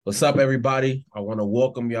What's up, everybody? I want to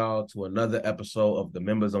welcome y'all to another episode of the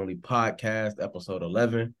Members Only Podcast, episode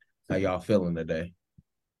 11. How y'all feeling today?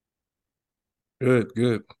 Good.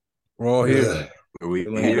 We're all here. We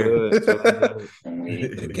Feeling here. good, feeling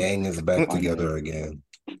good. The gang is back together again.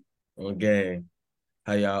 On game.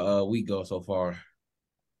 How y'all week go so far?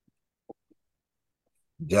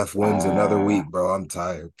 Jeff wins another week, bro. I'm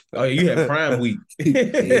tired. Oh, you had Prime Week.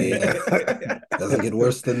 Yeah. Doesn't get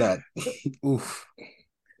worse than that. Oof.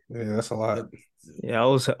 Yeah, that's a lot. Yeah, I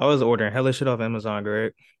was ordering hella shit off Amazon,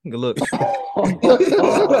 Greg. Good look. Shit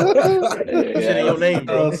in your name,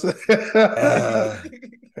 bro.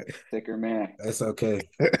 Sticker man. That's okay.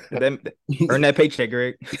 Earn that paycheck,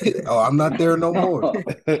 Greg. Oh, I'm not there no more.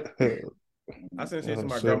 I sent shit to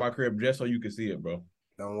my grandma crib just so you can see it, bro.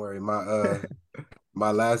 Don't worry.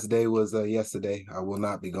 My last day was yesterday. I will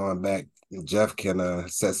not be going back. Jeff can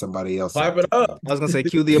set somebody else Pipe it up. I was gonna say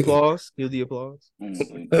cue the applause. Cue the applause.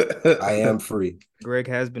 I am free. Greg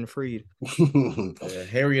has been freed.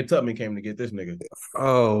 Harriet Tubman came to get this nigga.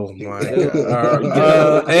 Oh my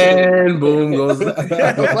god. And boom goes.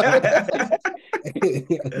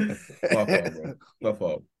 My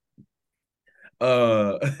fault,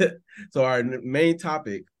 bro. So our main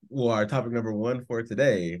topic, our topic number one for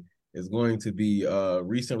today is going to be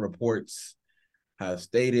recent reports have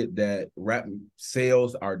stated that rap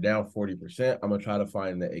sales are down 40%. I'm gonna try to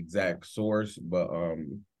find the exact source, but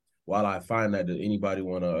while I find that, does anybody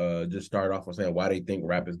want to just start off with saying why they think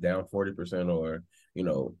rap is down 40%, or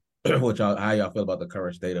how y'all feel about the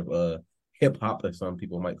current state of hip hop, as some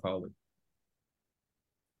people might call it?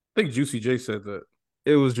 I think Juicy J said that.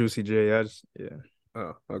 It was Juicy J. Yeah.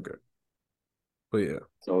 Oh, okay. But yeah.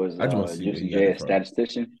 So is Juicy J a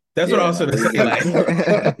statistician? That's what I was gonna say. Like,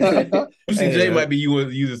 Juicy J might be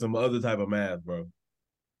using some other type of math, bro.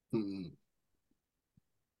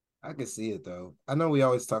 I can see it though. I know we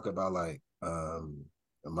always talk about like the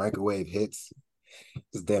microwave hits.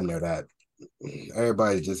 It's damn near that.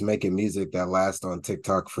 Everybody's just making music that lasts on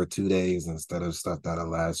TikTok for 2 days instead of stuff that'll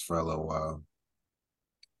last for a little while.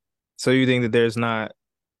 So you think that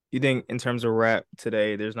you think in terms of rap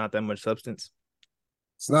today, there's not that much substance?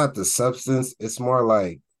 It's not the substance. It's more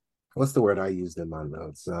like, what's the word I used in my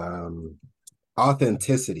notes?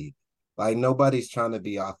 Authenticity. Like nobody's trying to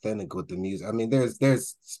be authentic with the music. I mean,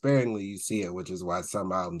 there's sparingly you see it, which is why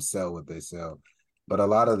some albums sell what they sell. But a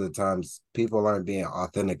lot of the times people aren't being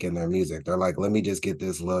authentic in their music. They're like, let me just get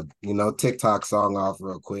this little, TikTok song off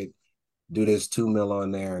real quick, do this 2 mil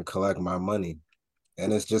on there and collect my money.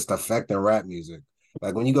 And it's just affecting rap music.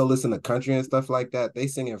 Like when you go listen to country and stuff like that, they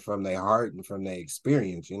sing it from their heart and from their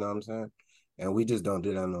experience, you know what I'm saying? And we just don't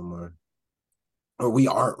do that no more. Or we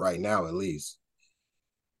aren't right now, at least.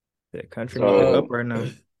 Yeah, country music up right now.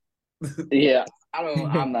 Yeah,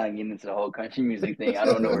 I'm not getting into the whole country music thing. I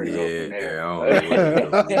don't know where to go from there.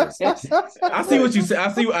 I see what you say. I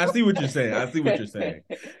see what you're saying.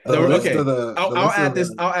 Okay,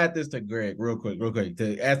 I'll add this to Greg real quick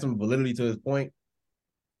to add some validity to his point.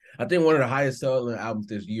 I think one of the highest selling albums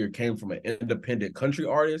this year came from an independent country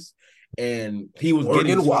artist, and he was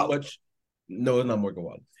getting so much. No, it's not Morgan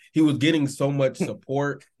Wallen. He was getting so much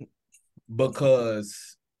support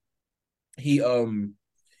because he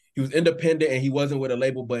was independent and he wasn't with a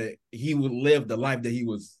label, but he would live the life that he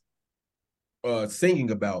was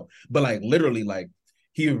singing about. But like literally, like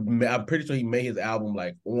I'm pretty sure he made his album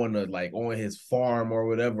like on his farm or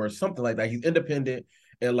whatever, or something like that. He's independent.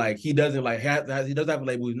 And like he doesn't like he doesn't have a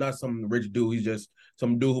label. He's not some rich dude. He's just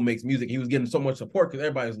some dude who makes music. He was getting so much support because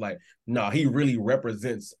everybody's like, nah, he really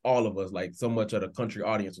represents all of us, like so much of the country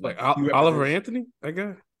audience. Like Oliver Anthony, that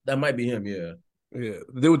guy? That might be him, yeah. Yeah.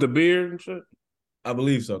 The dude with the beard and shit? I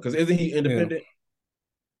believe so. Because isn't he independent?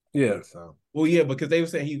 Yeah. So well, yeah, because they were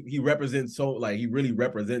saying he represents he really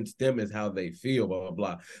represents them as how they feel, blah, blah,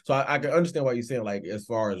 blah. So I can understand why you're saying like as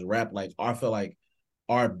far as rap, like I feel like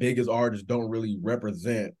our biggest artists don't really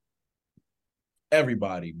represent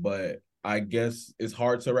everybody, but I guess it's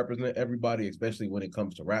hard to represent everybody, especially when it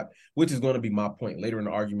comes to rap, which is going to be my point later in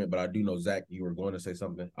the argument. But I do know, Zach, you were going to say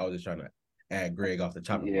something. I was just trying to add Greg off the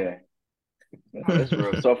top. Yeah, that's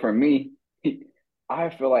real. So for me, I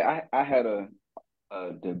feel like I had a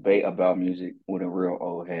debate about music with a real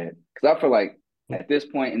old head, because I feel like at this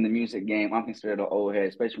point in the music game, I'm considered an old head,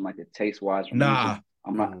 especially from like the taste wise. Nah, music.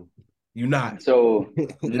 I'm not. You not. So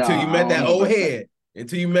until you met that old head.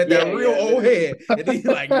 Until you met that real old head. And then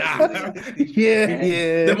you're like, nah.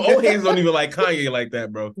 Yeah. Them old heads don't even like Kanye like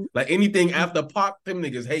that, bro. Like anything after Pac, them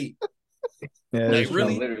niggas hate. Yeah, like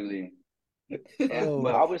really? Literally.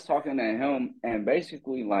 But I was talking to him, and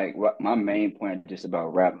basically, like, my main point just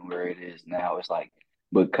about rapping where it is now is like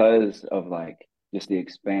because of like just the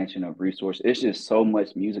expansion of resources. It's just so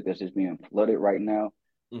much music that's just being flooded right now.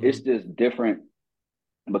 It's just different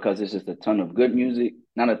because it's just a ton of good music.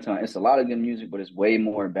 Not a ton. It's a lot of good music, but it's way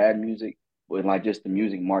more bad music. But like just the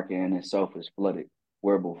music market in itself is flooded.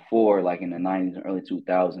 Where before, like in the 90s and early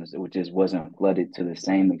 2000s, it just wasn't flooded to the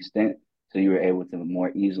same extent. So you were able to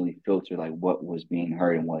more easily filter like what was being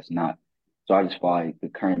heard and what's not. So I just feel like the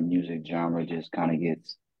current music genre just kind of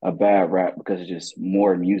gets a bad rap because it's just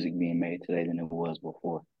more music being made today than it was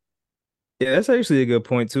before. Yeah, that's actually a good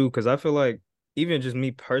point too, because I feel like even just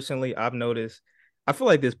me personally, I've noticed I feel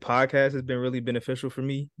like this podcast has been really beneficial for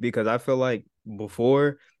me because I feel like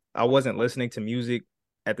before I wasn't listening to music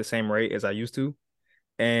at the same rate as I used to.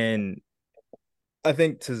 And I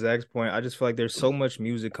think to Zach's point, I just feel like there's so much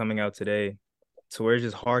music coming out today to where it's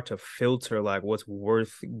just hard to filter like what's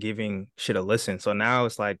worth giving shit a listen. So now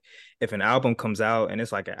it's like if an album comes out and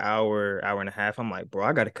it's like an hour, hour and a half, I'm like, bro,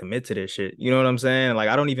 I gotta commit to this shit. You know what I'm saying? Like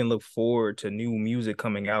I don't even look forward to new music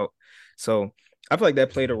coming out. So I feel like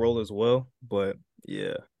that played a role as well. But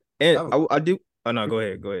yeah. And I do. Oh no, go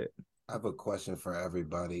ahead. Go ahead. I have a question for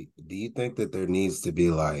everybody. Do you think that there needs to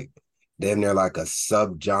be like damn near like a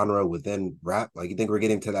subgenre within rap? Like you think we're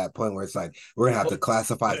getting to that point where it's like we're gonna have to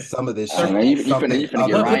classify some of this shit? You finna get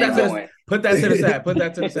Ryan going. Put that to the side. Put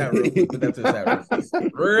that to the side real quick. Put that to the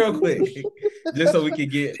side real quick. Just so we can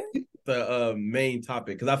get the main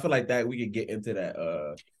topic. Because I feel like that we could get into that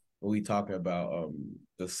when we talking about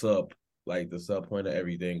the sub point of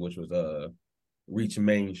everything, which was reach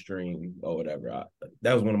mainstream or whatever.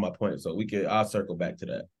 That was one of my points. So I'll circle back to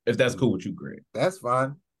that. If that's cool with you, Greg. That's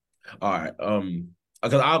fine. All right.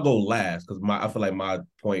 Because I'll go last because I feel like my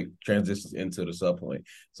point transitions into the sub point.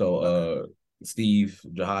 So Steve,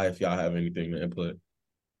 Jahai, if y'all have anything to input.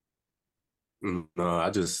 No,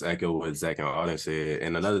 I just echo what Zach and Auden said.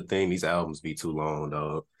 And another thing, these albums be too long,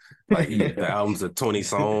 dog. Like the albums are 20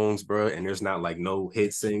 songs, bro, and there's not like no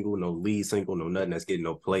hit single, no lead single, no nothing that's getting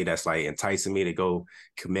no play. That's like enticing me to go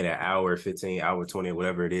commit an hour, 15, hour, 20,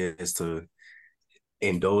 whatever it is to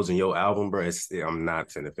indulge in your album, bro. I'm not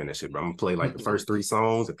finna finish it, bro. I'm gonna play like the first 3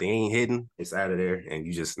 songs. If they ain't hitting, it's out of there, and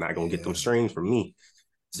you just not gonna get them streams from me.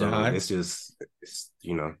 So it's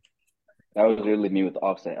you know. That was really me with the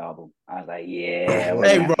Offset album. I was like, yeah.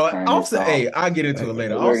 Hey, bro, Offset. Hey, I'll get into it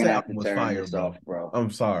later. Offset album was fire, bro.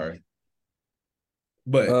 I'm sorry,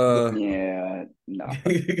 but yeah, no.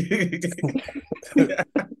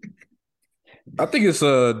 I think it's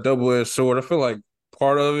a double-edged sword. I feel like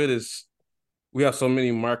part of it is we have so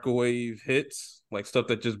many microwave hits, like stuff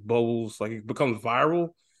that just bubbles, like it becomes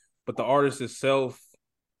viral, but the artist itself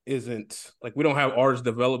isn't like we don't have artist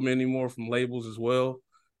development anymore from labels as well.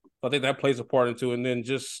 I think that plays a part into it. And then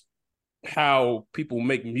just how people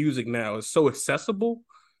make music now is so accessible.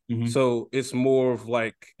 Mm-hmm. So it's more of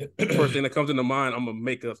like the first thing that comes into mind, I'm gonna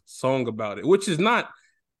make a song about it, which is not.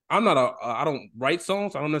 I don't write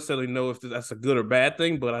songs. I don't necessarily know if that's a good or bad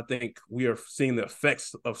thing, but I think we are seeing the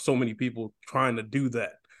effects of so many people trying to do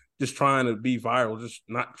that, just trying to be viral, just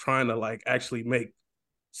not trying to like actually make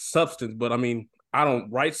substance. But I mean, I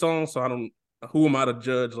don't write songs, so I don't. Who am I to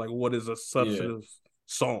judge like what is a substantive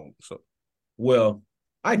song? So, well,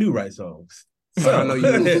 I do write songs. So I know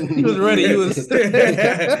he was ready. He was.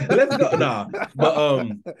 Let's go. Nah, but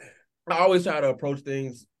I always try to approach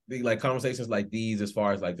things like conversations like these as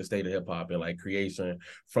far as like the state of hip hop and like creation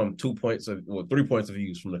from 3 points of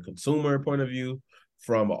views, from the consumer point of view,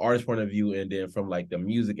 from an artist point of view, and then from like the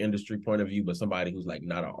music industry point of view, but somebody who's like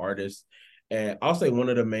not an artist. And I'll say one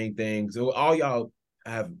of the main things, all y'all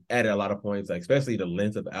have added a lot of points, like especially the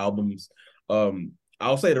length of albums.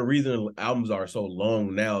 I'll say the reason albums are so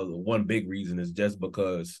long now, one big reason is just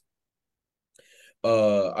because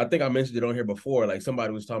I think I mentioned it on here before, like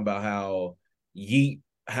somebody was talking about how Yeat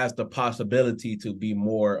has the possibility to be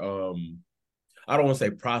more I don't want to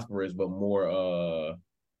say prosperous, but more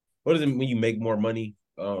what is it when you make more money?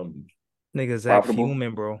 Niggas that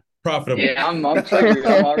human, bro. Profitable. Yeah, I'm triggered.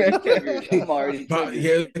 I'm already triggered.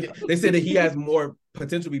 Yeah, they said that he has more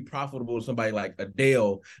potential to be profitable than somebody like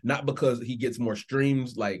Adele, not because he gets more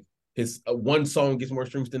streams, like his one song gets more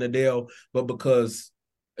streams than Adele, but because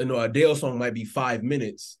Adele song might be 5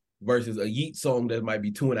 minutes versus a Yeat song that might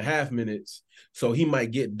be 2.5 minutes. So he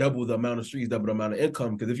might get double the amount of streams, double the amount of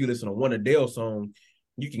income. Because if you listen to one Adele song,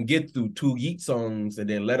 you can get through 2 Yeat songs, and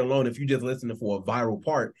then let alone if you just listen for a viral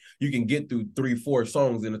part, you can get through 3-4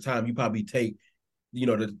 songs in a time you probably take,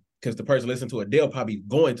 because the person listening to Adele probably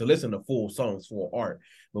going to listen to full songs for art.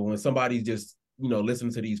 But when somebody's just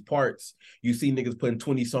listening to these parts, you see niggas putting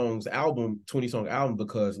 20 song album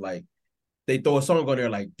because like they throw a song on there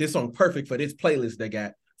like this song perfect for this playlist that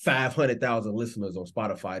got 500,000 listeners on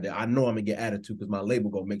Spotify that I know I'm gonna get added to because my label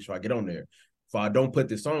gonna make sure I get on there. If I don't put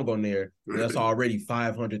this song on there, that's already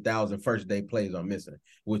 500,000 first day plays I'm missing,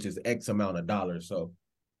 which is X amount of dollars. So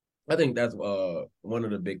I think that's one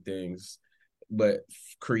of the big things. But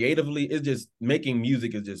creatively, it's just making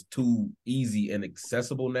music is just too easy and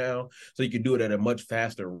accessible now. So you can do it at a much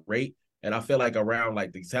faster rate. And I feel like around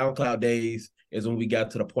like the SoundCloud days is when we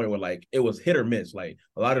got to the point where like it was hit or miss. Like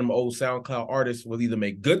a lot of them old SoundCloud artists would either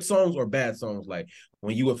make good songs or bad songs. Like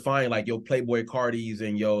when you would find like your Playboy Cardis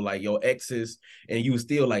and your exes, and you were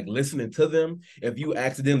still like listening to them. If you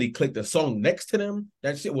accidentally clicked a song next to them,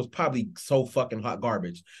 that shit was probably so fucking hot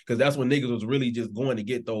garbage. Because that's when niggas was really just going to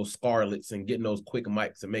get those Scarlets and getting those quick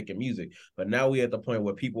mics and making music. But now we at the point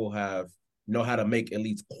where people know how to make at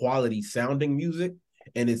least quality sounding music.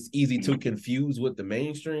 And it's easy to confuse with the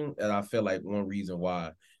mainstream. And I feel like one reason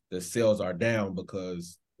why the sales are down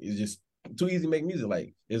because it's just too easy to make music.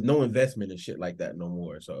 Like there's no investment in shit like that no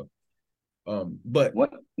more. So, but what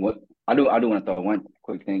I do want to throw one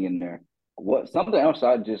quick thing in there. Something else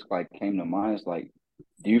I just like came to mind is like,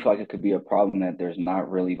 do you feel like it could be a problem that there's not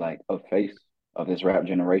really like a face of this rap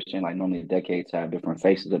generation? Like normally decades have different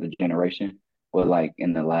faces of the generation, but like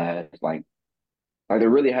in the last like there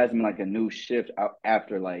really hasn't been like a new shift out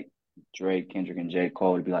after like Drake, Kendrick, and J.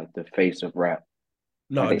 Cole to be like the face of rap.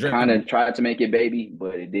 No, like they kind of tried to make it baby,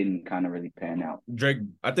 but it didn't kind of really pan out.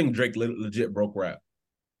 I think Drake legit broke rap.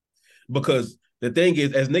 Because the thing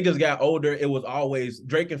is, as niggas got older, it was always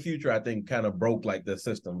Drake and Future, I think, kind of broke like the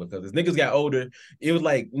system. Because as niggas got older, it was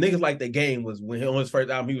like niggas like the game was when on his first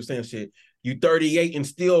album, he was saying shit, you 38 and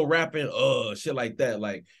still rapping, shit like that.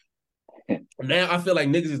 Like now I feel like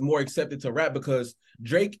niggas is more accepted to rap because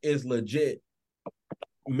Drake is legit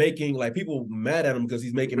making like people mad at him because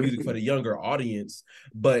he's making music for the younger audience,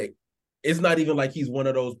 but it's not even like he's one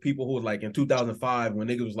of those people who was like in 2005 when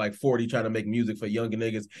niggas was like 40 trying to make music for younger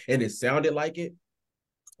niggas and it sounded like it.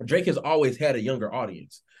 Drake has always had a younger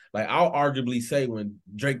audience. Like I'll arguably say when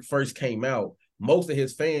Drake first came out, most of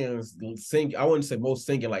his fans sing. I wouldn't say most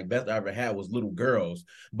singing like best I ever had was little girls,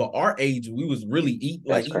 but our age we was really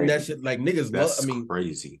eating that shit like niggas. That's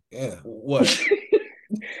crazy. Yeah. What?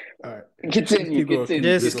 All right. Continue.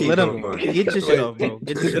 Just let him get your shit off, bro.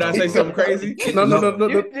 Did I say something crazy?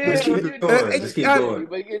 No. Just keep going.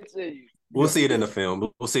 But continue. We'll see it in the film.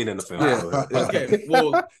 Yeah. Okay.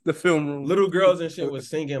 Well, the film room. Little girls and shit was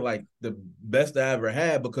singing like the best I ever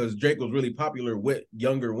had because Drake was really popular with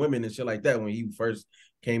younger women and shit like that when he first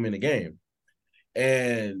came in the game.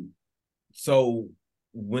 And so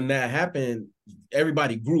when that happened,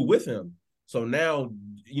 everybody grew with him. So now,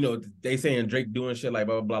 they saying Drake doing shit like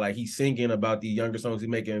blah, blah, blah, like he's singing about the younger songs, he's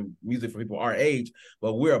making music for people our age,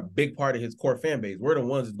 but we're a big part of his core fan base. We're the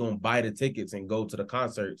ones that's going to buy the tickets and go to the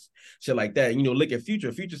concerts, shit like that. Look at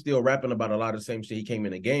Future. Future's still rapping about a lot of the same shit he came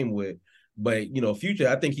in the game with, but, Future,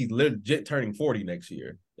 I think he's legit turning 40 next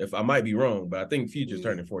year. If I might be wrong, but I think Future's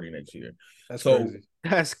turning 40 next year.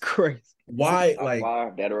 That's crazy. Why,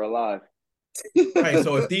 like... Dead or alive. Right,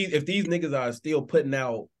 so if these niggas are still putting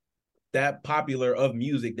out that popular of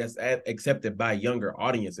music that's accepted by younger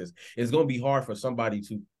audiences, it's going to be hard for somebody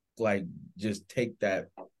to like just take that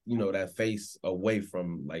that face away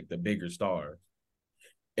from like the bigger stars.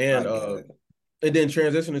 And then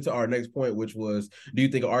transitioning to our next point, which was, do you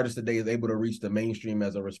think an artist today is able to reach the mainstream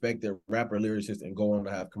as a respected rapper lyricist and go on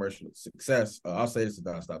to have commercial success? I'll say this and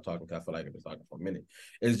then I'll stop talking because I feel like I've been talking for a minute.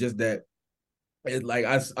 It's just that it's like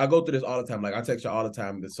I go through this all the time. Like I text you all the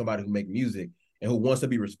time that somebody who make music and who wants to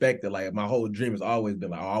be respected. Like my whole dream has always been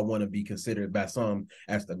like, I want to be considered by some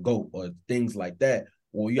as the GOAT or things like that.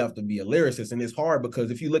 Well, you have to be a lyricist. And it's hard because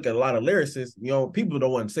if you look at a lot of lyricists, people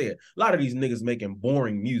don't want to say it. A lot of these niggas making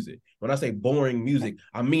boring music. When I say boring music,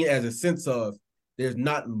 I mean as a sense of there's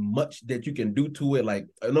not much that you can do to it. Like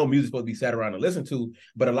I know music's supposed to be sat around and listened to,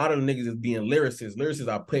 but a lot of the niggas is being lyricists.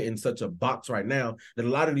 Lyricists are put in such a box right now that a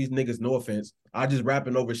lot of these niggas, no offense, are just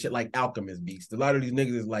rapping over shit like Alchemist beats. A lot of these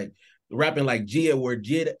niggas is like rapping like Jid, where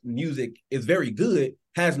Jid music is very good,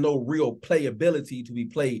 has no real playability to be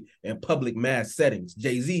played in public mass settings.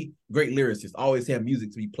 Jay-Z, great lyricist, always have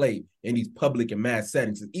music to be played in these public and mass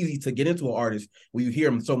settings. It's easy to get into an artist when you hear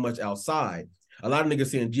him so much outside. A lot of niggas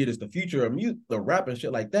saying Jid is the future of music, the rap and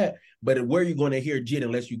shit like that, but where are you going to hear Jid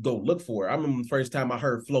unless you go look for it? I remember the first time I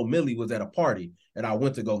heard Flo Milli was at a party, and I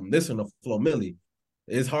went to go listen to Flo Milli.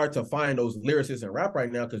 It's hard to find those lyricists in rap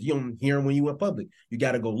right now because you don't hear them when you in public. You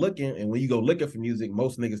got to go looking, and when you go looking for music,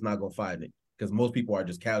 most niggas not going to find it because most people are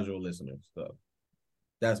just casual listeners. So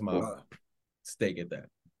that's my stake at that.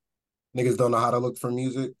 Niggas don't know how to look for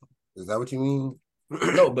music? Is that what you mean?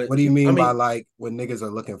 No, but what do you mean by like when niggas are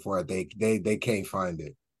looking for it, they can't find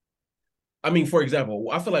it? I mean, for example,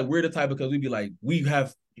 I feel like we're the type because we be like, we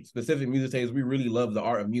have specific music tastes. We really love the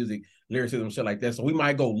art of music, lyricism, shit like that. So we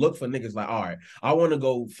might go look for niggas like, all right, I want to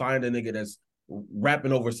go find a nigga that's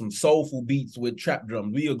rapping over some soulful beats with trap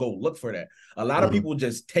drums. We'll go look for that. A lot of people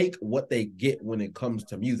just take what they get when it comes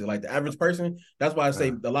to music. Like the average person, that's why I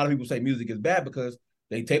say a lot of people say music is bad because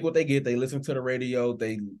they take what they get, they listen to the radio,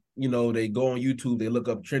 they go on YouTube, they look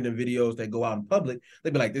up trending videos, they go out in public, they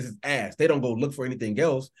be like, this is ass. They don't go look for anything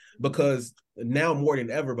else because now more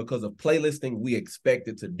than ever, because of playlisting, we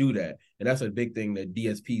expected to do that. And that's a big thing that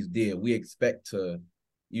DSPs did. We expect to,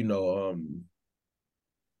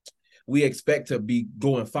 we expect to be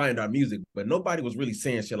go and find our music, but nobody was really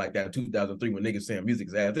saying shit like that in 2003 when niggas saying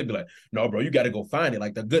music's ass. They'd be like, no, bro, you got to go find it.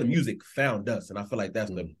 Like the good music found us. And I feel like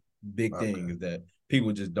that's the big thing is that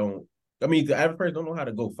people just don't. I mean, the average person don't know how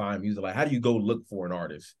to go find music. Like, how do you go look for an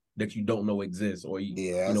artist that you don't know exists or a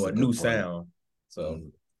new point. Sound? So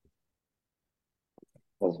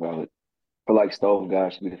that's valid. I feel like Stove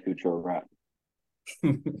God should be the future of rap.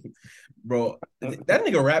 Bro, that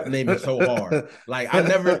nigga rap name is so hard. Like, I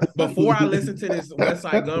never before I listened to this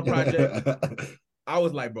Westside Gunn project, I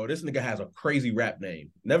was like, bro, this nigga has a crazy rap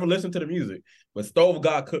name. Never listened to the music, but Stove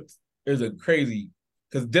God Cooks is a crazy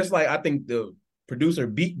because just like I think the producer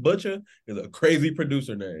Beat Butcher is a crazy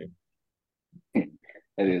producer name. It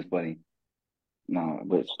is funny. No,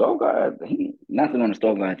 but Stove God, he nothing on the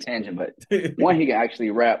Stove God tangent, but one, he can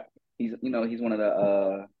actually rap. He's one of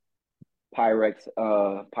the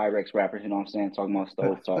Pyrex rappers, you know what I'm saying, talking about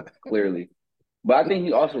Stove Talk clearly. But I think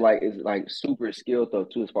he also is super skilled though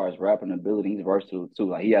too, as far as rapping ability. He's versatile too.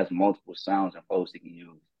 Like he has multiple sounds and flows he can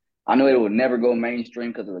use. I know it will never go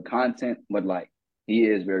mainstream because of the content, but he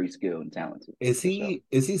is very skilled and talented. Is he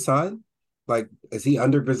signed? Like, is he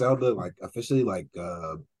under Griselda, officially,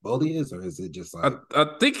 Boldy is, or is it just I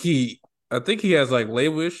think he has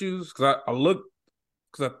label issues because I look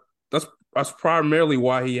because that's primarily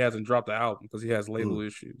why he hasn't dropped the album because he has label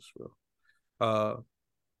issues, bro.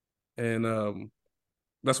 And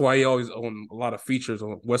that's why he always on a lot of features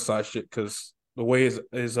on Westside shit because the way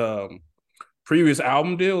his previous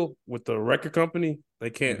album deal with the record company, they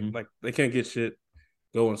can't they can't get shit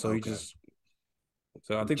going, so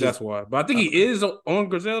so I think that's why. But I think he is on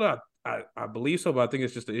Griselda. I believe so, but I think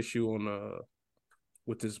it's just the issue on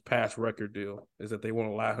with his past record deal is that they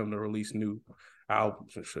won't allow him to release new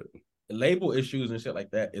albums and shit. Label issues and shit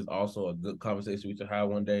like that is also a good conversation we should have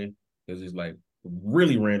one day because it's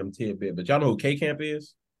really random tidbit. But y'all know who K Camp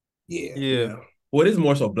is? Yeah. Well, it is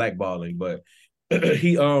more so blackballing, but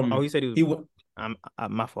he he said he was.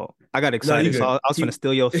 My fault. I got excited, so I was going to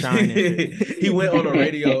steal your shine. He went on a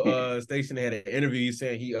radio station and had an interview. He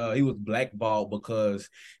said he was blackballed because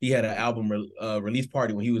he had an album release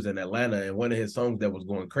party when he was in Atlanta, and one of his songs that was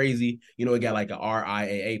going crazy, it got an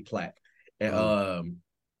RIAA plaque, and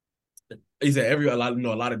he said a lot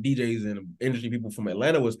of DJs and industry people from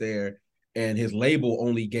Atlanta was there, and his label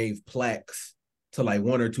only gave plaques to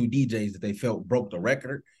one or two DJs that they felt broke the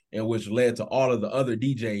record, and which led to all of the other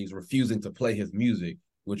DJs refusing to play his music,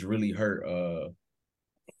 which really hurt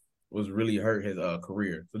his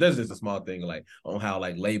career. So that's just a small thing on how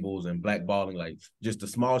labels and blackballing, just the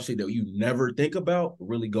small shit that you never think about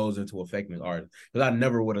really goes into affecting artists. Because I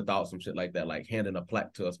never would have thought some shit like that, handing a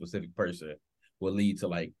plaque to a specific person would lead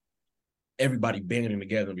to everybody banding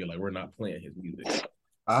together and be like, we're not playing his music.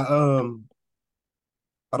 I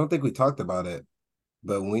don't think we talked about it,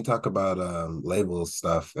 but when we talk about label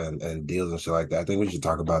stuff and deals and shit like that, I think we should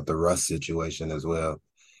talk about the Russ situation as well.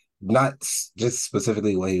 Not just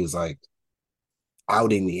specifically when he was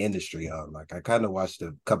outing the industry on. I kind of watched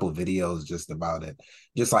a couple of videos just about it,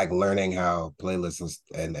 just learning how playlists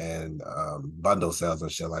and bundle sales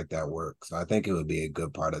and shit like that work. So I think it would be a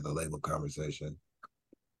good part of the label conversation.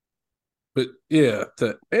 But yeah,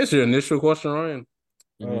 to answer your initial question, Ryan,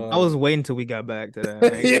 I was waiting until we got back to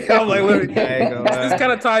that. Yeah, I'm literally. This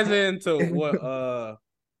kind of ties into what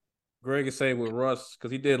Greg is saying with Russ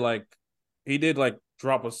because he did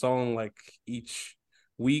drop a song each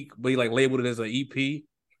week, but he labeled it as an EP,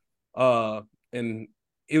 and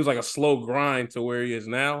it was a slow grind to where he is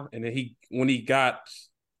now. And then when he got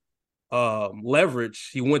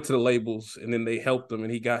leverage, he went to the labels and then they helped him,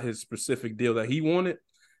 and he got his specific deal that he wanted.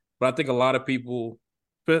 But I think a lot of people,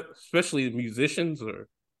 especially musicians or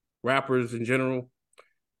rappers in general,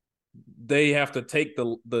 they have to take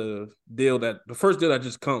the first deal that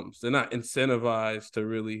just comes. They're not incentivized to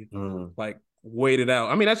really wait it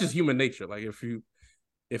out. I mean, that's just human nature. If you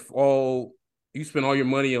spend all your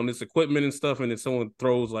money on this equipment and stuff, and then someone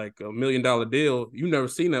throws $1 million deal, you've never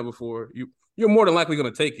seen that before. You're more than likely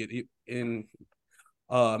going to take it, and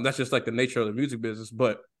that's just the nature of the music business.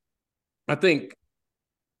 But I think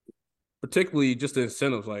particularly just the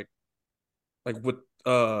incentives, like with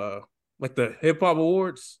like the hip hop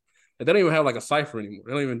awards, they don't even have like a cipher anymore.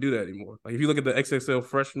 They don't even do that anymore. Like if you look at the XXL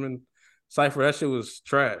freshman cipher, that shit was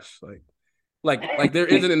trash. Like there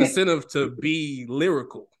isn't an incentive to be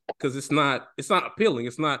lyrical because it's not appealing.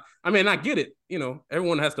 It's not. I mean, I get it. You know,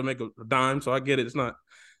 everyone has to make a dime, so I get it. It's not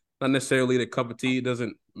necessarily the cup of tea. It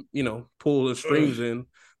doesn't pull the streams in.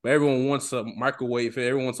 But everyone wants a microwave.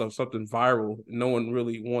 Everyone wants something viral. No one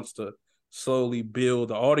really wants to slowly build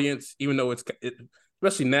the audience, even though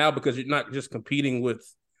especially now because you're not just competing with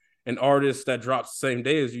an artist that drops the same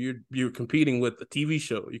day as you. You're competing with a TV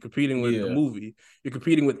show. You're competing with a movie. You're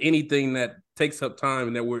competing with anything that takes up time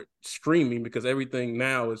and that we're streaming because everything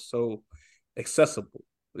now is so accessible.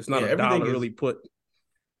 It's not a dollar really put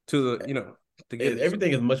to the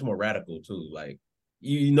everything is much more radical too. Like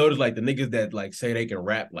you notice, like the niggas that like say they can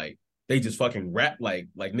rap, like they just fucking rap like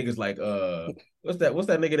niggas like what's that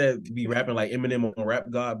nigga that be rapping like Eminem on Rap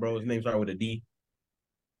God, bro? His name started with a D.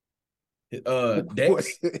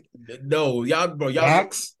 Dex. No, y'all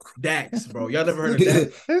Dax, bro. Y'all never heard of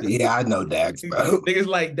Dax? Yeah, I know Dax, bro. Niggas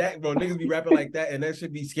like Dax, bro. Niggas be rapping like that, and that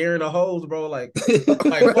should be scaring the hoes, bro. Like fuck,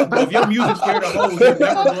 bro. If your music scare the hoes,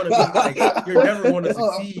 you're never going to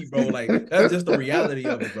succeed, bro. Like that's just the reality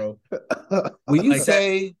of it, bro. When you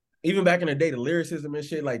say that, even back in the day, the lyricism and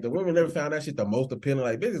shit, like the women never found that shit the most appealing.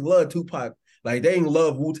 Like bitches love Tupac. Like they ain't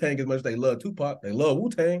love Wu-Tang as much as they love Tupac. They love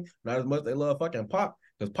Wu-Tang, not as much as they love fucking Pac.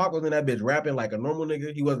 Because Pac was in that bitch rapping like a normal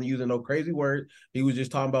nigga. He wasn't using no crazy words. He was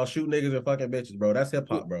just talking about shoot niggas and fucking bitches, bro. That's hip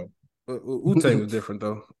hop, bro. Wu-Tang was different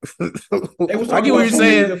though. They was talking about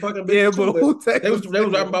saying. Yeah, but they was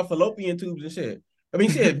rapping about fallopian tubes and shit. I mean,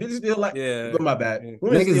 shit, bitches still like. Yeah, my bad.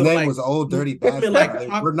 Nigga's name like, was Old Dirty Bastard.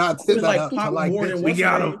 We're not sitting like Pac like more than we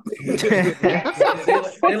got him.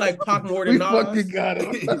 They like Pac more than Nas. We fucking got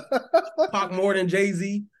him. Pac more than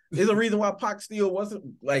Jay-Z. There's a reason why Pac still wasn't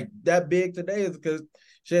like that big today is because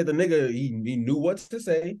shit, the nigga he knew what to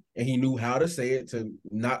say and he knew how to say it to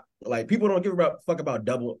not like people don't give a fuck about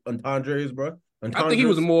double entendres, bro. I think he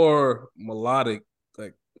was more melodic,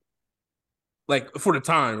 like for the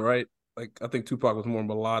time, right? Like I think Tupac was more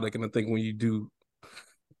melodic, and I think when you do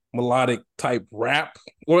melodic type rap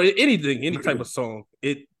or anything, any type of song,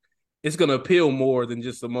 it's gonna appeal more than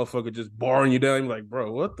just a motherfucker just barring you down. You're like,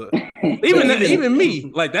 bro, what the? Even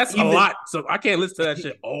me, like that's a lot. So I can't listen to that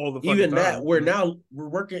shit all the fucking even time. That we're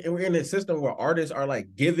working and we're in a system where artists are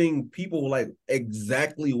like giving people like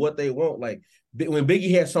exactly what they want. Like when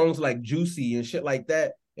Biggie had songs like Juicy and shit like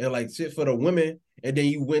that, and like shit for the women, and then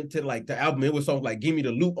you went to like the album, it was songs like Give Me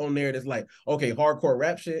the Loop on there. That's like okay, hardcore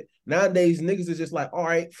rap shit. Nowadays niggas is just like, all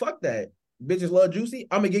right, fuck that. Bitches love Juicy.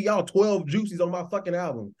 I'm gonna give y'all 12 Juicies on my fucking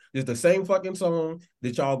album. It's the same fucking song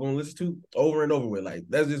that y'all gonna listen to over and over with. Like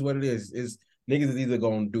that's just what it is. Is niggas is either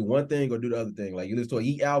gonna do one thing or do the other thing. Like you listen to a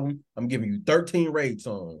Yeet album, I'm giving you 13 rage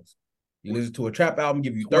songs. You listen to a trap album,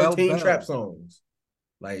 give you 13 trap songs.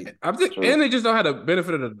 Like I'm just, and they just don't have the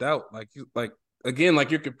benefit of the doubt. Like again, like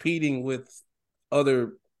you're competing with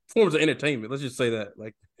other forms of entertainment. Let's just say that.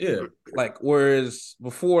 Like yeah. Like whereas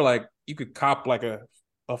before, like you could cop like a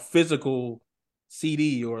physical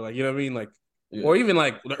CD or like, you know what I mean? Like, or even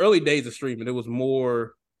like the early days of streaming, it was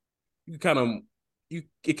more, it kind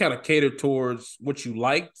of catered towards what you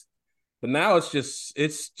liked. But now it's just,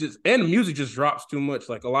 and the music just drops too much.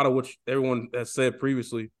 Like a lot of what everyone has said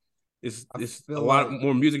previously is a lot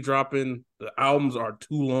more music dropping. The albums are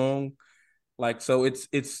too long. Like, so it's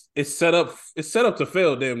set up to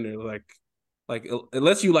fail damn near. Like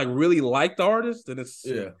unless you like really like the artist, then it's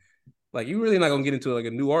like you're really not gonna get into like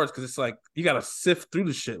a new artist because it's like you gotta sift through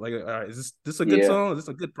the shit. Like, all right, is this a good song? Is this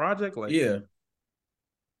a good project? Like,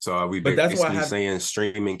 So are we basically saying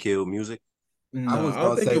streaming killed music? No, I was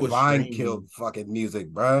gonna say Vine killed fucking music,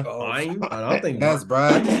 bro. Vine? I don't think that's bro.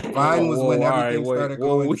 Vine was when everything started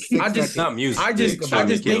going. It's not music. I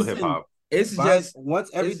just kill hip hop. It's Vine, just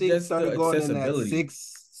once everything started going in that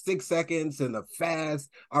 6 seconds and the fast.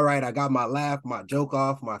 All right, I got my laugh, my joke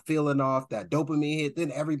off, my feeling off, that dopamine hit.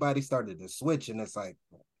 Then everybody started to switch, and it's like,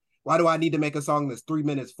 why do I need to make a song that's 3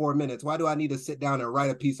 minutes, 4 minutes? Why do I need to sit down and write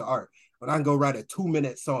a piece of art when I can go write a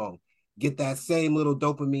 2-minute song, get that same little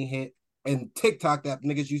dopamine hit and TikTok that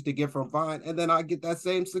niggas used to get from Vine, and then I get that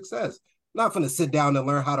same success? Not gonna sit down and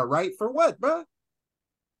learn how to write for what, bro?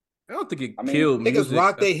 I don't think it killed niggas music.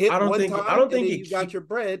 rock they hit one time. I don't think you got your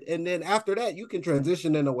bread, and then after that you can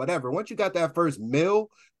transition into whatever. Once you got that first $1,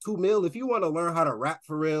 $2 if you want to learn how to rap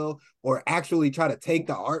for real or actually try to take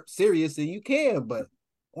the art serious, then you can. But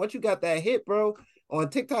once you got that hit, bro, on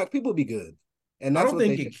TikTok, people be good. And I that's don't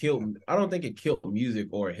think it killed. I don't think it killed music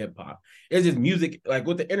or hip hop. It's just music. Like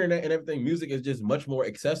with the internet and everything, music is just much more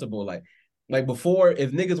accessible. Like before,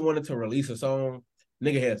 if niggas wanted to release a song,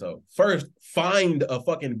 nigga had to first find a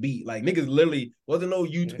fucking beat. Like niggas literally wasn't no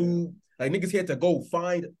YouTube. Like niggas had to go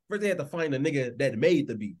find. First, they had to find a nigga that made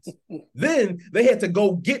the beats. Then they had to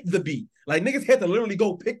go get the beat. Like niggas had to literally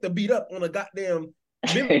go pick the beat up on a goddamn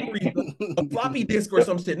memory, a floppy disk or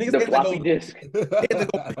some shit. Niggas the floppy disk. They had to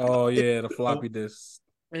go Oh yeah, the floppy disk.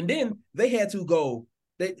 and then they had to go.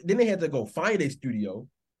 They had to go find a studio,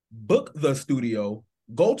 book the studio,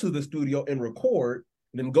 go to the studio and record,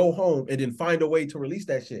 then go home and then find a way to release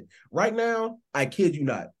that shit. Right now, I kid you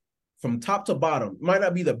not, from top to bottom, might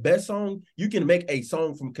not be the best song. You can make a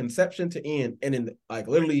song from conception to end, and in like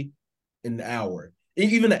literally in an hour.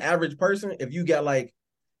 Even the average person, if you got like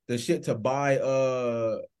the shit to buy,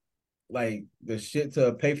 like the shit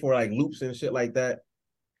to pay for like loops and shit like that,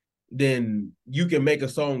 then you can make a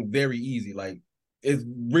song very easy. Like it's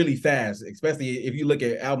really fast, especially if you look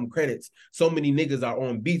at album credits. So many niggas are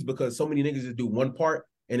on beats because so many niggas just do one part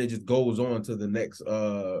and it just goes on to the next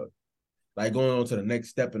like going on to the next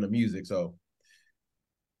step in the music. So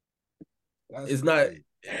it's not,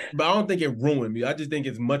 but I don't think it ruined me. I just think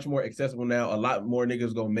it's much more accessible now. A lot more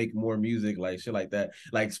niggas gonna make more music, like shit like that.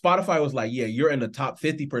 Like Spotify was like, yeah, you're in the top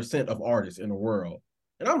 50% of artists in the world.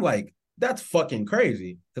 And I'm like, that's fucking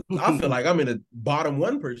crazy. I feel like I'm in the bottom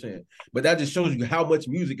 1%. But that just shows you how much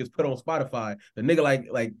music is put on Spotify. The nigga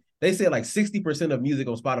like they said like 60% of music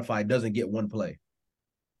on Spotify doesn't get one play.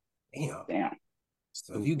 Damn.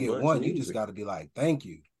 So if you get one, you just gotta be like, thank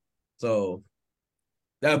you. So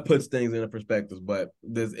that puts things into perspective. But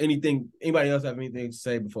does anybody else have anything to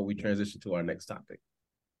say before we transition to our next topic?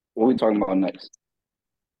 What are we talking about next?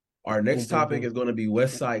 Our next topic is going to be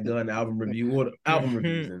Westside Gunn album review or album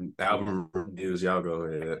reviews and album reviews. Y'all go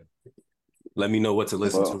ahead. Let me know what to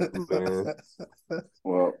listen to, man.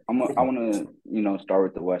 Well, I want to start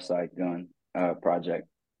with the Westside Gunn project.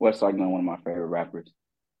 Westside Gunn, one of my favorite rappers,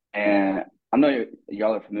 and I know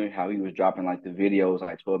y'all are familiar how he was dropping like the videos,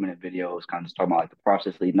 like 12-minute videos, kind of just talking about like the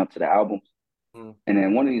process leading up to the albums. And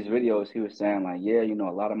then one of these videos, he was saying like, yeah,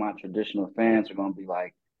 a lot of my traditional fans are going to be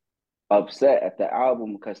like upset at the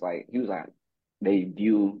album because like he was like they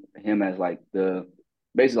view him as like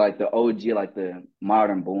basically like the OG, like the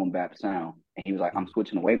modern boom bap sound. And he was like, I'm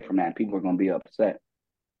switching away from that and people are gonna be upset.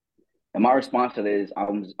 And my response to this, I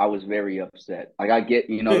was very upset. Like I get,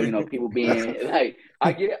 people being like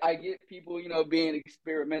I get people, being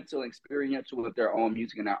experiential with their own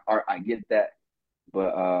music and their art. I get that.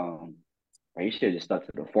 But he should have just stuck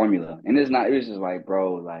to the formula. And it was just like,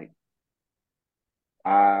 bro, like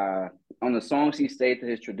on the songs he stayed to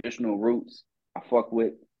his traditional roots, I fuck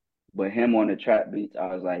with, but him on the trap beats,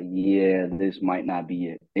 I was like, yeah, this might not be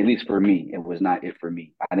it. At least for me, it was not it for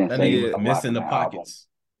me. I didn't say it was missing the pockets.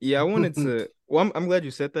 Yeah, I wanted to. Well, I'm glad you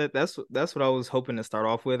said that. That's what I was hoping to start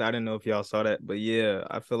off with. I didn't know if y'all saw that, but yeah,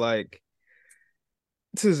 I feel like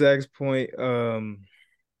to Zach's point,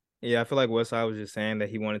 yeah, I feel like Westside was just saying that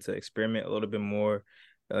he wanted to experiment a little bit more.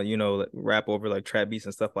 Rap over like trap beats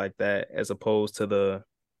and stuff like that, as opposed to the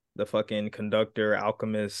fucking Conductor,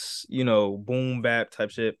 Alchemist, boom bap type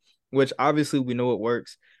shit, which obviously we know it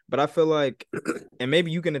works. But I feel like, and maybe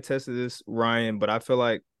you can attest to this, Ryan, but I feel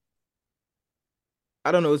like,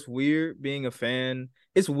 I don't know, it's weird being a fan.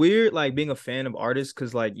 It's weird like being a fan of artists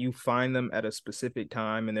because like you find them at a specific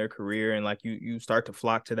time in their career and like you start to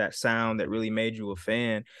flock to that sound that really made you a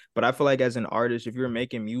fan. But I feel like as an artist, if you're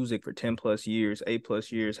making music for 10 plus years, 8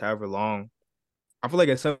 plus years, however long, I feel like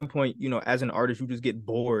at some point, as an artist, you just get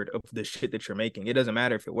bored of the shit that you're making. It doesn't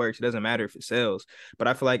matter if it works. It doesn't matter if it sells. But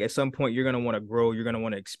I feel like at some point, you're going to want to grow. You're going to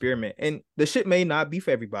want to experiment. And the shit may not be for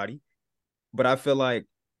everybody. But I feel like,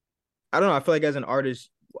 I don't know. I feel like as an artist,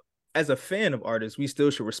 as a fan of artists, we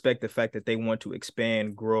still should respect the fact that they want to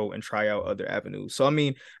expand, grow, and try out other avenues. So, I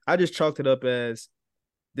mean, I just chalked it up as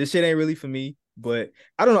this shit ain't really for me. But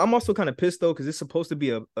I don't know. I'm also kind of pissed, though, because it's supposed to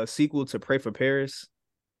be a sequel to Pray for Paris.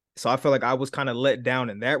 So I feel like I was kind of let down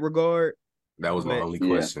in that regard. That was my only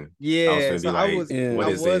question. Yeah.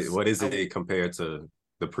 What is it compared to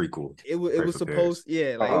the prequel? It was supposed,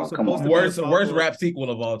 it was supposed to be worst rap sequel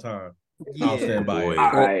of all time. Yeah. I'll stand by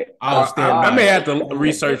it. I may have to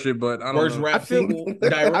research it, but I don't know. Rap sequel.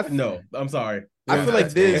 No, I'm sorry. I feel like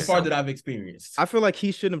this far that I've experienced. I feel like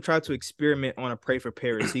he shouldn't have tried to experiment on a Pray for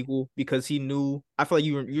Paris sequel because he knew. I feel like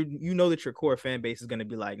you know that your core fan base is gonna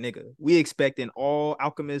be like, nigga, we expecting all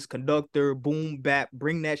Alchemist, Conductor, boom bap,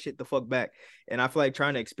 bring that shit the fuck back. And I feel like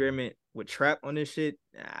trying to experiment with trap on this shit,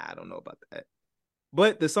 I don't know about that.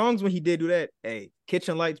 But the songs when he did do that, hey,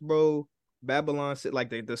 Kitchen Lights, bro, Babylon, like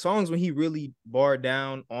the songs when he really barred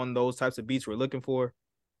down on those types of beats we're looking for.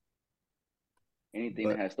 Anything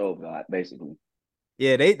that has Stove God, basically.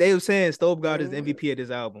 Yeah, they were saying Stove God is the MVP of this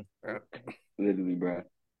album. Literally, bro.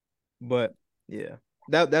 But yeah,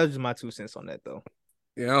 that was just my 2 cents on that though.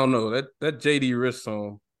 Yeah, I don't know that JD Risk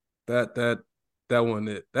song, that wasn't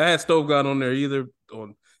it. That had Stove God on there either. Or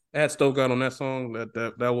that had Stove God on that song.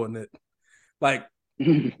 That wasn't it. Like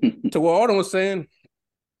to what Arden was saying,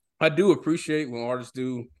 I do appreciate when artists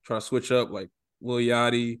do try to switch up, like Lil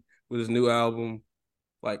Yachty with his new album,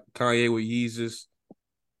 like Kanye with Yeezus.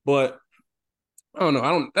 But I don't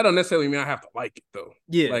know. That don't necessarily mean I have to like it though.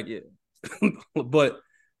 Yeah, like, yeah. But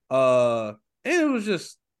and it was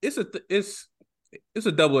just it's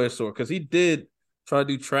a double-edged sword because he did try to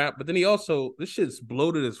do trap, but then he also this shit's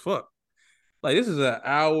bloated as fuck. Like this is an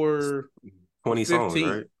hour 20 songs,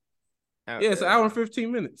 right? Yeah, it's an hour and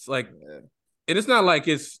 15 minutes. Like, and it's not like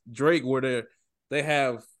it's Drake where they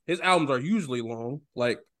have his albums are usually long.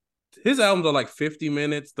 Like his albums are like 50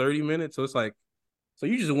 minutes, 30 minutes. So it's like, so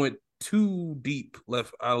you just went too deep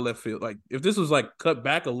out of left field. Like if this was like cut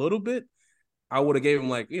back a little bit, I would have gave him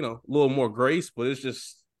like, a little more grace, but it's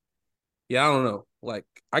just, yeah, I don't know. Like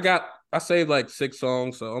I saved like 6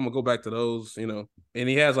 songs, so I'm gonna go back to those, and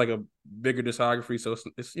he has like a bigger discography, so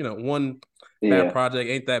it's one bad project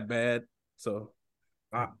ain't that bad. So,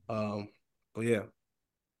 but yeah,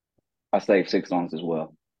 I saved 6 songs as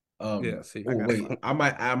well. Yeah, see, I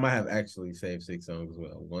might have actually saved 6 songs as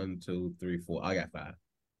well. 1, 2, 3, 4. I got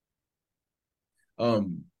 5.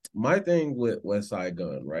 My thing with Westside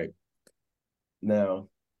Gunn, right? Now,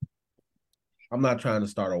 I'm not trying to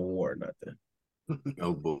start a war or nothing.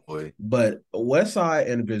 Oh boy. But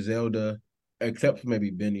Westside and Griselda, except for maybe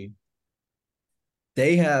Benny,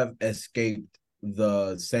 they have escaped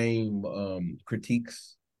the same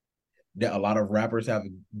critiques that a lot of rappers have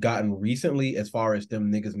gotten recently, as far as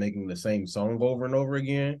them niggas making the same song over and over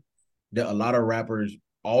again, that a lot of rappers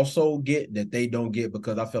also get that they don't get,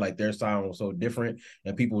 because I feel like their sound was so different,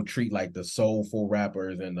 and people treat like the soulful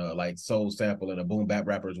rappers and the like soul sample and the boom bap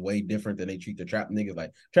rappers way different than they treat the trap niggas.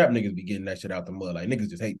 Like trap niggas be getting that shit out the mud. Like niggas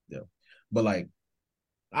just hate them. But like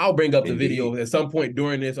I'll bring up the video at some point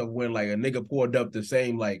during this of when like a nigga poured up the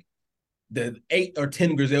same like the 8 or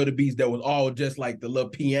 10 Griselda beats that was all just like the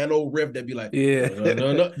little piano riff that'd be like, no,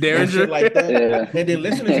 shit like that. Yeah. And then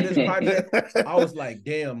listening to this project, I was like,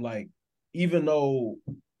 damn, like, even though,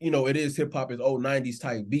 it is hip hop, it's old 90s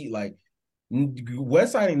type beat, like,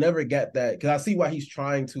 Westside never got that, because I see why he's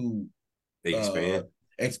trying to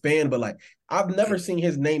expand, but like, I've never seen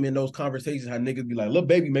his name in those conversations, how niggas be like, Lil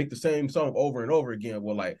Baby make the same song over and over again.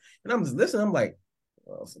 Well, like, and I'm just listening, I'm like,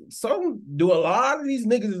 so do a lot of these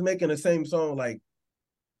niggas is making the same song? Like,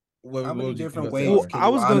 how many different ways can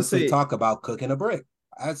you honestly talk about cooking a brick?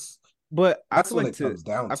 That's what it comes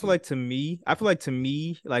down to. I feel like to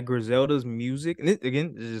me, like Griselda's music, and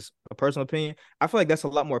again, this is just a personal opinion, I feel like that's a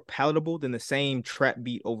lot more palatable than the same trap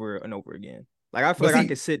beat over and over again. Like I feel like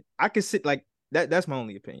I could sit like that. That's my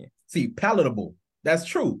only opinion. See, palatable. That's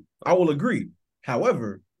true. I will agree.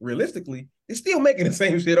 However, realistically, it's still making the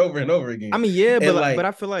same shit over and over again. I mean, yeah, but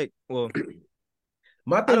I feel like, well,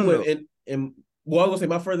 my thing with I was gonna say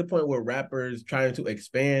my further point with rappers trying to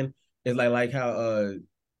expand is like how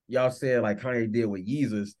y'all said like Kanye did with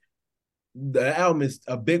Yeezus. The album is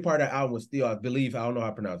a big part of that album was still, I believe, I don't know how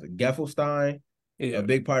to pronounce it, Geffelstein. Yeah. A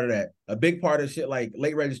big part of that. A big part of shit like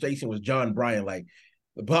Late Registration was John Bryan. Like,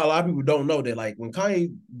 but a lot of people don't know that, like, when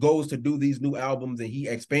Kanye goes to do these new albums and he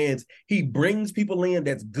expands, he brings people in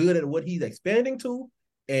that's good at what he's expanding to,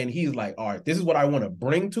 and he's like, all right, this is what I want to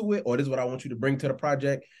bring to it, or this is what I want you to bring to the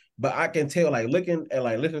project. But I can tell, like, listening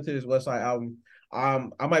to this Westside album, I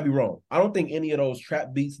might be wrong. I don't think any of those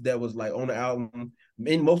trap beats that was like on the album,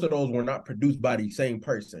 and most of those were not produced by the same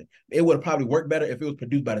person. It would have probably worked better if it was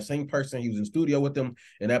produced by the same person. He was in studio with them,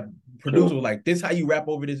 and that producer was like, this is how you rap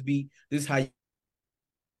over this beat. This is how you.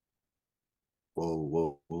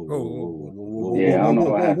 Whoa. Yeah, I don't know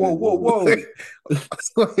what happened. Whoa.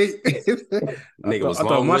 Nigga was I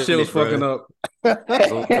thought my shit was fucking up.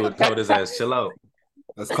 Told his ass, chill out.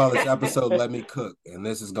 Let's call this episode "Let Me Cook," and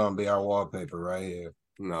this is gonna be our wallpaper right here.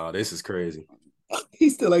 No, this is crazy. He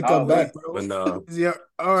still ain't come back, bro. But no. Yeah.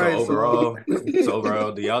 All right. So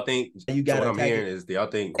overall, do y'all think? You got what I'm hearing is, do y'all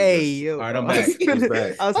think? Hey, yo, all right, I'm back.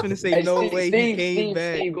 I was gonna say, no way he came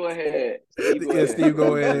back. Steve, go ahead. Steve,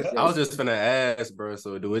 go ahead. I was just finna ask, bro.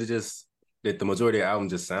 So did the majority of the album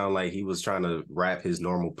just sound like he was trying to rap his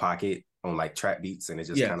normal pocket on like trap beats, and it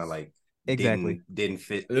just kind of like didn't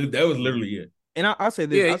fit? That was literally it. And I'll say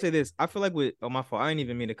this. I'll say this. I feel like my fault. I didn't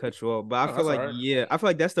even mean to cut you off, but I feel like I feel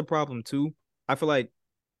like that's the problem too. I feel like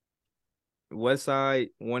Westside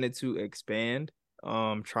wanted to expand,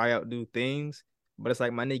 try out new things, but it's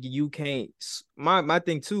like, my nigga, you can't. My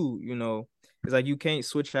thing too, it's like you can't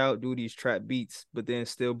switch out, do these trap beats, but then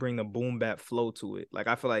still bring the boom bap flow to it. Like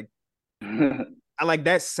I feel like I like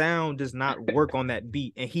that sound does not work on that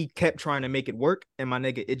beat, and he kept trying to make it work, and my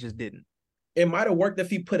nigga, it just didn't. It might have worked if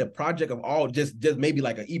he put a project of all just maybe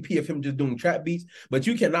like an EP of him just doing trap beats, but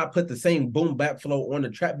you cannot put the same boom bap flow on the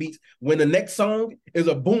trap beats when the next song is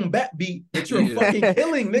a boom bap beat that you're fucking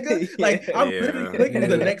killing, nigga. Like I'm literally clicking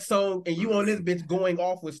the next song and you on this bitch going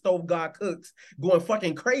off with Stove God Cooks, going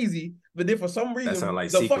fucking crazy. But then for some reason,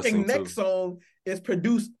 like the fucking next song is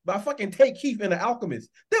produced by fucking Tay Keith and the Alchemist.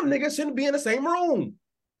 Them niggas shouldn't be in the same room.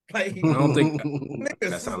 Like I don't think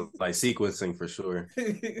that sounds like sequencing for sure.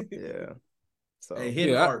 Yeah. So hey,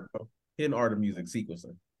 hidden art, bro. Hidden art of music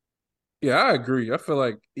sequencing. Yeah, I agree. I feel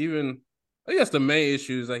like I guess the main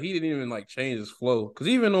issue is that he didn't even like change his flow. Because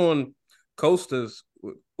even on Coasters,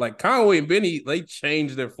 like Conway and Benny, they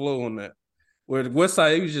changed their flow on that. Where the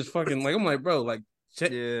Westside, he was just fucking like, I'm like, bro, like,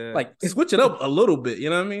 like switch it up a little bit. You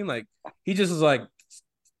know what I mean? Like he just is like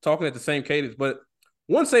talking at the same cadence. But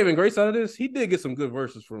one saving grace out of this, he did get some good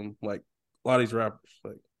verses from like a lot of these rappers,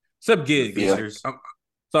 like except Gig. Yeah.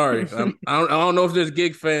 Sorry, I don't know if there's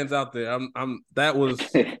Gig fans out there. That was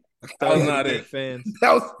not it. Fans.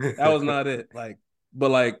 That was not it. Like,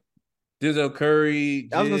 but like Denzel Curry.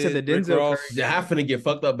 I was gonna say the Denzel Curry. Yeah, I finna get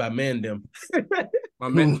fucked up by Mandem. My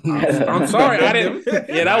man, I'm sorry, I didn't.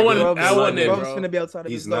 Yeah, that wasn't it, bro. Finna be outside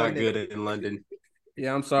of He's not good in London.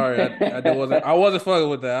 Yeah, I'm sorry. I wasn't fucking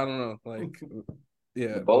with that. I don't know. Like,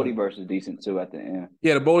 yeah, the Bodie verse is decent too at the end.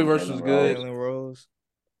 Yeah, the Bodie verse was good. Rose.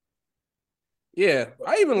 Yeah,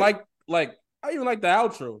 I even like the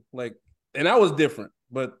outro, like, and that was different.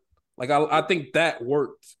 But like, I think that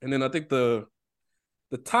worked. And then I think the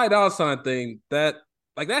Ty Dolla $ign thing that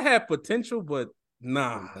had potential, but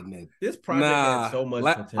nah. This project had so much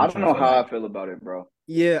potential. I don't know how I feel about it, bro.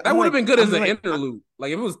 Yeah, that would have been good as an interlude.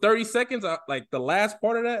 Like if it was 30 seconds, like the last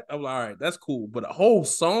part of that, I was like, all right, that's cool. But a whole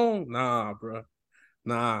song, nah, bro,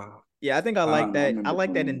 nah. Yeah, I think I like that. I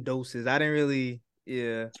like that in doses. I didn't really,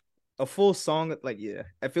 a full song, like,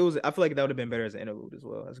 I feel like that would have been better as an interlude as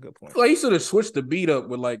well. That's a good point. Like, he should have switched the beat up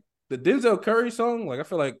with like the Denzel Curry song. Like, I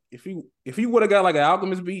feel like if he would have got like an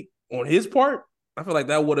Alchemist beat on his part, I feel like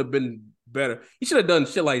that would have been better. He should have done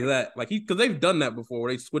shit like that. Like because they've done that before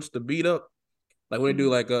where they switched the beat up. Like when they do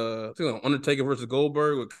like Undertaker versus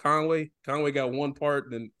Goldberg with Conway. Conway got one part,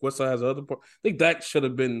 then Westside has the other part. I think that should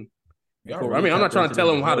have been cool. I mean, I'm not trying to tell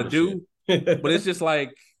him how to do, but it's just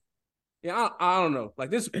like, yeah, I don't know.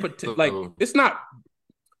 Like this, like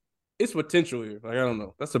it's potential here. Like I don't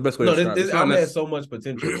know. That's the best way to describe it. This album has so much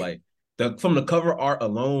potential. Like from the cover art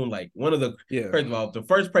alone, like one of the first of all, the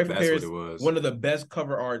first Pray for Paris, one of the best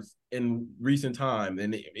cover arts in recent time,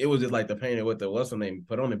 and it was just like the painting with the what's the name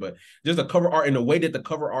put on it, but just the cover art and the way that the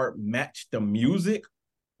cover art matched the music,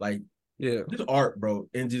 like just art, bro,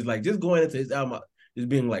 and just going into his album. Just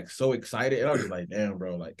being like so excited, and I was just like, "Damn,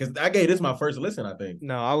 bro!" Like, cause I gave this my first listen. I think.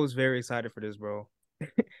 No, I was very excited for this, bro.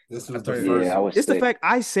 This was the first. It's the fact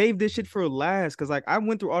I saved this shit for last, cause like I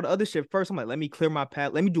went through all the other shit first. I'm like, let me clear my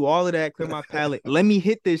palette. Let me do all of that. Clear my palette. Let me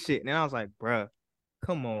hit this shit. And I was like, bro,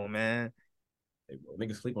 come on, man. Hey, bro,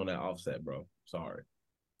 niggas sleep on that Offset, bro. Sorry.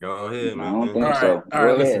 Go ahead, man. I don't think so. All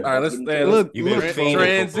right, listen. All right, let's look.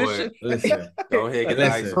 Transition. Listen. Go ahead, get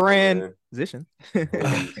the transition.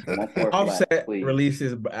 Offset released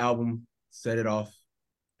his album, Set It Off,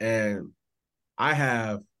 and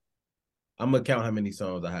I'm gonna count how many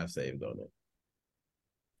songs I have saved on it.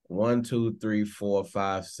 1, 2, 3, 4,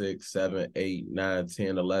 5, 6, 7, 8, 9,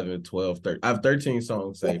 10, 11, 12, 13. I have 13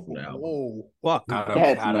 songs saved from the album. Whoa. Fuck.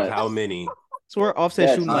 Out of how many? Swear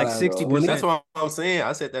Offset shooting like 60%. That's what I'm saying.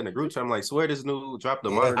 I said that in the group chat. I'm like, swear this new dropped the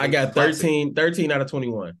monitor. I got 13 out of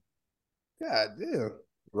 21. God damn.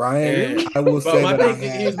 Ryan, and, I will say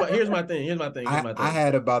here's my thing. I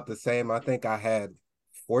had about the same. I think I had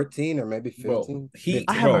 14 or maybe 15. Bro,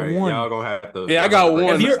 I have one. Y'all gonna have to. Yeah, I got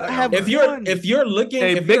one. If you're looking,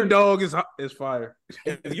 hey, Big Dog is fire.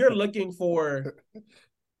 If you're looking for,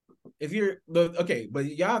 but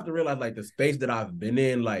y'all have to realize like the space that I've been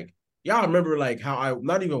in, like. Y'all remember like how I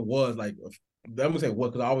not even was like I'm gonna say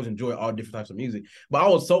what because I always enjoy all different types of music, but I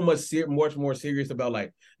was so much more serious about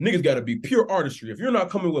like niggas got to be pure artistry. If you're not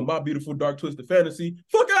coming with my beautiful dark twisted fantasy,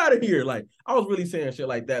 fuck out of here. Like I was really saying shit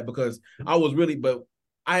like that because but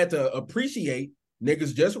I had to appreciate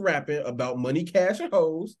niggas just rapping about money, cash, and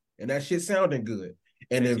hoes, and that shit sounding good.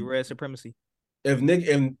 And if red supremacy,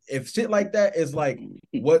 if shit like that is like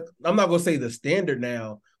what I'm not gonna say the standard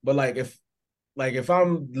now, but like if like if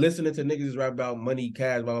I'm listening to niggas rap about money,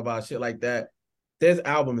 cash, blah blah blah, shit like that, this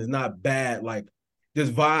album is not bad. Like this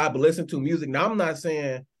vibe, listen to music. Now I'm not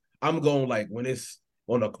saying I'm going like when it's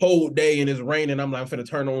on a cold day and it's raining, I'm like I'm finna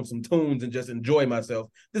turn on some tunes and just enjoy myself.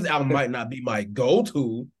 This album might not be my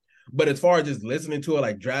go-to, but as far as just listening to it,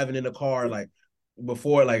 like driving in the car, like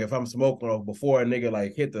before, like if I'm smoking or before a nigga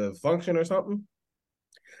like hit the function or something,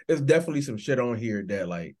 there's definitely some shit on here that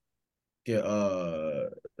like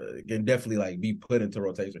can definitely like be put into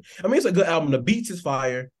rotation. I mean, it's a good album. The beats is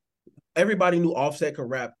fire. Everybody knew Offset could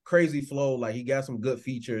rap, crazy flow. Like he got some good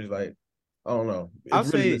features. Like I don't know. It's I'll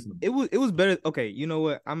really say it was better. Okay, you know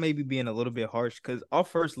what? I may be being a little bit harsh because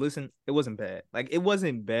off first listen, it wasn't bad. Like it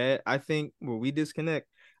wasn't bad. I think where we disconnect,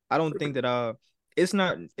 I don't think that it's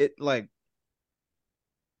not it like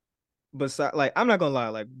besides like I'm not gonna lie,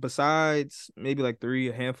 like besides maybe like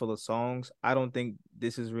a handful of songs, I don't think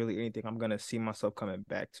this is really anything I'm gonna see myself coming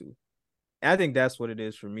back to. And I think that's what it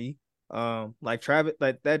is for me. Like Travis,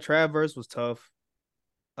 like that Trav verse was tough.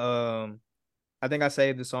 Um, I think I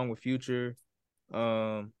saved the song with Future.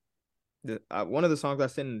 Um, one of the songs I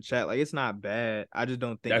sent in the chat, like it's not bad. I just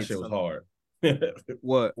don't think that it's shit was something. hard.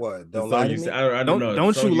 What? Don't lie to me. I don't know.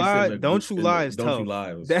 Don't you lie? The Don't you lie is Don't tough. You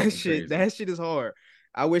Lie was That fucking shit. crazy. That shit is hard.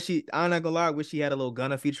 I'm not gonna lie. I wish he had a little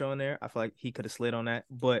Gunna feature on there. I feel like he could have slid on that,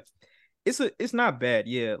 but it's not bad.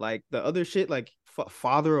 Yeah, like the other shit, like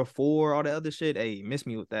Father of Four, all the other shit. Hey, miss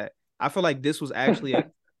me with that. I feel like this was actually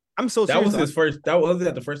I'm so that serious. was his first. That was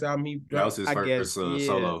that the first album he dropped. That was his I first guess, yeah.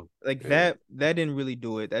 solo. Like Yeah. that didn't really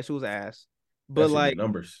do it. That shit was ass. That But shit like, did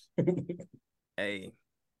numbers. hey,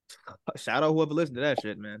 shout out whoever listened to that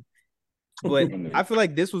shit, man. But I feel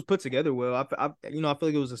like this was put together well. I feel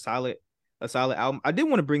like it was a solid album. I did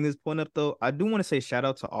want to bring this point up though. I do want to say shout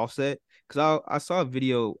out to Offset because I saw a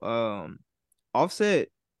video. Offset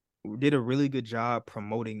did a really good job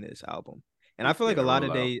promoting this album, and I feel like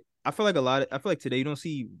I feel like today you don't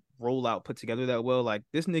see rollout put together that well. Like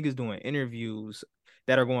this nigga's doing interviews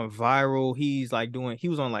that are going viral. He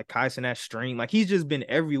was on like Kai Cenat's stream. Like he's just been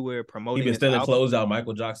everywhere promoting. He been this stealing album. clothes out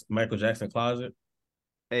Michael Jackson closet.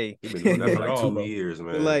 Hey, he been doing that for like 2 years,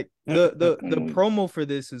 man. Like the promo for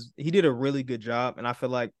this is he did a really good job, and I feel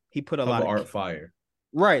like he put a lot of art fire.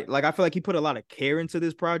 Right, like I feel like he put a lot of care into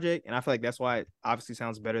this project, and I feel like that's why it obviously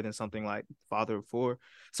sounds better than something like Father of Four.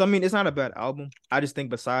 So I mean, it's not a bad album. I just think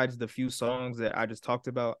besides the few songs that I just talked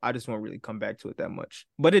about, I just won't really come back to it that much.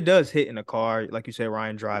 But it does hit in a car, like you said,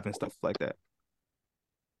 Ryan Drive and stuff like that.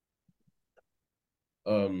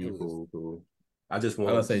 Cool. I just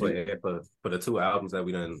want to say for the two albums that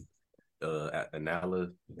we done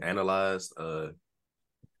analyzed,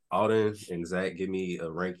 Alden and Zach, give me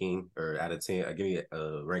a ranking or out of 10. Give me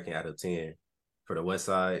a ranking out of 10 for the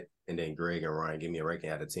Westside, and then Greg and Ryan, give me a ranking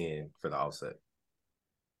out of 10 for the Offset.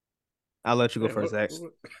 I'll let you go first, Zach.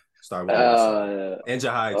 Start with the Westside. And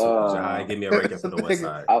Jahai too. Jahai, give me a ranking for the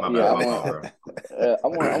Westside. I want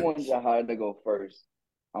Jahai to go first.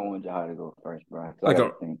 Bro.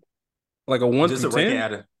 Like a 1 just through 10? Ranking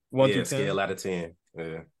out of 1 through 10? Scale out of 10.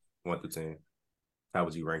 Yeah, 1 through 10. How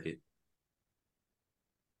would you rank it?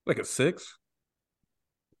 Like a 6.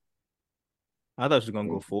 I thought you were gonna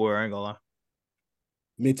go 4. I ain't gonna lie.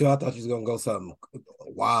 Me too. I thought you was gonna go something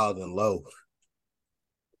wild and low.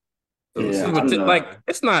 Yeah, like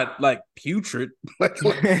it's not like putrid. like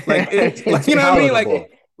it's like you know what I mean?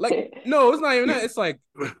 Like no, it's not even that. It's like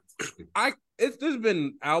there's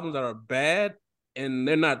been albums that are bad and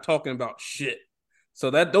they're not talking about shit. So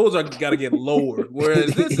those are got to get lowered.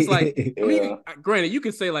 Whereas this is like, I mean, granted, you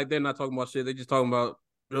can say like they're not talking about shit. They're just talking about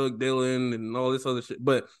drug dealing and all this other shit.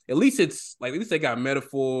 But at least they got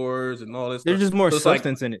metaphors and all this. There's just more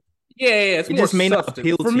substance in it. Yeah, it just may not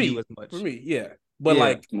appeal to you as much. For me, yeah. But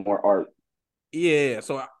like more art. Yeah,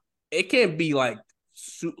 so it can't be like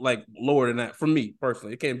lower than that for me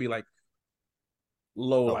personally. It can't be like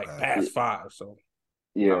low like past 5. So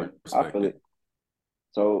yeah, I feel it.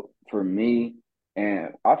 So for me, and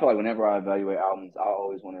I feel like whenever I evaluate albums, I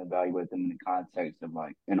always want to evaluate them in the context of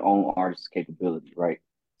like an own artist's capability, right?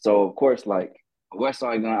 So of course, like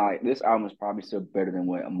Westside Gunn, like this album is probably still better than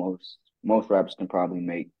what most rappers can probably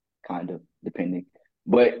make, kind of depending.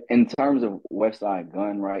 But in terms of Westside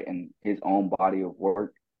Gunn, right, and his own body of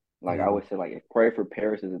work, like I would say, like if Pray for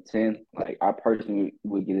Paris is a 10, like I personally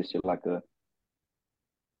would give this shit like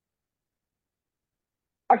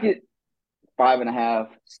I get 5.5,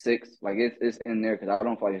 6. Like it's in there because I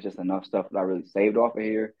don't feel like it's just enough stuff that I really saved off of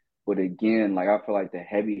here. But again, like I feel like the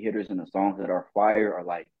heavy hitters in the songs that are fire are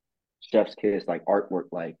like Chef's Kiss, like artwork,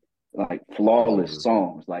 like flawless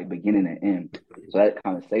songs, like beginning and end. So that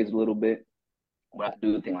kind of saves a little bit. But I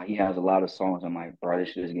do think like he has a lot of songs I'm like, bro, this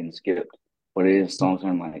shit is getting skipped. but it is songs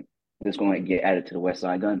I'm like, this going to get added to the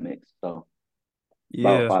Westside Gunn mix. So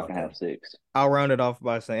about Yeah. 5.5, 6. I'll round it off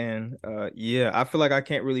by saying, yeah, I feel like I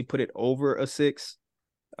can't really put it over a 6.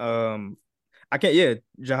 I can't, yeah,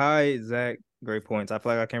 Jahai, Zach, great points. I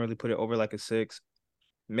feel like I can't really put it over like a 6,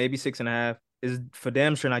 maybe 6.5. Is for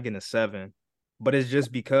damn sure not getting a 7, but it's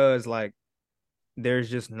just because like there's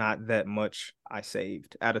just not that much I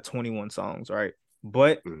saved out of 21 songs, right?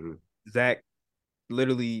 But Zach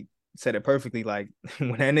literally said it perfectly. Like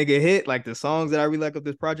when that nigga hit, like the songs that I really like of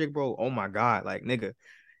this project, bro. Oh my god, like nigga.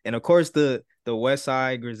 And of course, the West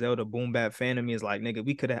Side Griselda boom bap fan of me is like, nigga,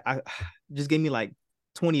 we could have just give me like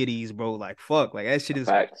 20 of these, bro. Like fuck, like that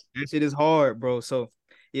shit is hard, bro. So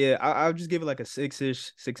yeah, I'll just give it like a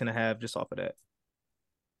 6-ish, 6.5, just off of that.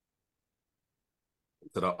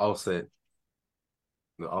 To the Offset,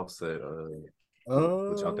 what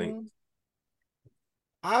y'all think?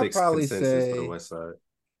 I'd probably consensus say for the West Side.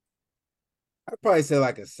 I'd probably say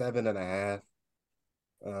like a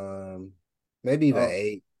 7.5. Maybe even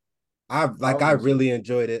 8. I really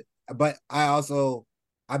enjoyed it, but I've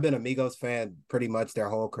been a Migos fan pretty much their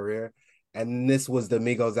whole career, and this was the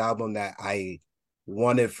Migos album that I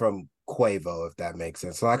wanted from Quavo, if that makes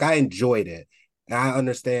sense. So like I enjoyed it, and I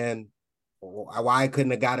understand why I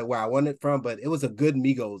couldn't have got it where I wanted it from, but it was a good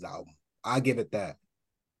Migos album. I give it that.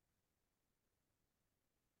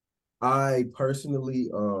 I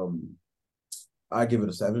personally, I give it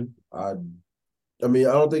a 7. I mean,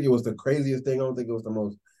 I don't think it was the craziest thing. I don't think it was the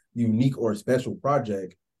most unique or special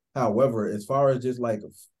project. However, as far as just like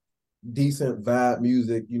decent vibe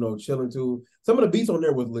music, you know, chilling to, some of the beats on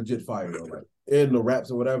there was legit fire, though, like in the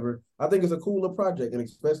raps or whatever. I think it's a cooler project, and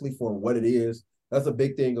especially for what it is. That's a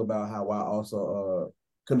big thing about how I also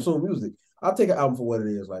consume music. I'll take an album for what it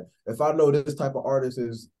is. Like if I know this type of artist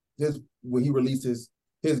is when he releases,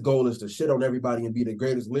 his goal is to shit on everybody and be the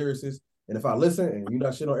greatest lyricist. And if I listen and you're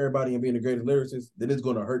not shit on everybody and being the greatest lyricist, then it's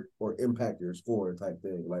going to hurt or impact your score type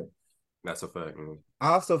thing. Like that's a fact. Man. I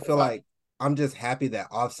also feel like I'm just happy that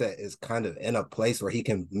Offset is kind of in a place where he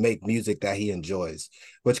can make music that he enjoys,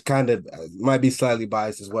 which kind of might be slightly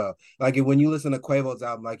biased as well. Like when you listen to Quavo's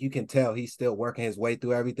album, like you can tell he's still working his way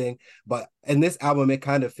through everything. But in this album, it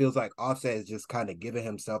kind of feels like Offset is just kind of giving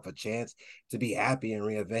himself a chance to be happy and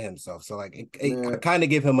reinvent himself. So like I kind of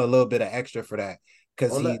give him a little bit of extra for that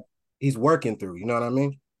because he's working through, you know what I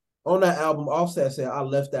mean? On that album, Offset said, I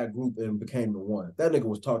left that group and became the one. That nigga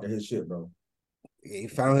was talking his shit, bro. He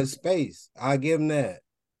found his space. I give him that.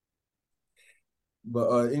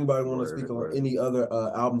 But anybody want to speak on any other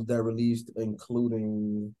albums that released,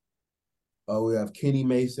 including we have Kenny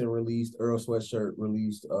Mason released, Earl Sweatshirt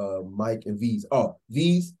released, Mike and V's. Oh,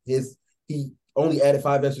 V's, he only added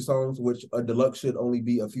 5 extra songs, which a deluxe should only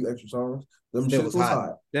be a few extra songs. Them shit was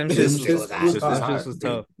hot. Them shit was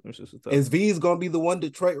tough. Is V's gonna be the one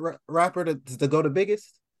Detroit rapper to go the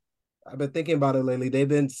biggest? I've been thinking about it lately. They've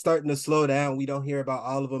been starting to slow down. We don't hear about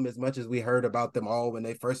all of them as much as we heard about them all when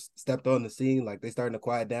they first stepped on the scene. Like they starting to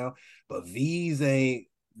quiet down. But V's ain't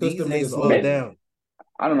slowed down.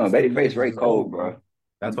 I don't know. Babyface Ray cold, bro.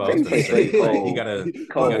 That's what I was gonna say. Like, he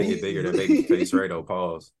gotta get bigger than Babyface Ray though.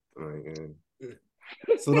 Pause.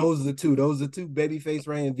 So those are the two. Babyface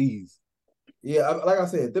Ray and V's. Yeah, like I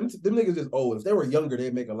said, them niggas just old. If they were younger,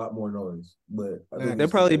 they'd make a lot more noise. But they'd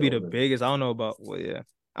probably be the biggest. I don't know about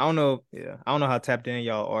I don't know. Yeah, I don't know how tapped in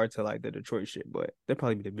y'all are to like the Detroit shit, but they'll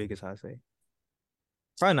probably be the biggest. I say.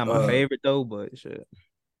 Probably not my favorite though, but shit.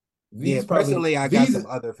 Yeah, personally, I got some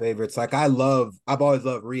other favorites. Like I've always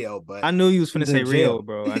loved Rio, but I knew you was finna say Rio,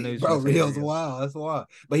 bro. I knew you was Rio's wild. That's wild.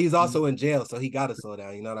 But he's also in jail, so he got to slow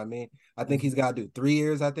down. You know what I mean? I think he's got to do 3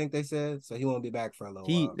 years. I think they said so. He won't be back for a little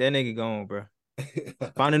while. That nigga gone, bro.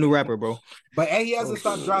 Find a new rapper, bro. But hey, he hasn't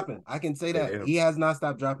stopped dropping. I can say that he has not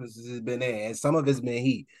stopped dropping since he's been there, and some of it's been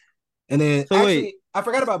heat. And then I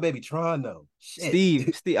forgot about Baby Tron though.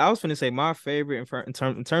 Shit. Steve, I was finna say my favorite in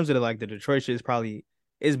terms of the Detroit shit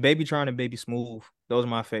is Baby Tron and Baby Smooth. Those are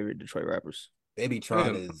my favorite Detroit rappers. Baby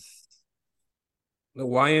Tron is the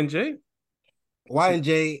Y&J.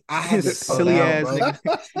 Y&J, I had this silly ass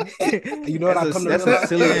nigga. You know what I come to realize?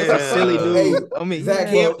 That's a silly dude. I mean, Zach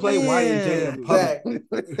can't play Y&J in public.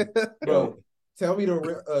 Bro, tell me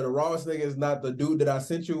the rawest nigga is not the dude that I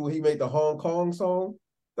sent you when he made the Hong Kong song.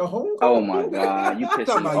 The Hong Kong. Oh my god, you pissed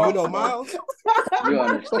me off. You know Miles? You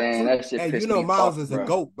understand that shit? Hey, you know Miles is a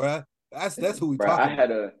goat, bro. That's who we talking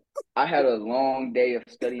about. I had a long day of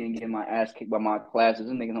studying, getting my ass kicked by my classes.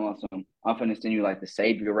 This nigga talking some, I'm finna send you like the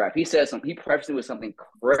savior rap. He said something. He prefaced it with something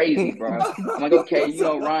crazy, bro. I'm like, okay, you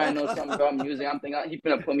know Ryan knows something about music. I'm thinking he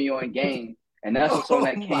finna put me on game. And that's the song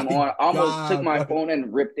that came on. I almost took my phone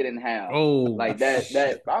and ripped it in half. Oh, like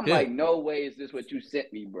that. I'm like, no way is this what you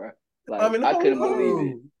sent me, bro. Like, I mean, I couldn't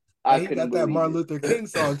believe it. He got that Martin Luther King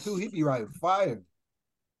song too. He be writing fire.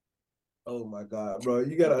 Oh my God, bro!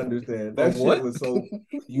 You gotta understand that shit was so.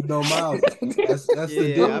 You know, Miles. That's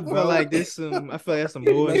the dude, I feel like this some. I feel like that's some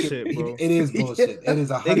bullshit, bro. It is bullshit. It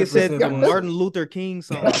is 100%. Nigga said the bullshit. Martin Luther King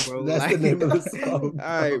song, bro. That's the name of the song.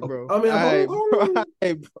 All right, bro. I mean, all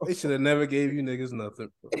right, bro. They should have never gave you niggas nothing.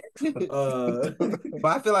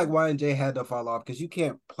 But I feel like Y&J had to fall off because you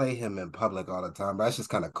can't play him in public all the time. But that's just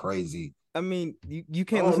kind of crazy. I mean, you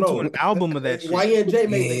can't listen to an album of that shit. Y&J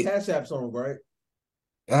made the Cash App song, right?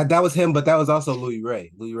 That was him, but that was also Louis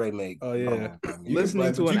Ray. Louis Ray made. Oh yeah,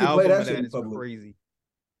 listening to an album of that is crazy.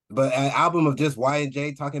 But an album of just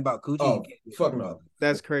Y&J talking about coochie, oh fuck no,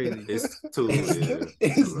 that's crazy. It's too.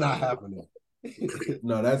 It's not happening.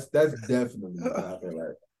 No, that's definitely not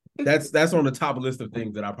happening. That's on the top list of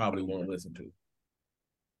things that I probably won't listen to.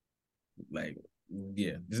 Like,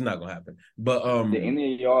 yeah, this is not gonna happen. But did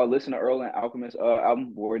any of y'all listen to Earl and Alchemist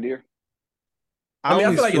album War Deer? I mean,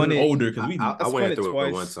 I feel like it's older because I went through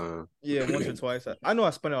it one time. Yeah, once or twice. I know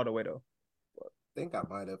I spun it all the way though. I think I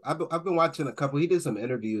might have. I've been watching a couple. He did some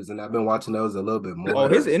interviews, and I've been watching those a little bit more. Oh,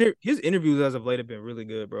 his interviews as of late have been really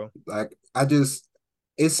good, bro. Like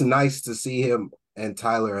it's nice to see him and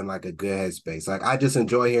Tyler in like a good headspace. Like I just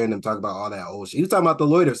enjoy hearing them talk about all that old shit. He was talking about the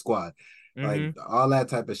Loiter Squad, like all that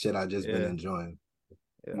type of shit. I just been enjoying.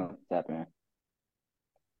 Yeah, no, what's happening?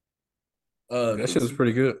 That shit was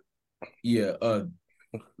pretty good. Yeah,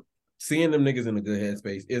 seeing them niggas in a good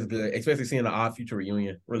headspace is good, especially seeing the Odd Future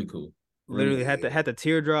reunion. Really cool. Literally had the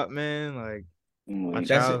teardrop, man. Like my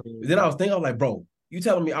childhood. Then I was thinking, I'm like, bro, you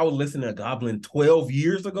telling me I was listening to Goblin 12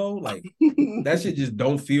 years ago? Like that shit just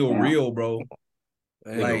don't feel real, bro.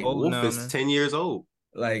 Like Wolf is 10 years old.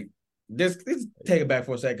 Like just take it back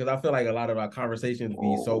for a second because I feel like a lot of our conversations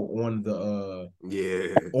be so on the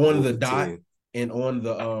on the dot 10. And on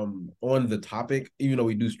the topic, even though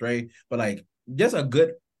we do stray, but like just a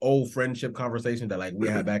good old friendship conversation that like we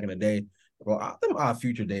had back in the day, bro. Them Odd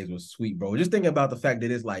Future days was sweet, bro. Just thinking about the fact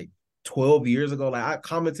that it's like 12 years ago. Like I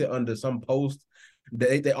commented under some post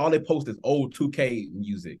that they all they post is old 2K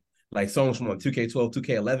music, like songs from like 2K12,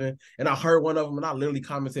 2K11, and I heard one of them and I literally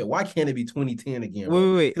commented, "Why can't it be 2010 again?"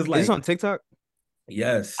 Bro? Wait. Because like, it's on TikTok.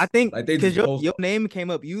 Yes, I think like because your name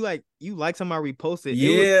came up. You like somebody reposted.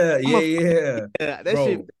 Yeah. That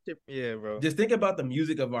shit. Yeah, bro. Just think about the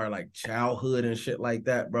music of our like childhood and shit like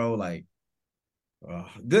that, bro. Like,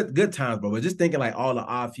 good times, bro. But just thinking like all the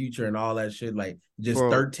Odd Future and all that shit, like just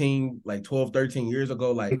 12, 13 years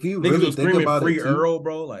ago, like if you niggas really was think screaming about Free it, Earl,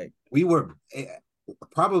 bro. Like we were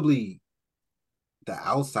probably the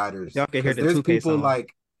outsiders. Y'all can hear the there's 2K people song.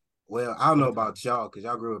 like. Well, I don't know about y'all because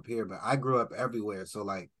y'all grew up here, but I grew up everywhere. So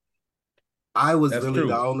like, I was really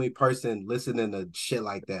the only person listening to shit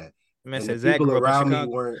like that. Man, and the Zach people around me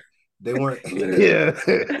weren't. Yeah.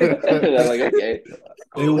 Like, okay.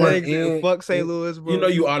 They weren't in. Fuck St. Louis, bro. You know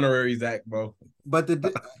you honorary Zach, bro. But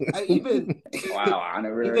even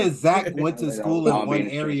Zach went to school in one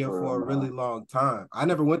area for a really long time. I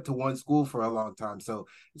never went to one school for a long time. So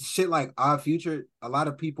shit like Odd Future, a lot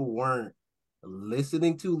of people weren't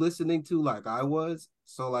listening to like I was.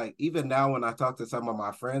 So like even now when I talk to some of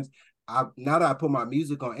my friends, now that I put my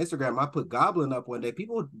music on Instagram, I put Goblin up one day.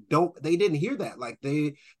 People they didn't hear that. Like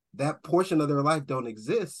that portion of their life don't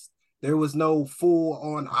exist. There was no full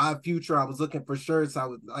on Odd Future. I was looking for shirts. I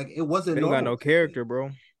was like, it wasn't. They got no character,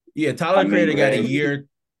 bro. Yeah, Tyler Creator got a year.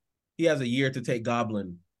 He has a year to take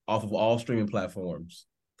Goblin off of all streaming platforms.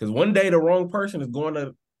 Because one day the wrong person is going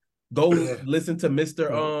to go listen to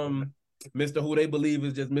Mr. who they believe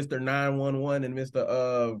is just Mr. 911 and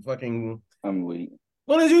Mr. fucking. I'm weak.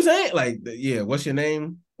 What did you say? Like, yeah, what's your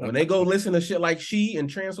name? When they go listen to shit like She in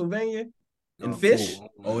Transylvania and Fish,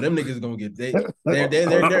 them niggas gonna get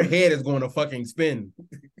their head is going to fucking spin.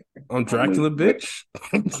 I'm Dracula, bitch.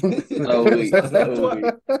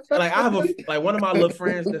 Like I have one of my little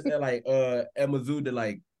friends that's at like at Mizzou that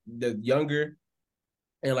like the younger,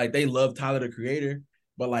 and like they love Tyler the Creator,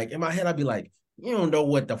 but like in my head I'd be like, you don't know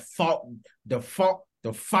what the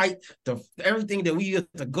fight, everything that we used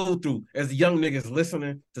to go through as young niggas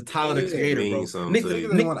listening to Tyler the Creator, bro. Nick,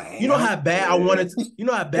 you know how bad I wanted to, is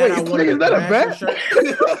that a bet?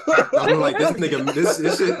 I'm like, this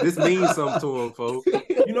nigga, this means something to him, folks.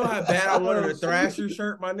 You know how bad I wanted a Thrasher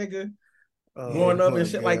shirt, my nigga? Growing up and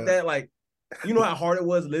shit like that. Like, you know how hard it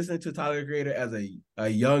was listening to Tyler the Creator as a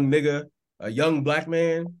young nigga, a young black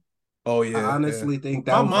man? Oh, yeah. I honestly think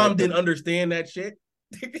that my mom didn't understand that shit.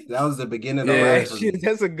 That was the beginning of that shit.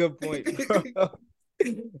 That's a good point, bro.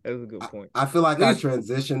 That's a good point. I feel like I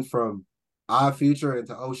transitioned from Odd Future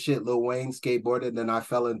into oh shit, Lil Wayne skateboarded. Then I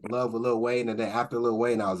fell in love with Lil Wayne, and then after Lil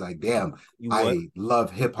Wayne, I was like, damn, I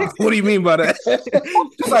love hip hop. What do you mean by that?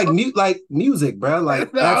 Just like music, bro.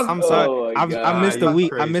 Like that's. I'm sorry. I missed a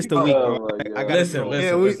week. I missed a week, bro. I got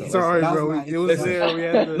listen. Sorry, bro. It was there. We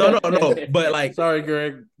had to... No. But like, sorry,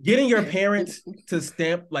 Greg. Getting your parents to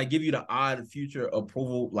stamp, like, give you the Odd Future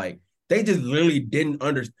approval, like they just literally didn't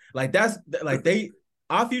understand. Like that's like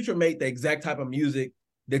Odd Future made the exact type of music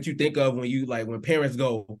that you think of when you like when parents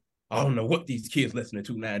go, I don't know what these kids listening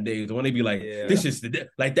to nowadays. Or when they be like, this is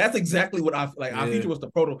like that's exactly what Odd Future was the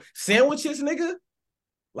proto sandwiches, nigga.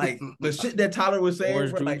 Like the shit that Tyler was saying,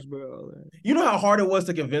 Orange bro, juice, like, bro. You know how hard it was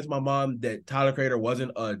to convince my mom that Tyler Creator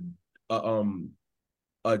wasn't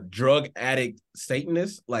a drug addict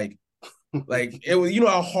Satanist, like it was. You know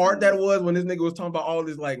how hard that was when this nigga was talking about all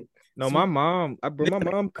this like. No, my mom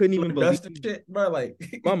couldn't even believe shit, bro. Like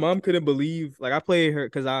my mom couldn't believe. Like I played her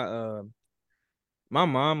because my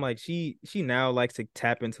mom like she now likes to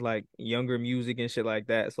tap into like younger music and shit like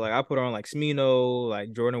that. So like I put her on like Smino,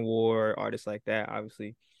 like Jordan Ward, artists like that,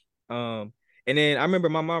 obviously. And then I remember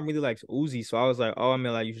my mom really likes Uzi, so I was like, oh, I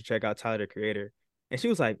mean, like you should check out Tyler the Creator. And she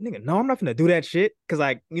was like, nigga, no, I'm not gonna do that shit. Cause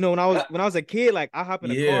like, you know, when I was a kid, like I hop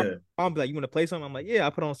in the car, mom be like, you wanna play something? I'm like, yeah, I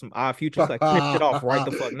put on some Odd Future. She's like, turn shit off right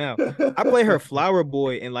the fuck now. I play her Flower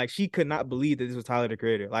Boy, and like she could not believe that this was Tyler the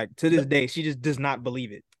Creator. Like to this day, she just does not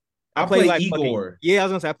believe it. I play like Igor. I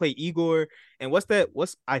was gonna say I play Igor. And what's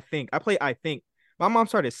I think. I play I think. My mom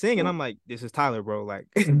started singing. I'm like, this is Tyler, bro. Like,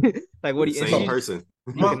 like what do you same person?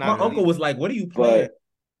 My uncle was like, what are you playing?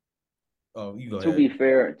 Oh, you go ahead.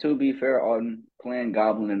 To be fair, on playing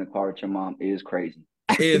Goblin in the car with your mom is crazy.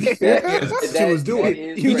 She was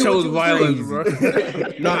doing. You chose violence, bro.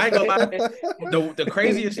 No, I ain't gonna lie. The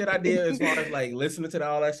craziest shit I did as far as like listening to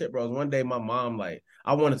all that shit, bro. One day my mom, like,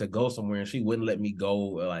 I wanted to go somewhere and she wouldn't let me go.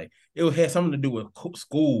 Like it had something to do with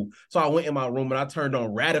school. So I went in my room and I turned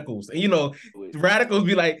on Radicals. And you know, Radicals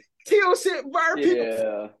be like, kill shit, burn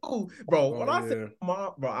people. Oh, bro, when I said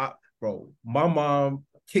mom, my mom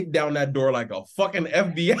kicked down that door like a fucking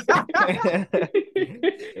FBI.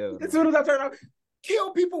 As soon as I turned on,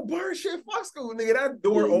 kill people, burn shit, fuck school, nigga. That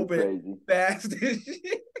door opened fast as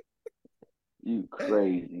shit. You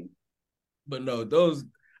crazy. But no, those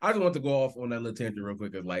I just want to go off on that little tangent real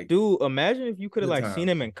quick. Like, dude, imagine if you could have like seen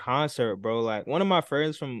him in concert, bro. Like one of my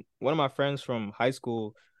friends from high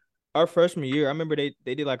school, our freshman year, I remember they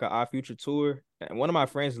did like an Odd Future tour, and one of my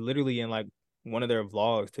friends literally in like one of their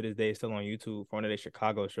vlogs to this day still on YouTube for one of their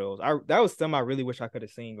Chicago shows. That was something I really wish I could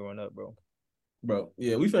have seen growing up, bro. Bro,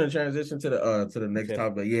 yeah, we finna transition to the next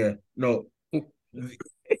topic. But yeah, no, I was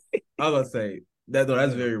gonna say that though.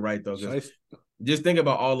 That's very right though. Just think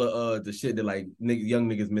about all the shit that like young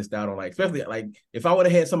niggas missed out on. Like especially like if I would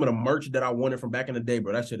have had some of the merch that I wanted from back in the day,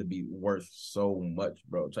 bro, that should be worth so much,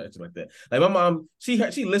 bro. Shit like that. Like my mom, she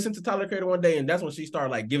listened to Tyler Creator one day, and that's when she started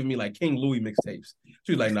like giving me like King Louis mixtapes.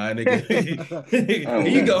 She was like, "Nah, nigga, here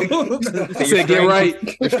you go." She said, "Get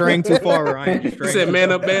right. You're straying too far, Ryan." She said,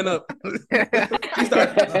 "Man up, man up." She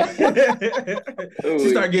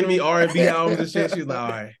started getting me R&B albums and shit. She's like, "All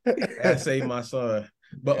right, I saved my son."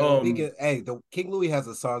 But the King Louis has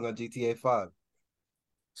a song on GTA 5.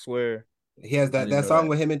 Swear. He has that song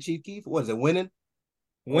with him and Chief Keef. What is it? Winning?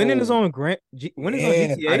 Winning is on Winning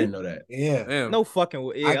is on GTA. I didn't know that. Yeah. Damn. No fucking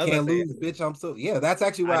way. I can't lose, bitch. I'm so that's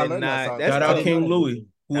actually why I learned that song. Shout out King Louis,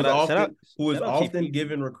 who is often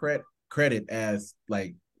given credit as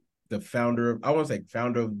like the founder of, I want to say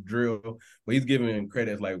founder of drill, but he's given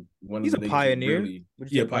credit as like one of the pioneer. Really,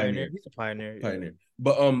 pioneer. He's a pioneer. Pioneer.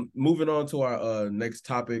 But moving on to our next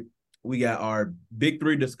topic, we got our big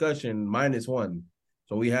three discussion -1.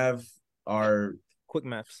 So we have our quick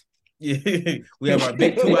maths. Yeah, we have our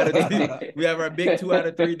big 2 out of 3. We have our big 2 out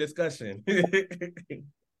of 3 discussion.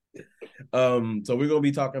 So we're gonna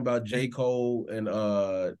be talking about J. Cole and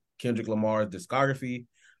Kendrick Lamar's discography.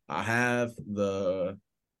 I have the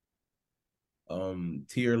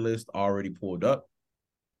tier list already pulled up.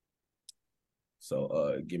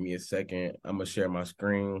 So give me a second. I'm gonna share my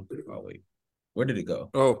screen. Oh wait, where did it go?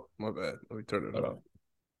 Oh, my bad. Let me turn it on.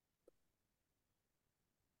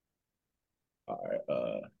 All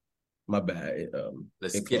right, my bad.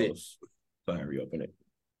 Let's it get closed. So I reopen it.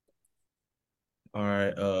 All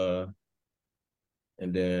right,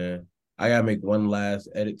 and then I gotta make one last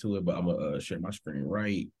edit to it, but I'm gonna share my screen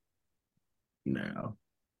right now.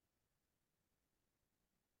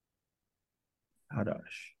 Hadash.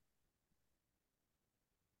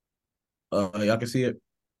 Y'all can see it.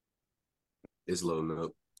 It's loading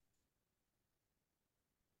up.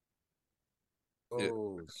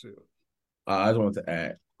 Oh shit! I just wanted to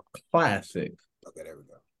add classic. Okay, there we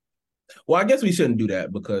go. Well, I guess we shouldn't do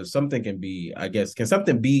that because something can be, I guess, can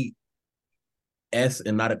something be S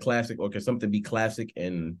and not a classic, or can something be classic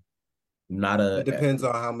and not a? It depends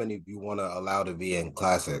on how many you want to allow to be in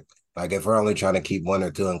classic. Like if we're only trying to keep 1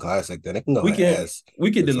 or 2 in classic, then it can go in S.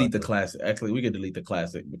 We can delete the classic. Actually, we could delete the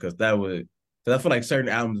classic because that would. Because I feel like certain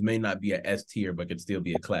albums may not be a S tier, but could still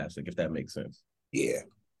be a classic if that makes sense. Yeah.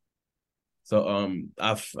 So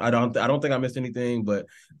I don't think I missed anything, but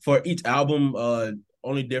for each album,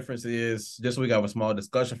 only difference is just so we got a small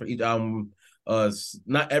discussion for each album.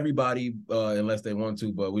 Not everybody, unless they want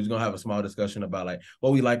to, but we're just gonna have a small discussion about like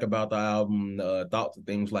what we like about the album, thoughts and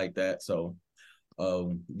things like that. So,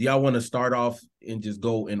 do y'all want to start off and just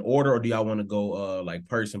go in order, or do y'all want to go like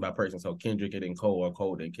person by person? So Kendrick and then Cole, or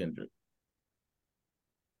Cole and Kendrick.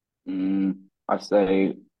 I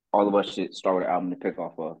say all of us should start with an album to pick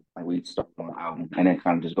off of. Like we start on an album and then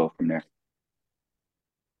kind of just go from there.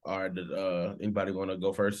 All right, anybody want to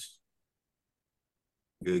go first?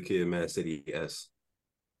 Good Kid, Mad City, S.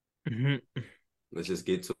 Mm-hmm. Let's just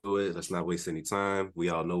get to it. Let's not waste any time. We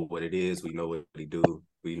all know what it is. We know what he do.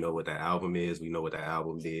 We know what that album is. We know what that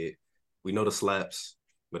album did. We know the slaps.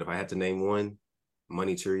 But if I had to name one,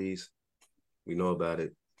 Money Trees, we know about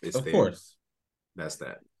it. It's of course. That's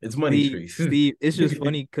that. It's Money Trees. Steve, it's just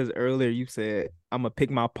funny because earlier you said I'm gonna pick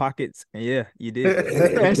my pockets, and yeah, you did.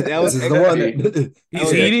 that was the one.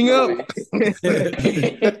 He's heating up.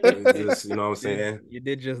 Just, you know what I'm saying? You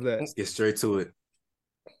did just that. Let's get straight to it.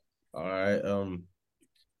 All right.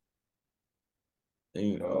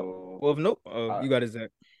 Well, nope. You got it, Zach.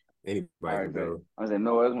 Anybody can go. I said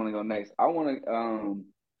no. I just want to go next. I want to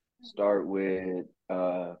start with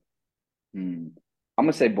I'm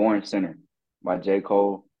gonna say "Born Sinner" by J.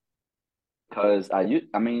 Cole. Cause I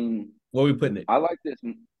mean, where we putting it? I like this.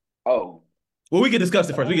 Oh, well, we can discuss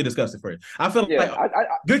it first. I feel like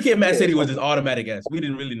Good Kid, Mad City was just automatic S. We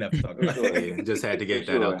didn't really have to talk about it. Just had to get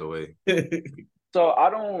that out the way. So I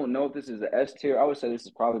don't know if this is the S tier. I would say this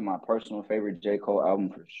is probably my personal favorite J. Cole album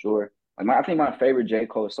for sure. I think my favorite J.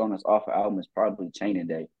 Cole song that's off the album is probably "Chain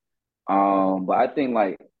Day." But I think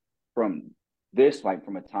like from this, like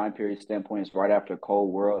from a time period standpoint, it's right after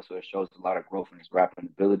Cold World, so it shows a lot of growth in his rapping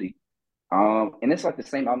ability. And it's like the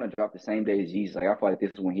same album that dropped the same day as Yeezy. Like I feel like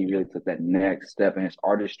this is when he really took that next step in his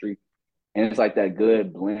artistry. And it's like that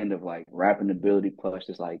good blend of like rapping ability plus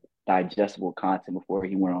just like digestible content before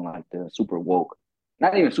he went on like the super woke.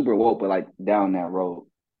 Not even super woke, but like down that road.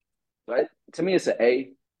 But to me it's an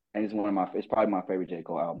A, and it's probably my favorite J.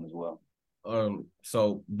 Cole album as well.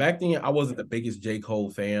 So back then I wasn't the biggest J.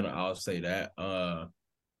 Cole fan, I'll say that.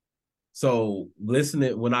 So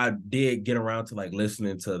listening, when I did get around to like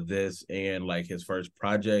listening to this and like his first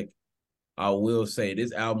project, I will say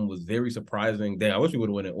this album was very surprising. Dang, I wish we would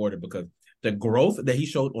have went in order because the growth that he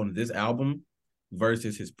showed on this album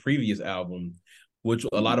versus his previous album, which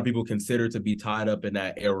a lot of people consider to be tied up in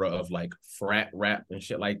that era of like frat rap and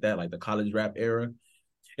shit like that, like the college rap era.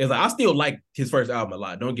 It's like I still like his first album a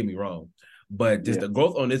lot, don't get me wrong. But just the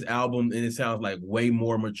growth on this album, and it sounds like way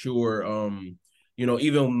more mature. You know,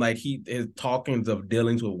 even like his talkings of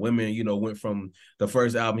dealings with women, you know, went from the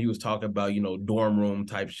first album he was talking about, you know, dorm room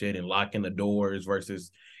type shit and locking the doors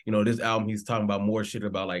versus, you know, this album he's talking about more shit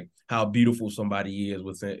about like how beautiful somebody is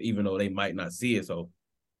with it, even though they might not see it. So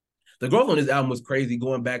the growth on this album was crazy.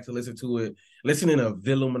 Going back to listen to it, listening to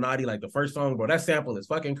Villuminati, like the first song, bro, that sample is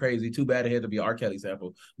fucking crazy. Too bad it had to be an R. Kelly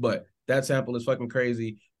sample, but that sample is fucking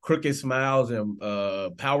crazy. Crooked Smiles and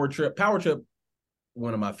Power Trip,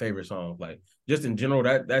 one of my favorite songs. Like just in general,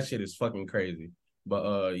 that shit is fucking crazy.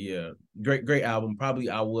 But yeah, great album. Probably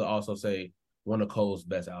I would also say one of Cole's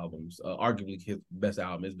best albums. Arguably his best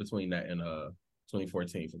album is between that and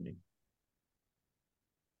 2014 for me.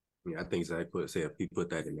 Yeah, I think Zach if he put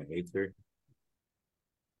that in the A tier.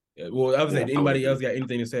 Yeah, well, I was saying, anybody else got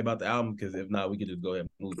anything to say about the album? Because if not, we could just go ahead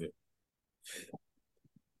and move it.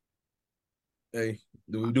 Hey,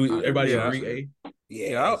 do everybody agree? A?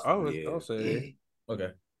 Yeah, I'll say A.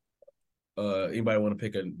 Okay. Anybody want to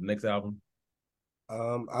pick a next album?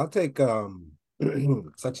 I'll take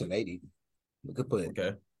Section 80. We could put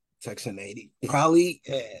Section 80. Probably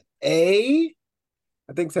A.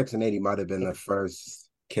 I think Section 80 might have been the first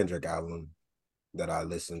Kendrick album that I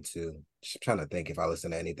listened to. Just trying to think if I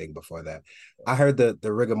listened to anything before that. I heard the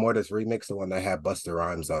Rigor Mortis remix, the one that had Busta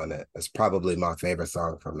Rhymes on it. It's probably my favorite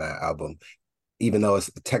song from that album, even though it's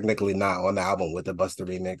technically not on the album with the Busta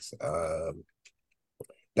remix.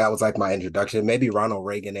 That was like my introduction. Maybe Ronald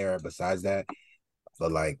Reagan era besides that.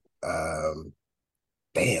 But like,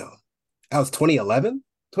 damn. That was 2011?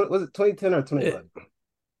 Was it 2010 or 2011?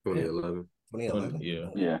 2011. 2011.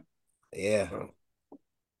 Yeah. Yeah.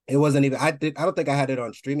 It wasn't even. I don't think I had it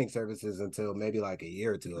on streaming services until maybe like a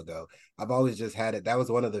year or two ago. I've always just had it. That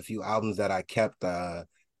was one of the few albums that I kept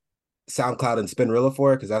SoundCloud and Spinrilla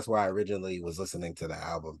for, because that's where I originally was listening to the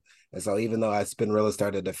album. And so even though Spinrilla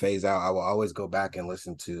started to phase out, I will always go back and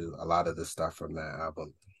listen to a lot of the stuff from that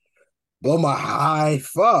album. Blow My High,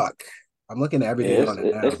 fuck. I'm looking at everything on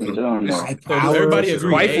it now. It's High so do everybody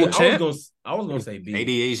agree? A? I was gonna say B.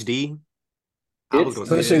 ADHD. I was gonna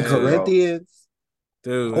say Pushing Corinthians.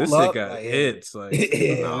 Dude, this shit got hits. Like,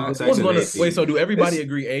 I was gonna wait. So do everybody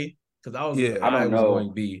agree A? Because I was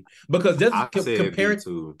going B, because just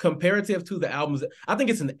comparative to the albums, I think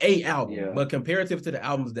it's an A album, but comparative to the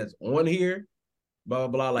albums that's on here, blah blah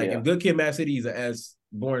blah. Like if Good Kid, Mad City is a S,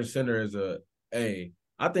 Born Sinner is a A.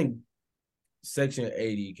 I think Section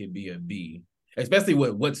 80 could be a B, especially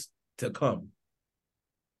with what's to come.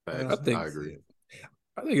 I agree.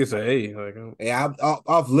 I think it's an A. Like,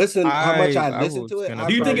 I've listened. How much I listened to it?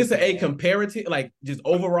 Do you think it's an A comparative, like just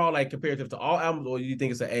overall, like comparative to all albums, or do you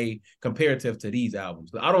think it's an A comparative to these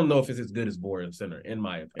albums? I don't know if it's as good as Born Sinner, in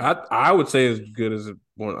my opinion. I would say as good as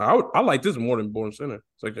Born. I like this more than Born Sinner.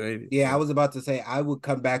 Section 80. Yeah, I was about to say I would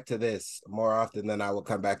come back to this more often than I would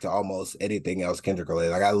come back to almost anything else Kendrick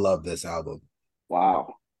related. Like I love this album.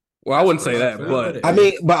 Wow. Well, I wouldn't say that, but I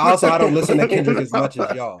mean, but also I don't listen to Kendrick as much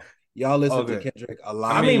as y'all. Y'all listen to Kendrick a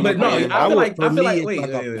lot. I mean, but no, I feel like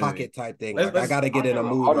it's a pocket type thing. Like I gotta get in a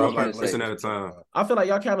mood. Listen at a time. I feel like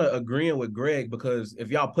y'all kind of agreeing with Greg, because if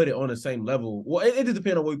y'all put it on the same level, well, it just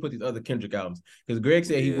depends on where we put these other Kendrick albums. Because Greg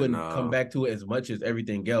said he wouldn't come back to it as much as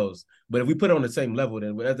everything else. But if we put it on the same level,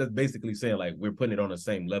 then that's basically saying like we're putting it on the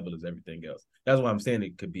same level as everything else. That's why I'm saying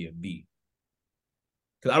it could be a B.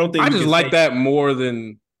 Because I don't think I just like that more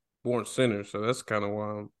than Born Sinner, so that's kind of why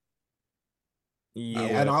I'm. Yeah,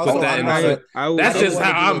 and also that's just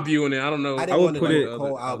how I'm viewing it. I don't know. I didn't want to do a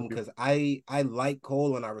Cole album because I like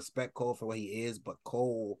Cole and I respect Cole for what he is, but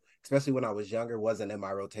Cole, especially when I was younger, wasn't in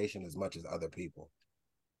my rotation as much as other people.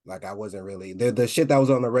 Like I wasn't really the shit that was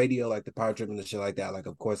on the radio, like the Power Trip and the shit like that. Like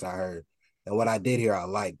of course I heard, and what I did hear I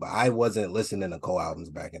liked, but I wasn't listening to Cole albums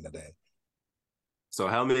back in the day. So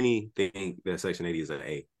how many think that Section 80 is an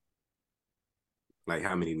A? Like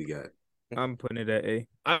how many we got? I'm putting it at A.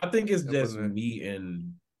 I think it's just me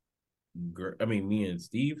and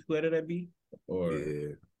Steve who had it at B. Or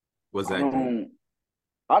what's that?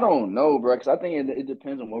 I don't know, bro. Because I think it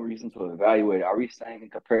depends on what reason to evaluate. Are we saying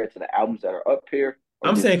compared to the albums that are up here?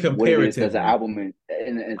 I'm saying comparatively as an album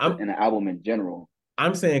in an album in general.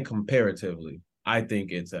 I'm saying comparatively. I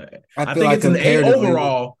think it's I think it's an A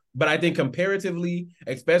overall. But I think comparatively,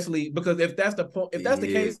 especially because if that's the point, if that's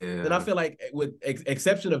the case, then I feel like with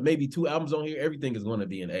exception of maybe 2 albums on here, everything is going to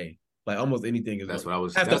be an A. Like almost anything is. That's what I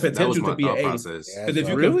was. Has the potential to be an A. Because if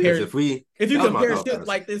you compare shit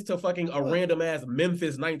like this to fucking a random ass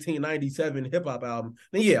Memphis 1997 hip hop album,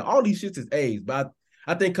 then all these shits is A's. But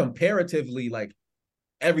I think comparatively, like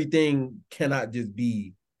everything cannot just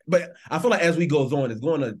be. But I feel like as we goes on, it's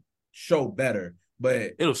going to show better.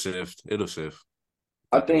 But it'll shift.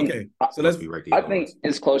 I think so. Let's be right. I think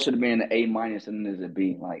it's closer to being an A- than it is a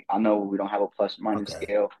B. Like I know we don't have a plus minus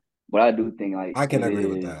scale, but I do think like I can agree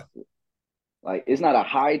with that. Like it's not a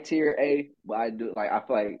high tier A, but I feel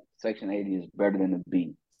like Section 80 is better than a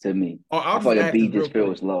B to me. I feel like a B just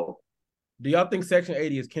feels low. Do y'all think Section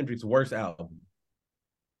 80 is Kendrick's worst album?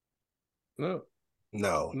 No.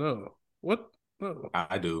 What? No.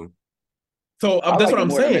 I do. So that's what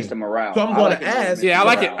I'm saying. So I'm going to ask. Yeah,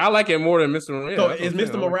 I like it more than Mr. Morale. So is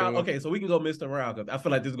Mr. Morale okay? So we can go Mr. Morale because I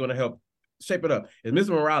feel like this is going to help shape it up. Is Mr.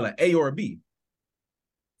 Morale an A or a B?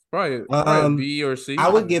 Probably a B or C. I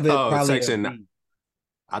would give it probably a B.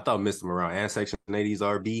 I thought Mr. Morale and Section 80s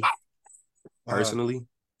are B. Personally,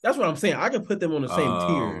 that's what I'm saying. I can put them on the same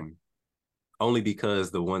tier. Only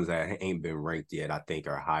because the ones that ain't been ranked yet, I think,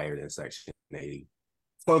 are higher than Section 80.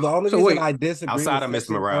 So the only reason I disagree outside of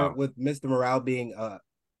Mr. Morale with Mr. Morale being or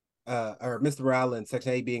Mr. Morale and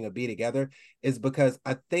Section 8 being a B together is because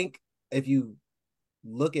I think if you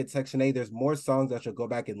look at Section 8, there's more songs that you'll go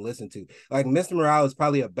back and listen to. Like Mr. Morale is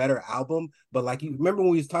probably a better album, but like you remember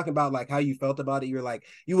when we was talking about like how you felt about it, you're like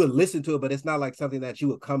you would listen to it, but it's not like something that you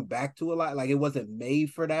would come back to a lot. Like it wasn't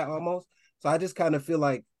made for that almost. So I just kind of feel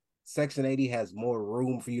like Section 80 has more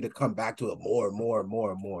room for you to come back to it more and more and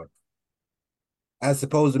more and more. As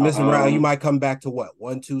opposed to Mr. Morale, you might come back to what,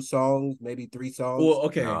 1-2 songs, maybe 3 songs. Well,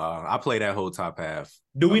 okay. I play that whole top half.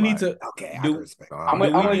 Do we need to? Okay, I respect. I'm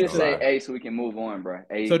gonna just say A so we can move on, bro.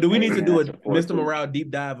 So do we need to do a Mr. Morale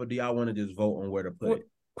deep dive, or do y'all want to just vote on where to put it?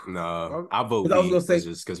 No, I vote B. I was gonna say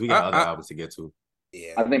just because we got other albums to get to.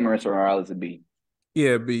 Yeah, I think Mr. Morale is a B.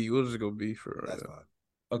 Yeah, B. We'll just go B for that's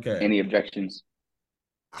fine. Okay. Any objections?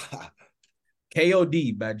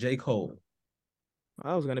 KOD by J. Cole.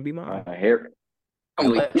 I was gonna be mine. Here.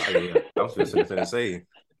 Oh, yeah. I was just gonna say,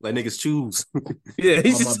 let niggas choose. Yeah,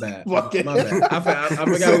 he's my bad. My bad. I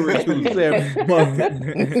forgot we were choosing.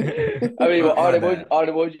 I mean,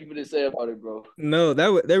 Artie, what you gonna say about it, bro? No,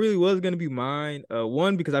 that really was gonna be mine.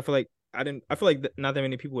 One, because I feel like not that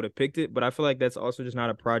many people would have picked it, but I feel like that's also just not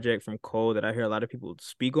a project from Cole that I hear a lot of people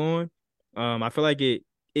speak on. I feel like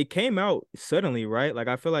it came out suddenly, right? Like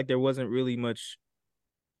I feel like there wasn't really much,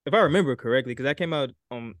 if I remember correctly, because it came out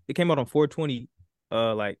on 420,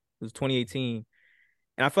 like it was 2018.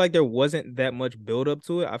 And I feel like there wasn't that much build up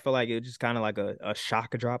to it. I feel like it was just kind of like a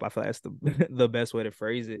shock drop. I feel like that's the the best way to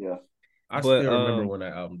phrase it. Yeah. I still remember when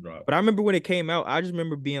that album dropped. But I remember when it came out, I just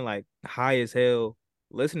remember being like high as hell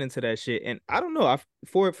listening to that shit. And I don't know,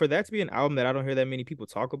 for that to be an album that I don't hear that many people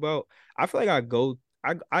talk about, I feel like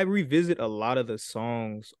I revisit a lot of the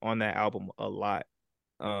songs on that album a lot.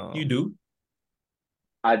 You do?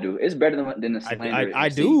 I do. It's better than the slander. I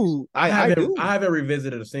do. I haven't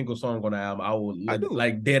revisited a single song on the album. I do.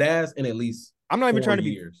 Like dead ass in at least. I'm not even trying to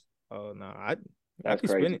be years. Oh no, I'd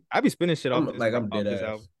be spinning shit off. I'm dead ass.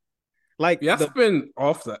 Album. Like I spin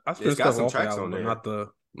off that. I spin got stuff some off tracks the album, on there. not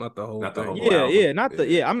the whole not the thing. whole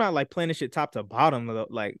album. I'm not like playing this shit top to bottom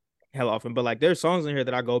like hell often, but like there's songs in here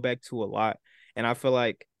that I go back to a lot, and I feel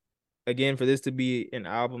like again for this to be an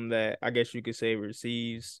album that I guess you could say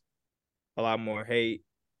receives a lot more hate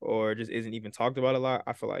or just isn't even talked about a lot,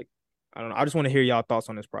 I feel like I don't know. I just want to hear y'all thoughts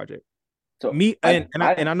on this project. So I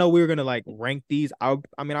know we were gonna like rank these. I'll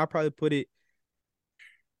probably put it.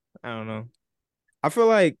 I don't know. I feel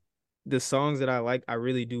like the songs that I like, I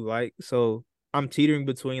really do like. So I'm teetering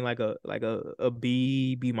between like a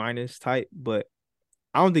B minus type, but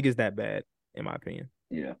I don't think it's that bad in my opinion.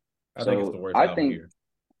 Yeah, I think it's the worst album here.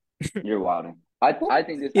 You're wilding. I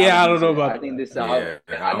think this. Yeah, I don't know about. I think this album.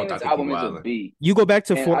 I think this album is a B. You go back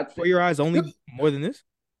to For Your Eyes Only more than this.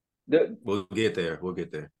 We'll get there.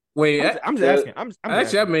 Wait, I'm just asking.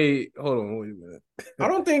 I made. Hold on, wait a minute. I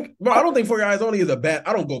don't think For Your Eyes Only is a bad.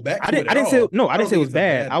 I don't go back. I didn't say it was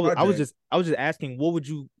bad. I was just asking. What would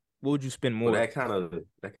you spend more? Well, that kind of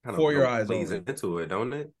For Your Eyes plays Only into it,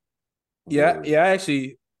 don't it? Yeah.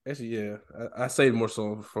 Actually, yeah. I saved more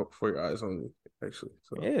songs for Your Eyes Only. Actually,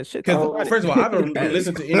 so. Yeah, shit. Because first of all, I haven't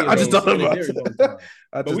listened to any of those. I just thought about it.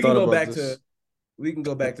 But we can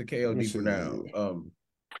go back to KOD for now.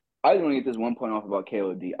 I just want to get this one point off about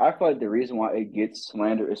KOD. I feel like the reason why it gets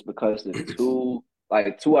slander is because the two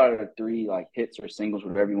out of the three like hits or singles,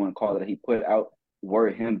 whatever you want to call it, that he put out were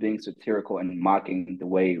him being satirical and mocking the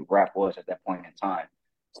way rap was at that point in time.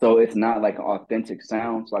 So it's not like authentic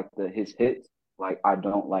sounds like his hits. Like I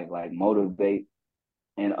don't like Motivate.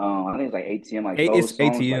 And I think it's like ATM, like those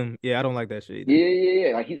songs, ATM. like, yeah, I don't like that shit either.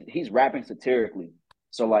 Yeah. Like he's rapping satirically.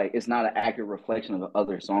 So like it's not an accurate reflection of the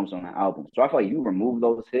other songs on the album. So I feel like you remove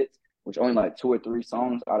those hits, which only like 2 or 3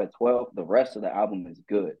 songs out of 12, the rest of the album is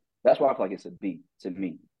good. That's why I feel like it's a B to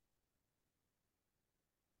me.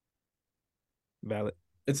 Valid.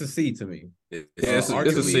 It's a C to me. It's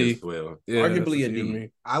a C. Well. Yeah, arguably a D.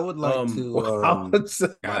 I would like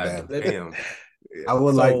to. God damn. I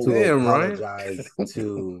would like to apologize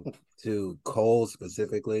to Cole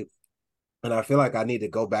specifically. And I feel like I need to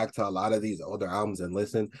go back to a lot of these older albums and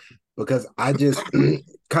listen, because I just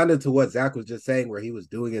kind of to what Zach was just saying, where he was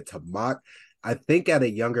doing it to mock. I think at a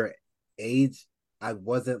younger age, I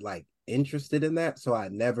wasn't like interested in that. So I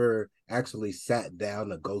never actually sat down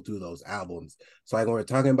to go through those albums. So like when we're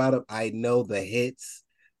talking about them, I know the hits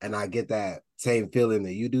and I get that same feeling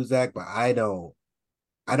that you do, Zach, but I don't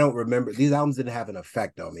remember. These albums didn't have an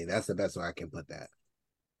effect on me. That's the best way I can put that.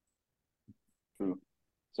 True.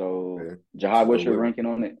 So, Jahad, what's your ranking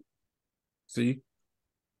on it? C.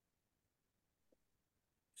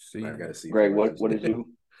 I gotta see. Greg, what is you?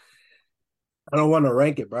 I don't want to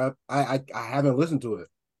rank it, bro. I haven't listened to it.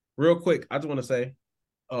 Real quick, I just want to say,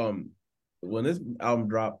 when this album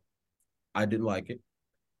dropped, I didn't like it.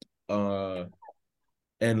 And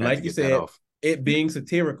like you said, it being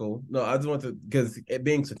satirical. No, I just want to, because it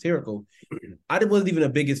being satirical, I wasn't even the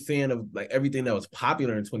biggest fan of like everything that was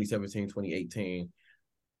popular in 2017, 2018.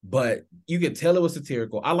 But you could tell it was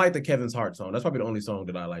satirical. I like the Kevin's Heart song. That's probably the only song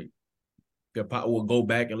that I like. That will go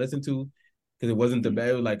back and listen to, because it wasn't the bad.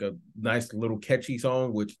 It was like a nice little catchy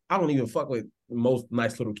song, which I don't even fuck with most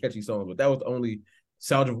nice little catchy songs. But that was the only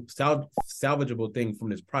salvageable thing from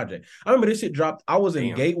this project. I remember this shit dropped. I was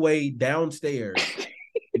in Gateway downstairs.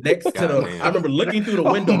 Next to I remember looking through the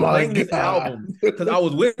window playing this album because I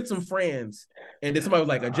was with some friends, and then somebody was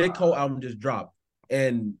like, a J. Cole album just dropped,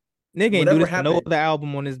 and Nigga ain't do this no other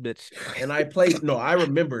album on this bitch. And I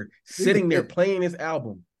remember sitting there playing this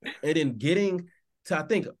album and then getting to, I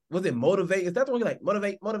think, was it Motivate? Is that the one you like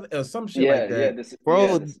Motivate or some shit like that? Bro,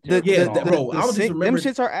 I was just remember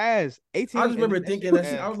them shits are ass. 18. I just remember thinking that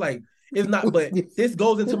shit. I was like, it's not, but this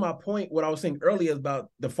goes into my point, what I was saying earlier about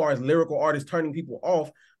the far as lyrical artists turning people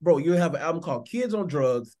off. Bro, you have an album called Kids on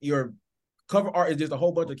Drugs. Your cover art is just a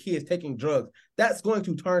whole bunch of kids taking drugs. That's going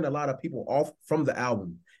to turn a lot of people off from the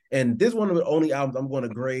album. And this is one of the only albums I'm going to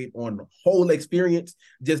grade on the whole experience.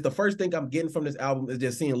 Just the first thing I'm getting from this album is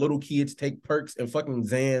just seeing little kids take perks and fucking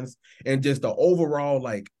Xans, and just the overall,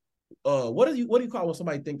 like, what do you call when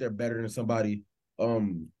somebody think they're better than somebody?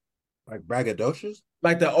 Like braggadocious?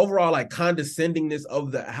 Like the overall like condescendingness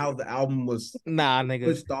of how the album was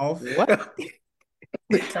pushed off. What?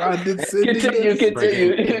 Continue.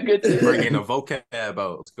 Bringing a vocab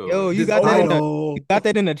out. Yo, you got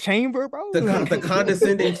that in the chamber, bro? The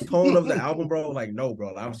condescending tone of the album, bro. Like, no,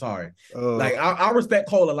 bro. I'm sorry. Like, I respect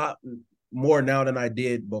Cole a lot more now than I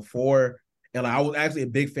did before. And like, I was actually a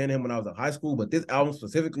big fan of him when I was in high school. But this album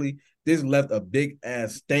specifically, this left a big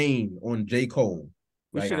ass stain on J. Cole.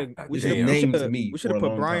 We should have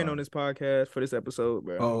put Brian on this podcast for this episode,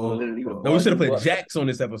 bro. No, we should have put Jax on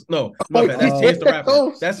this episode. No, my bad. That's Chance the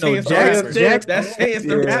Rapper. That's Chance the Rapper. That's Chance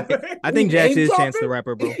the Rapper. I think Jax is Chance the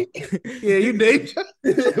Rapper, bro. Yeah, you did.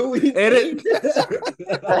 Edit.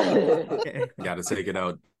 Gotta take it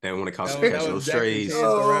out. They want to concentrate on strays. Who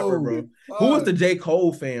was the J.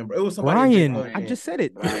 Cole fan, bro? It was somebody. Brian. I just said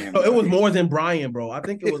it. No, it was more than Brian, bro. I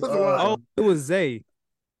think it was. It was Zay.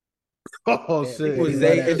 Oh shit! It was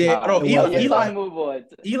Zay, and then Eli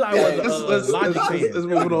was Logic fan. Let's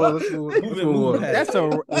move on. That's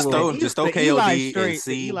just KOD and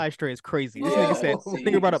C. Eli Stray is crazy. This nigga said,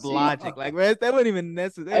 "Think about up Logic." Like, man, that wasn't even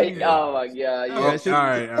necessary. Oh my god! All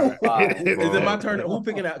right. Is it my turn? Who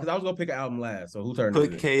picking out? Because I was gonna pick an album last. So who turned?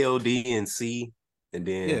 Put KOD and C, and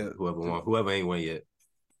then whoever ain't won yet.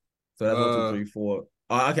 So that's 1, 2, 3, 4.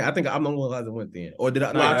 Okay, I think I'm the one who hasn't went then. Or did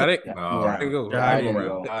I? No, I didn't go.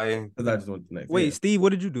 I just went to next. Wait, Steve, what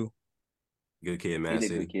did you do? Good Kid, Mad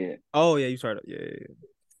City. Oh yeah, you started. Yeah.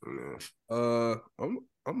 I'm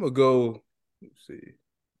gonna go. Let's see.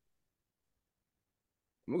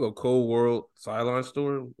 I'm gonna go Cold World Sideline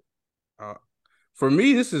Story. For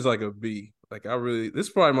me, this is like a B. Like this is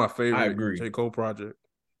probably my favorite J. Cole project.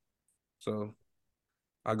 So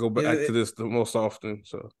I go back to this the most often.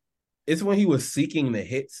 So. It's when he was seeking the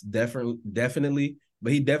hits, definitely.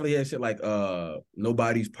 But he definitely had shit like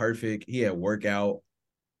Nobody's Perfect. He had Workout.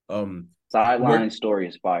 Sideline Story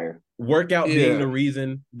is fire. Workout being the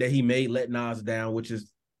reason that he made Let Nas Down, which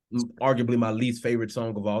is arguably my least favorite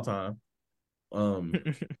song of all time. Oh my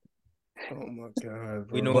god, bro.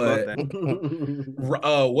 We know about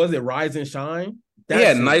that. Was it Rise and Shine?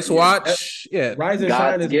 Nice watch. Rise and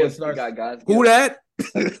Shine is what starts. Who that?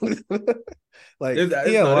 Like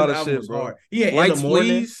he had a lot of shit, bro. Hard. He had Lights,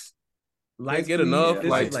 Please. Lights, get enough.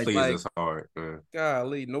 Lights, Please is hard.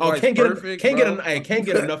 Golly, nobody's perfect. Can't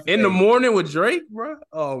get enough. In the morning with Drake, bro.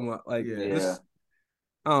 Oh my, this.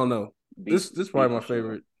 I don't know. This probably my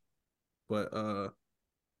favorite. But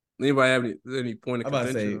anybody have any point of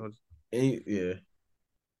contention?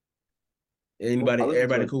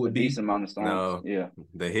 Everybody cool with decent amount of songs. No, yeah.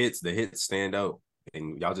 The hits stand out.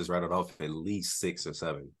 And y'all just rattled off at least 6 or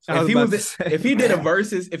 7. So if he did a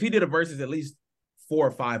verses, at least 4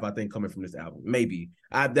 or 5, I think, coming from this album. Maybe.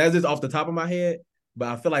 That's just off the top of my head, but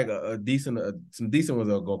I feel like some decent ones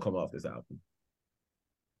are gonna come off this album.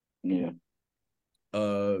 Yeah.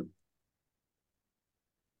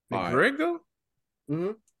 Greg go?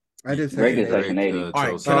 Mm-hmm. I did say Greg is like an 80. All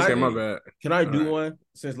right, my bad. Can I do one?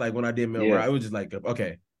 Since like when I did Mill, where I was just like,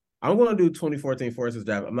 okay, I'm gonna do 2014 Forces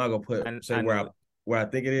Drive. I'm not gonna say where I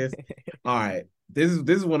think it is. All right. This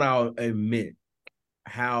is when I'll admit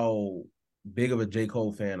how big of a J.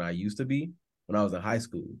 Cole fan I used to be when I was in high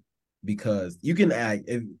school. Because you can act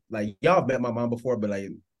like y'all met my mom before, but like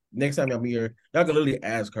next time y'all meet her, y'all can literally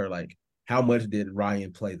ask her like how much did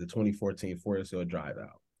Ryan play the 2014 Forest Hill Drive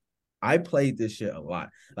out? I played this shit a lot.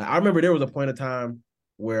 Like I remember there was a point of time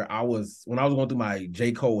where when I was going through my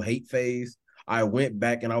J. Cole hate phase, I went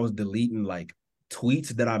back and I was deleting like tweets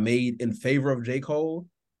that I made in favor of J. Cole.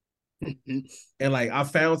 And like I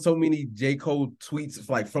found so many J. Cole tweets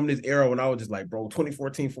like from this era when I was just like, bro,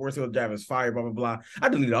 2014 Forest Hill Drive is fire, blah, blah, blah. I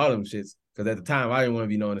deleted all them shits because at the time I didn't want to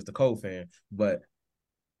be known as the Cole fan. But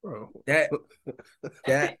bro, bro,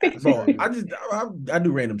 I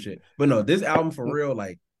do random shit. But no, this album for real,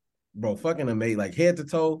 like, bro, fucking amazing. Like head to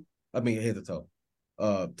toe.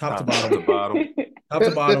 Top to bottom. Top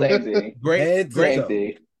to bottom.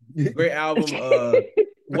 Great album.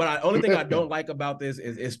 only thing I don't like about this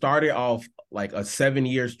is it started off like a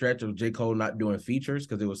 7-year stretch of J. Cole not doing features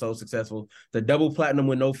because it was so successful. The double platinum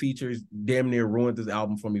with no features damn near ruined this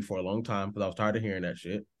album for me for a long time because I was tired of hearing that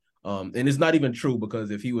shit. And it's not even true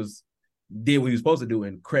because if he did what he was supposed to do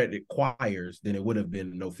and credit choirs, then it would have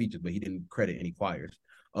been no features, but he didn't credit any choirs.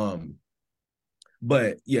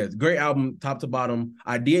 But yeah, great album, top to bottom.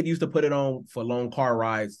 I did used to put it on for long car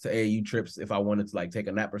rides to AAU trips if I wanted to like take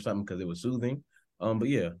a nap or something because it was soothing. But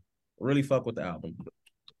yeah, really fuck with the album.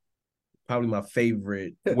 Probably my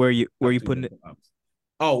favorite. Where you putting it?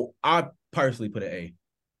 Oh, I personally put an A.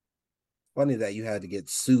 Funny that you had to get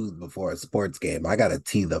soothed before a sports game. I gotta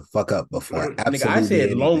tee the fuck up before absolutely Nigga, I said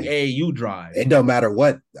anything. long AAU drive. It don't matter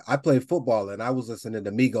what. I played football and I was listening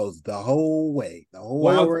to Migos the whole way, the whole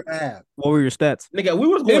hour and a half. What were your stats? Nigga, we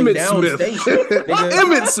was going downstate.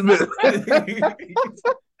 Emmett Smith.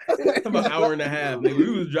 About an hour and a half, nigga.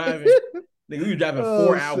 We was driving. Nigga, we was driving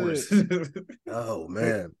 4 hours. Oh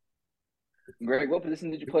man. Greg, what position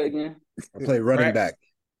did you play again? I played running back.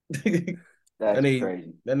 That's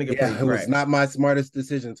crazy. That nigga yeah, it was not my smartest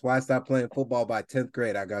decision. That's why I stopped playing football by 10th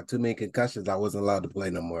grade. I got too many concussions. I wasn't allowed to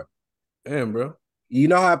play no more. Damn, bro. You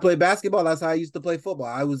know how I play basketball? That's how I used to play football.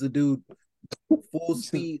 I was a dude full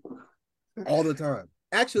speed all the time.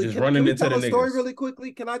 Actually, can we tell a story really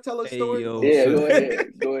quickly? Can I tell a story? Yeah, go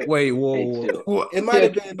ahead. Wait, whoa. It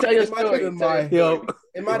might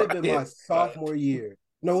have been my sophomore year.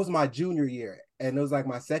 No, it was my junior year. And it was like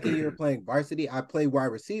my second year playing varsity. I played wide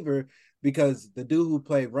receiver because the dude who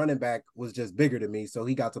played running back was just bigger than me. So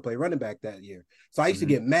he got to play running back that year. So I used to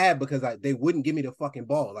get mad because they wouldn't give me the fucking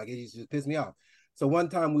ball. Like, it used to just piss me off. So one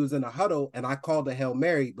time we was in a huddle and I called the Hail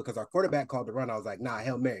Mary because our quarterback called the run. I was like, nah,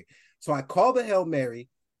 Hail Mary. So I called the Hail Mary.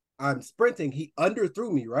 I'm sprinting. He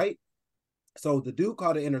underthrew me, right? So the dude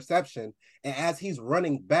called an interception. And as he's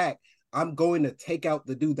running back, I'm going to take out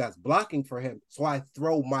the dude that's blocking for him. So I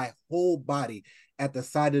throw my whole body at the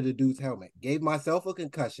side of the dude's helmet. Gave myself a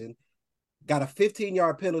concussion. Got a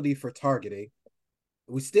 15-yard penalty for targeting.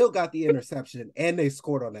 We still got the interception, and they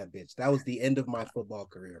scored on that bitch. That was the end of my football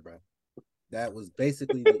career, bro. That was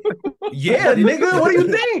basically the end. Yeah, nigga. What do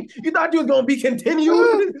you think? You thought you was gonna be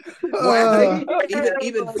continued? Well,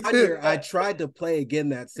 even funnier, I tried to play again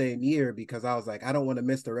that same year because I was like, I don't want to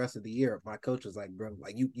miss the rest of the year. My coach was like, bro,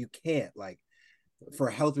 like you can't, like, for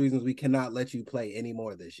health reasons, we cannot let you play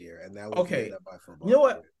anymore this year. And that was okay. My football you know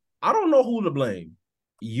what? I don't know who to blame.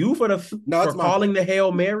 You for calling the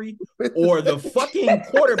Hail Mary, or the fucking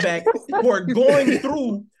quarterback for going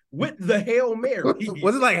through with the Hail Mary.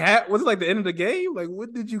 Was it like the end of the game? Like,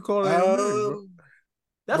 what did you call it?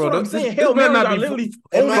 That's what I'm saying. Hail Mary are literally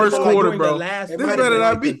first quarter, bro. It better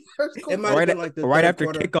not be. It might have been like the right after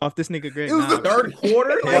kickoff. This nigga Greg. It was the third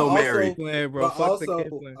quarter. Hail Mary, bro.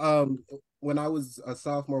 Also, when I was a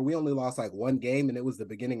sophomore, we only lost like one game, and it was the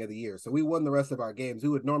beginning of the year. So we won the rest of our games. We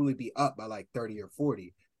would normally be up by like 30 or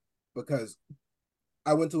 40 because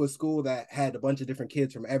I went to a school that had a bunch of different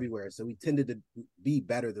kids from everywhere. So we tended to be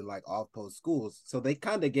better than like off-post schools. So they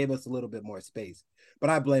kind of gave us a little bit more space. But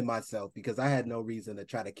I blame myself because I had no reason to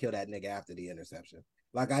try to kill that nigga after the interception.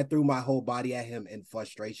 Like, I threw my whole body at him in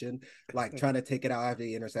frustration, like trying to take it out after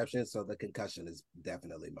the interception. So the concussion is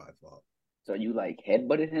definitely my fault. So you like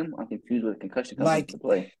headbutted him? I'm confused with concussion coming like, into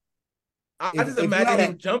play. I just imagine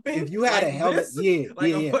him jumping. If you had a helmet,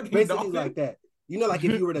 basically dolphin. like that. You know, like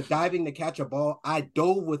if you were to diving to catch a ball, I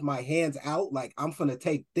dove with my hands out. Like, I'm finna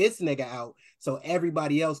take this nigga out so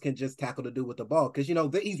everybody else can just tackle the dude with the ball. Because, you know,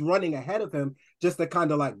 he's running ahead of him just to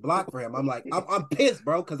kind of like block for him. I'm like, I'm pissed,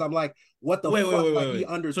 bro. Because I'm like, what the fuck? Wait. He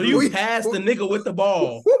underthrew. So you passed the nigga with the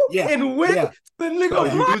ball. And went the nigga.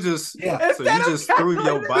 Oh, you just threw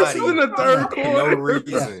your body in the third quarter. No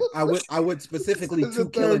reason. I would specifically to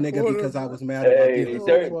kill a nigga because I was mad about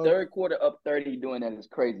the third quarter up 30 doing that is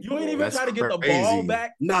crazy. You ain't even try to get the ball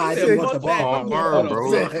back. Nah, I didn't want the ball,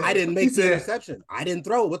 bro. I didn't make the interception. I didn't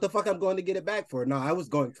throw. What the fuck I'm going to get it back for? No, I was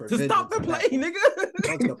going for to stop the play, nigga.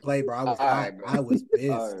 Not the play, bro. I was hot. I was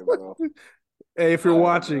pissed. Right, bro. Hey, if you're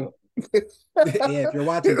watching. If you're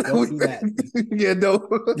watching, don't do that. Yeah,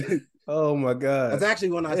 don't. Oh my god. That's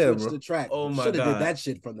actually when I switched the track. Oh my god. Should have did that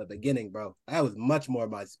shit from the beginning, bro. That was much more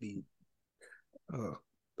my speed.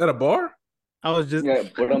 That a bar? I was just that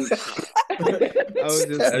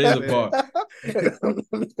is a bar.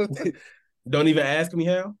 Don't even ask me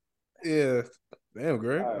how. Yeah. Damn,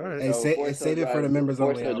 Greg. All right. Hey, save it for the members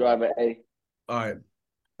only. Forest Hill Drive at A. All right.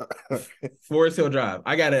 Forest Hill Drive.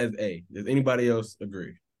 I got it as A. Does anybody else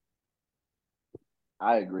agree?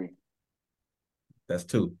 I agree. That's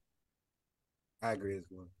 2. I agree as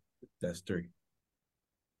well. That's 3.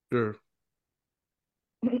 Sure.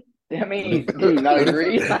 I mean, do you not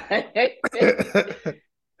agree?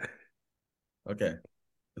 Okay.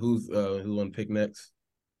 Who want to pick next?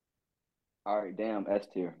 All right, damn, S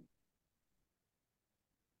tier.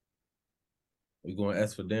 We going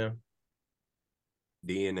S for damn?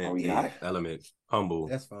 D in Oh, we it, got it. Element, Humble.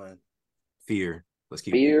 That's fine. Fear. Let's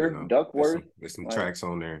keep Fear, Duckworth. There's some tracks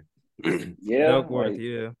on there. Yeah, Duckworth, like,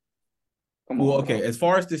 yeah. come Well, on. okay. Bro. As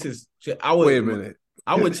far as this is, Wait a minute.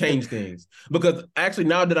 I would change things because actually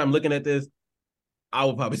now that I'm looking at this, I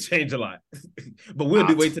will probably change a lot. But we'll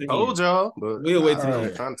wait to the told end. y'all, but We'll wait to the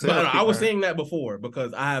end. trying to But I was people. saying that before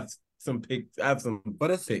because I have some picks. I have some. But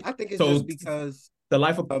it's picks. I think it's so just because the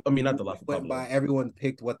life of I mean not the life of went Pablo. by everyone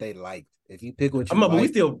picked what they liked. If you pick what you but like,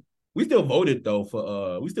 we still voted though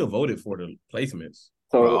for we still voted for the placements.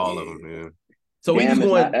 So for all of them, yeah. So we just damn, it's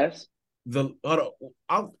going not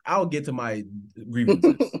S. I'll get to my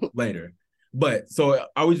grievances later. But so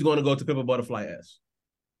are we just going to go to Pimp a Butterfly S?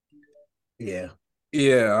 yeah.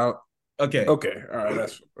 Yeah. Okay. Okay. All right.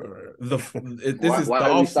 That's all right. Why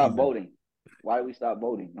did we stop voting? Why did we stop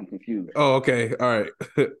voting? I'm confused. Oh, okay. All right.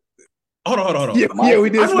 Hold on. Yeah, we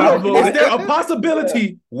did stop voting. Is there a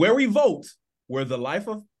possibility where we vote where the life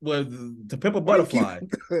of To Pimp a Butterfly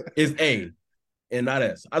is A and not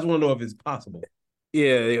S? I just want to know if it's possible.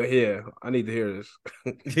 Yeah. I need to hear this.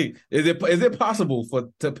 Is it possible for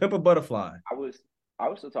To Pimp a Butterfly? I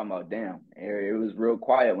was still talking about damn. It was real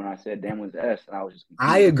quiet when I said damn was S, and I was just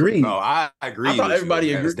confused. I agree. Oh, I agree. I thought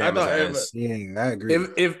everybody agreed. I agree.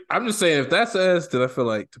 If I'm just saying, if that's S, then I feel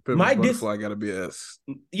like To Pimp a Butterfly got to be S.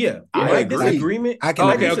 Yeah, my disagreement.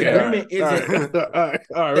 disagreement isn't. All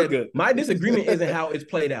right, we're good. My disagreement isn't how it's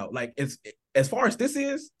played out. Like it's as far as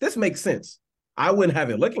this makes sense. I wouldn't have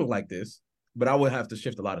it looking like this, but I would have to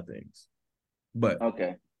shift a lot of things. But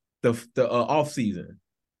okay, the off season.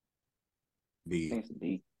 B. I think it's a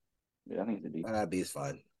B. Yeah, I think it's a B. B is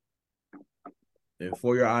fine. And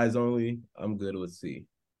For Your Eyes Only, I'm good with C.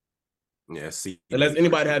 Yeah, C. Unless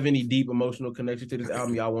anybody have any deep emotional connection to this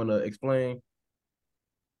album y'all want to explain.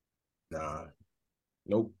 Nah.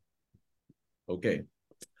 Nope. Okay.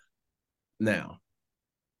 Now,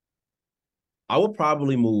 I will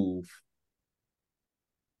probably move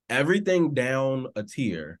everything down a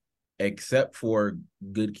tier except for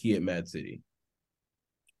Good Kid, Mad City.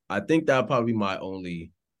 I think that'll probably be my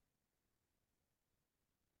only.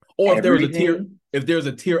 Or if there's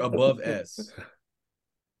a tier above S,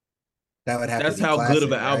 that would have. That's to be how classic, good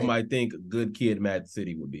of an album right? I think Good Kid, Mad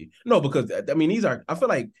City would be. No, because I mean I feel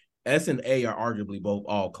like S and A are arguably both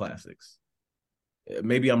all classics.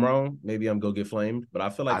 Maybe I'm wrong. Maybe I'm gonna get flamed, but I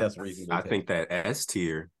feel like that's reasonable. I think that S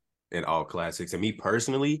tier in all classics, and me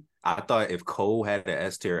personally, I thought if Cole had an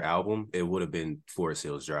S tier album, it would have been Forest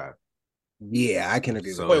Hills Drive. Yeah, I can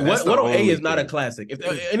agree. So wait, what on A is not a classic? If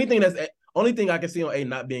anything, that's only thing I can see on A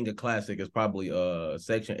not being a classic is probably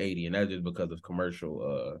Section 80, and that's just because of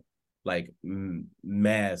commercial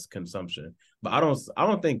mass consumption. But I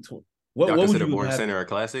don't think what would you Born Center a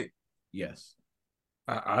classic? Yes,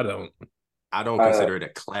 I don't. I don't consider it a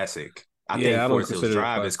classic. I think Forest Hills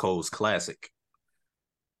Drive is Cole's classic.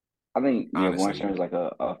 I think Born Center is like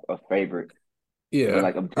a favorite. Yeah,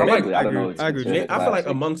 like I don't know. I agree. I feel like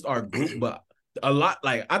amongst our group, but a lot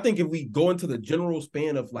like I think if we go into the general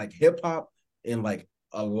span of like hip hop and like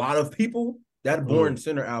a lot of people, that Born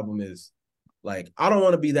Center album is like I don't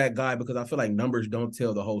want to be that guy because I feel like numbers don't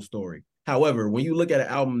tell the whole story. However, when you look at an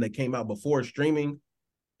album that came out before streaming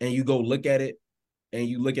and you go look at it and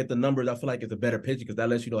you look at the numbers, I feel like it's a better picture because that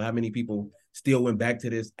lets you know how many people still went back to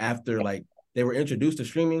this after like they were introduced to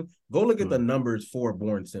streaming. Go look at the numbers for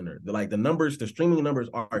Born Center. The streaming numbers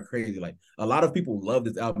are crazy. Like a lot of people love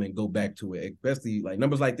this album and go back to it, especially like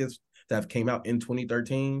numbers like this that have came out in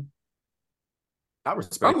 2013. I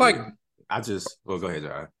respect. Go ahead,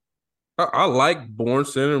 John. I like Born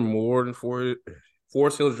Center more than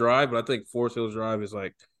Forest Hills Drive, but I think Forest Hills Drive is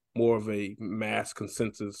like more of a mass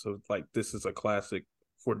consensus of like this is a classic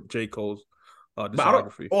for J. Cole's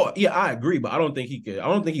discography. I agree, but I don't think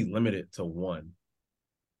he's limited to one.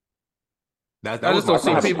 I just don't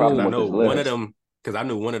see people. I know one of them because I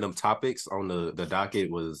knew one of them topics on the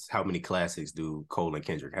docket was how many classics do Cole and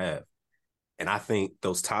Kendrick have, and I think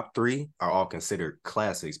those top three are all considered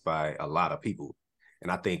classics by a lot of people,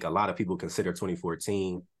 and I think a lot of people consider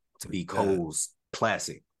 2014 to be Cole's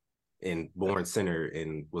classic, and Born Center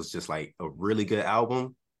and was just like a really good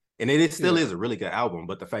album. And it still is a really good album,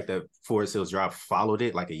 but the fact that Forest Hills Drive followed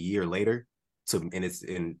it like a year later and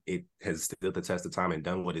it has stood the test of time and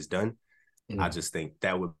done what it's done. I just think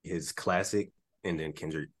that would be his classic. And then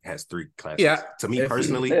Kendrick has three classics. Yeah. To me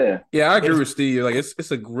personally. Yeah, I agree with Steve. Like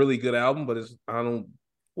it's a really good album, but I don't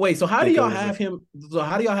Wait, so how do y'all have him? So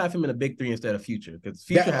how do y'all have him in a big three instead of Future? Because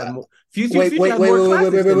Future has more. Future has more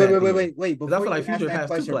classics than that. Wait. Before I feel like Future has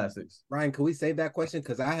two classics. Ryan, can we save that question?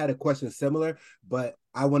 Because I had a question similar, but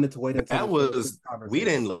I wanted to wait until that was. We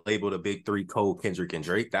didn't label the big three Cole, Kendrick, and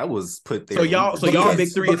Drake. That was put there. So y'all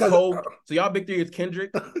big three is Cole. So y'all big three is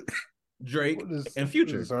Kendrick, Drake, and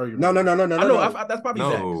Future. No. I know that's probably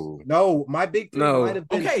Zach. No, my big three might have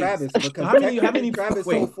been Travis because how many Travis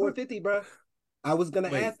sold 450, bro? I was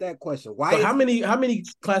gonna ask that question. Why? So how many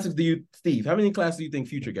classics do you, Steve? How many classics do you think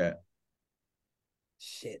Future got?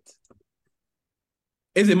 Shit.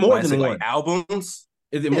 Is it more than one? Like albums?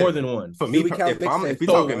 Is it more than one? For me, if you're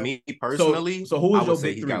talking me personally, so who is your big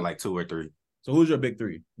say three? He got like 2 or 3. So who's your big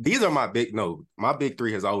three? These are my big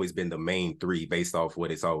three has always been the main three based off what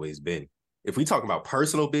it's always been. If we talk about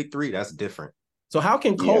personal big three, that's different. So how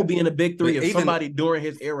can Cole be in a big three if somebody during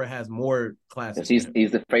his era has more classics? He's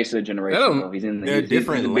the face of the generation. He's in they're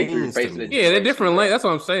different lanes. They're different lanes. That's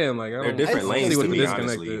what I'm saying. Like they're different lanes to me,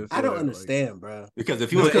 honestly. I don't understand, bro. Because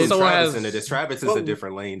if you look at Travis in it, Travis is a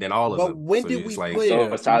different lane than all of them. But when did we put creator?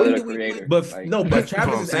 But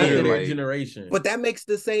Travis is after their generation. But that makes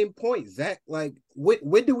the same point, Zach. Like,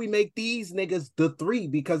 when do we make these niggas the three?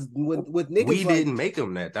 Because with niggas, we didn't make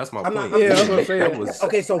them that. That's my point. Yeah, that's what I'm saying.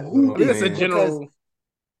 Okay, so who did it? General.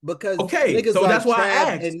 Because niggas so like that's why I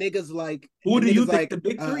asked. And niggas like who do you think the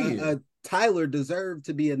big three is? Tyler deserved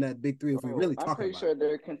to be in that big three if we really talk about it. I'm pretty sure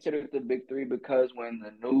they're considered the big three because when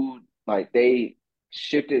the new they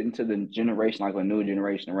shifted into the generation, like a new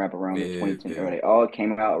generation of rap around the 2010 era, they all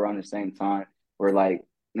came out around the same time. Where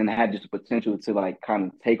then they had just the potential to kind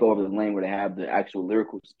of take over the lane where they have the actual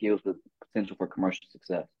lyrical skills with potential for commercial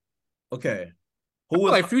success. Okay, who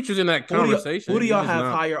was Future's in that conversation? Who do y'all have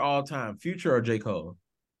higher all time, Future or J. Cole?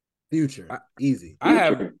 Future, easy. I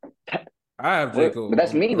have J. Cole. But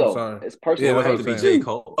that's me though. It's personal. It has to be J.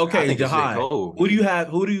 Cole. Okay, Jahai. Who do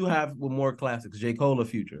you have with more classics, J. Cole or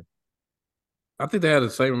Future? I think they had the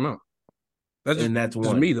same amount. That's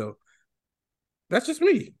just me though. That's just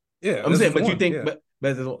me. Yeah, I'm saying, but you think, but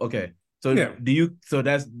okay. So do you? So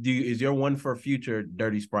is your one for Future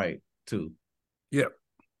Dirty Sprite too? Yeah.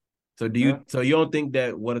 So do you? So you don't think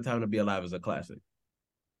that What a Time to Be Alive is a classic?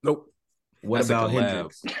 Nope. What about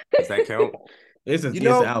Hendrix? Does that count? It's an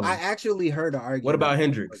album. I actually heard an argument. What about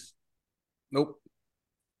Hendrix? Nope.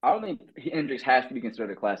 I don't think Hendrix has to be considered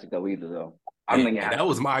a classic though either though. I don't think that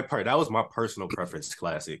was my part. That was my personal preference.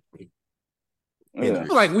 Classic. I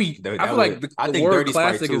feel like the word Dirty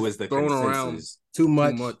classic is the thrown around too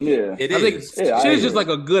much. Yeah, it is. Shit is just like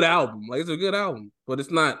a good album. Like it's a good album, but it's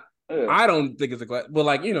not. Yeah. I don't think it's a classic.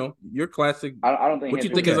 But your classic. I don't think what you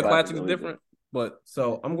think is a classic is different. But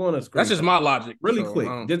so I'm going to that's just my logic. Really quick,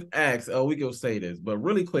 just ask. Oh, we can say this, but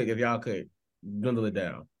really quick, if y'all could dwindle it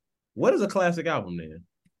down, what is a classic album then?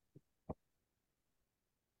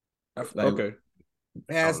 Okay,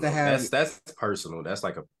 it has to have. That's personal. That's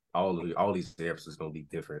like all these steps is going to be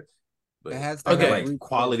different. But it has to have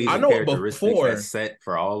qualities and characteristics that's set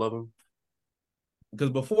for all of them.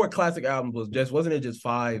 Because before classic albums wasn't it just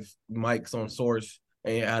 5 mics on Source,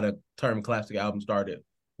 and you had a term classic album started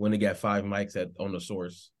when they got 5 mics on the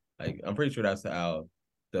Source. Like I'm pretty sure that's how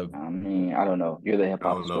the. I mean, I don't know. You're the hip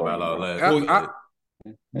hop. I don't know about all that.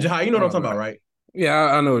 Jahai, you know what I'm talking about, right? Yeah,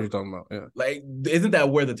 I know what you're talking about. Yeah, like isn't that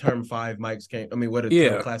where the term 5 mics came? I mean, where the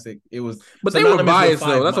term classic it was. But they were biased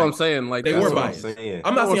though. That's what I'm saying. Like they were biased.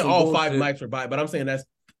 I'm not saying all 5 mics were biased, but I'm saying that's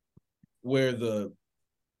where the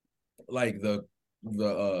where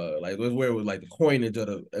it was like the coinage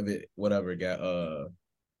of it, whatever it got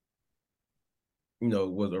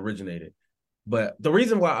was originated. But the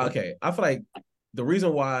reason why I feel like the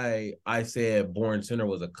reason why I said Born Sinner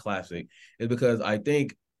was a classic is because I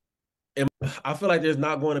feel like there's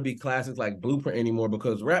not going to be classics like Blueprint anymore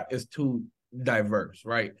because rap is too diverse,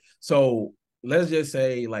 right? So let's just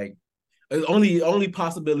say like only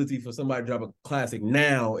possibility for somebody to drop a classic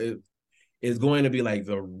now is going to be like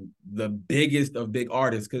the biggest of big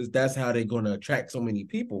artists because that's how they're going to attract so many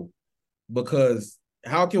people. Because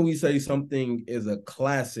how can we say something is a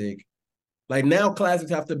classic? Like now classics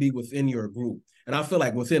have to be within your group. And I feel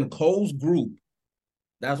like within Cole's group,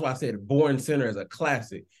 that's why I said Born Sinner is a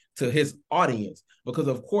classic to his audience. Because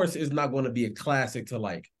of course it's not going to be a classic to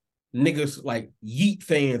like niggas like Yeet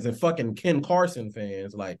fans and fucking Ken Carson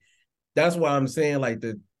fans. Like that's why I'm saying like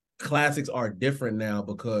the classics are different now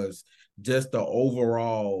because just the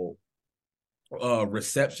overall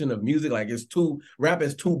reception of music, like rap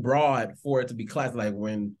is too broad for it to be classic. Like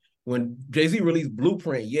when Jay-Z released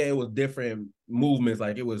Blueprint, it was different movements.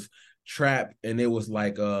 Like it was trap and it was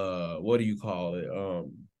like what do you call it?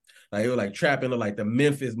 Like it was like trap into like the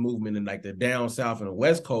Memphis movement and like the down south and the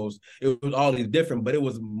West Coast. It was all these different, but it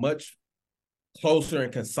was much closer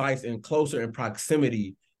and concise and closer in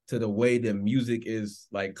proximity to the way that music is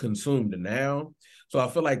like consumed now. So I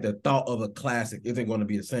feel like the thought of a classic isn't going to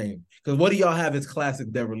be the same. Because what do y'all have as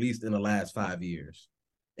classic that released in the last 5 years,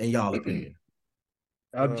 in y'all opinion?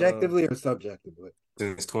 Objectively or subjectively?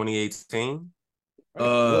 Since 2018?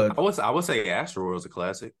 I would say Astroworld's a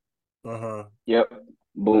classic. Yep.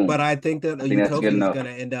 Boom. But I think that Utopia is going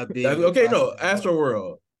to end up being okay. No,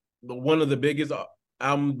 Astroworld, one of the biggest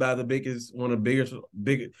albums by one of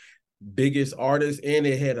the biggest artists, and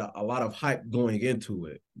it had a lot of hype going into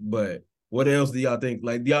it. But what else do y'all think?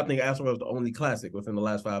 Like, do y'all think Astroworld is the only classic within the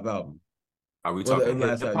last 5 albums? Are we talking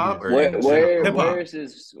hip hop? Where's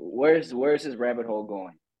his rabbit hole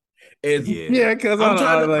going? Because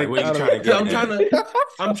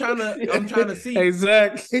I'm trying to see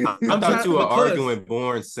exactly. I thought you were arguing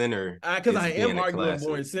Born Sinner because I am arguing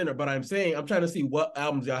Born Sinner, but I'm trying to see what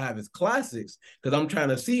albums y'all have as classics because I'm trying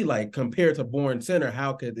to see like compared to Born Sinner,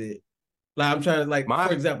 how could it? Like I'm trying to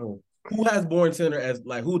for example, who has Born Sinner as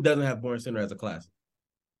who doesn't have Born Sinner as a classic?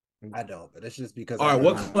 I don't, but it's just because. All right,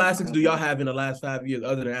 what classics do y'all have in the last 5 years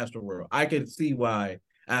other than Astroworld? I can see why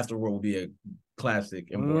Astroworld would be a classic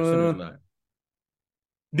and Born Sinner's not.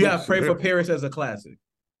 Do you have Pray for Paris as a classic?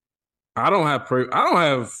 I don't have.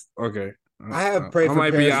 Okay. I have Pray for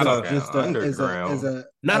Paris just underground.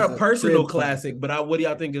 Not a personal classic, but what do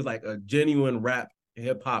y'all think is like a genuine rap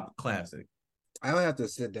hip hop classic? I don't have to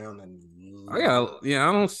sit down and. I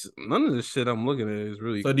don't. None of the shit I'm looking at is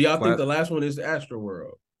really. So do y'all think the last one is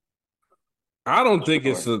Astroworld? I don't think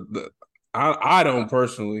it's I don't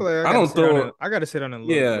personally. I don't throw it. I gotta sit on and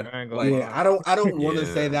look. Yeah, I don't want to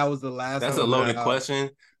say that was the last. That's a loaded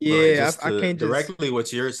question. Yeah, I can't directly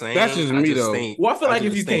what you're saying. That's just me though. Well, I feel like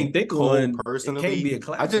if you can't think Cole personally, it can't be a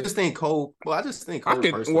classic. I just think Cole. Well, I just think Cole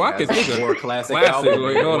personally. I could think of more classic album.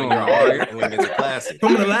 When you're arguing, it's a classic.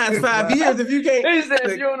 From the last 5 years, if you can't, he said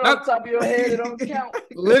if you don't know off the top of your head, it don't count.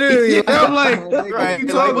 Literally, I'm like, what you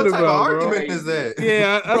talking about? Argument is that?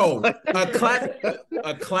 Yeah, bro,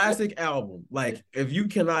 a classic album. Like if you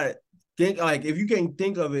cannot think, like if you can't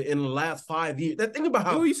think of it in the last 5 years, think about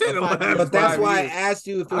how you said. But that's why I asked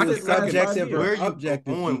you if it was subjective or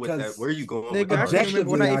objective. Where are you going? Nigga, I can't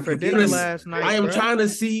remember what I ate for dinner last night. I am trying to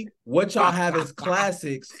see what y'all have as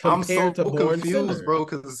classics compared to Born Sinner, bro.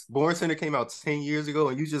 Because Born Sinner came out 10 years ago,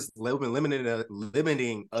 and you just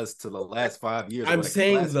limiting us to the last 5 years. I'm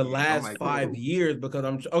saying the last 5 years because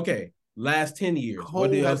I'm okay. Last 10 years.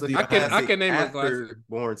 What else? I can name a classic.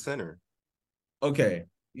 Born Sinner. Okay.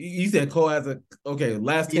 You said Cole has last 10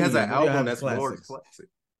 years. He has an album that's more classic.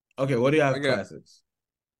 Okay, what do you have classics?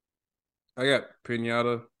 I got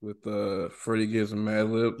Pinata with Freddie Gibbs and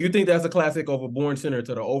Madlib. You think that's a classic over Born Sinner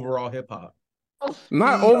to the overall hip hop?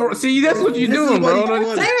 Not over. See, that's what you're doing, bro.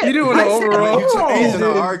 You're doing the overall. You changed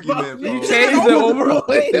the argument, bro. You changed the overall.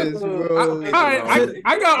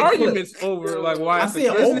 I got arguments over like why I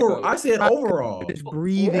said overall. Just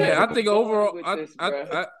breathing. Yeah, I think overall.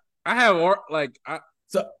 I have like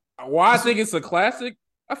why I think it's a classic.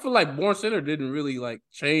 I feel like Born Sinner didn't really like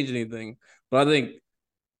change anything, but I think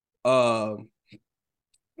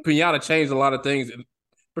Pinata changed a lot of things,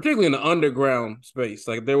 particularly in the underground space.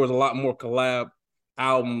 Like there was a lot more collab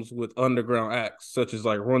albums with underground acts, such as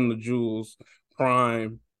like Run the Jewels,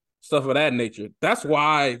 Prime, stuff of that nature. That's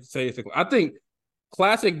why I say it's I think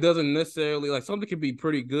classic doesn't necessarily like something can be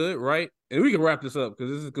pretty good, right? And we can wrap this up because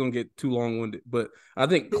this is gonna get too long-winded. But I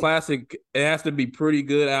think classic, it has to be pretty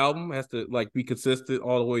good album, has to like be consistent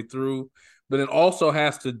all the way through, but it also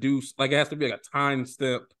has to do like it has to be like a time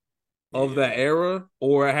stamp of that era,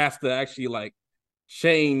 or it has to actually like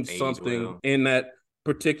change something in that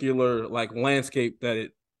particular like landscape that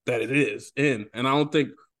it is in. And I don't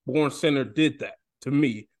think Born Sinner did that to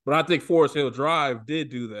me, but I think Forest Hill Drive did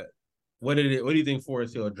do that. What do you think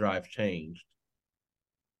Forest Hill Drive changed?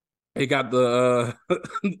 It got the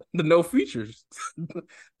the no features.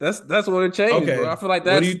 that's what it changed. Okay. Bro. I feel like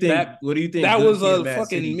that's what do you think that Good was Kid, a Mad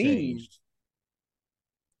fucking City meme. Changed?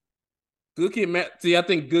 Good Kid, I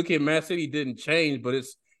think Good Kid, Mad City didn't change, but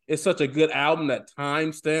it's such a good album that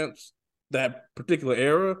timestamps that particular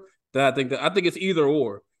era that I think it's either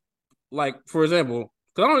or. Like for example,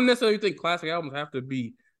 because I don't necessarily think classic albums have to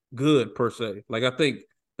be good per se. Like I think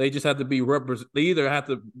they just have to be They either have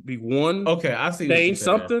to be one, I see, change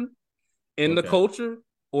something in the culture,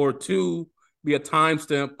 or two, be a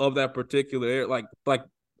timestamp of that particular era. Like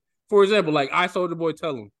for example, like I Soulja Boy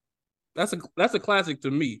Tell 'Em. That's a classic to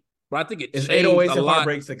me, but I think it changed 808s a and lot.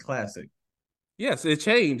 Heartbreak's a classic. Yes, it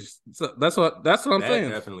changed. So that's what I'm saying.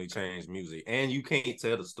 That definitely changed music, and you can't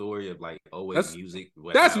tell the story of like music.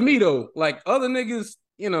 That's me though. Like other niggas,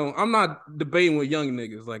 I'm not debating with young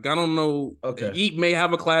niggas. Like I don't know. Okay. Eat may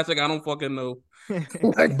have a classic. I don't fucking know.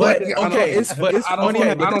 But okay, it's funny.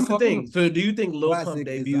 But this is the thing. So, do you think Lil Pump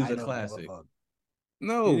debut is a classic?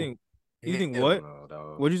 No. You think what?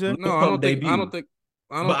 What'd you say? No, I don't think. I don't think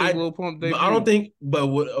Lil Pump debut. But I don't think. But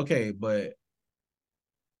what? Okay, but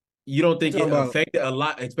you don't think it affected a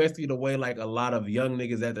lot, especially the way like a lot of young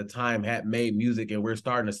niggas at the time had made music, and we're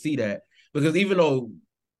starting to see that because even though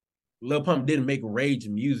Lil Pump didn't make rage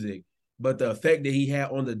music, but the effect that he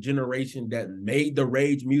had on the generation that made the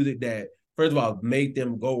rage music that first of all made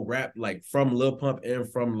them go rap like from Lil Pump and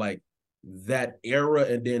from like that era,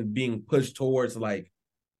 and then being pushed towards like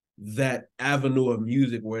that avenue of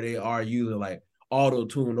music where they are using like auto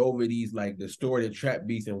tune over these like distorted trap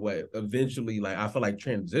beats and what eventually like I feel like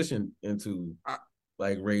transitioned into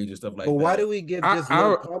like rage and stuff like that. But why do we give just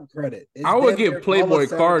Lil Pump credit? I would give Playboy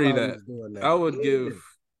Cardi that. I would give.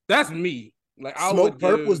 That's me. Like Smoke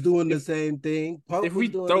Perp was doing the same thing. Pump was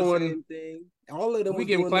doing the same thing. All of them. We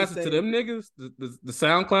give classes to them niggas, the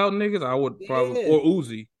SoundCloud niggas. I would probably or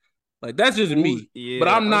Uzi. Like that's just me. Yeah, but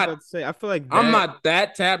I'm not. I feel like I'm not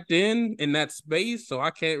that tapped in that space, so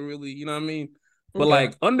I can't really. You know what I mean? But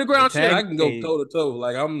like underground shit, I can go toe to toe.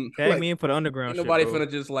 Like I'm tag me in for the underground. Ain't nobody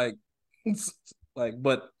finna just like,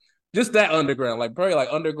 but just that underground, like probably like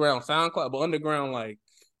underground SoundCloud, but underground like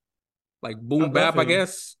boom bap, I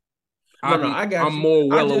guess. I got I'm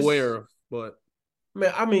more aware of, but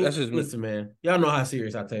man, I mean, listen, man, y'all know how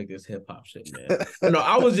serious I take this hip hop shit, man.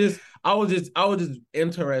 I was just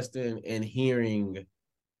interested in hearing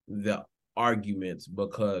the arguments but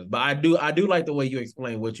I do like the way you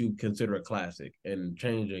explain what you consider a classic and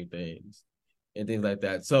changing things and things like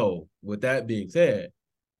that. So with that being said,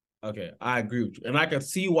 okay, I agree with you. And I can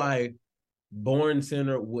see why Born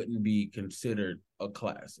Sinner wouldn't be considered a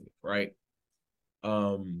classic, right?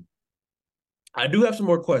 I do have some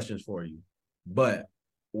more questions for you, but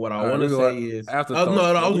what I want to say is, I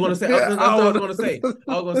was going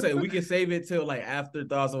to say we can save it till like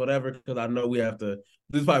afterthoughts or whatever because I know we have to.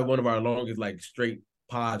 This is probably one of our longest like straight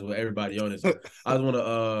pods with everybody on it. So I just want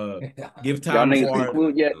to give time for our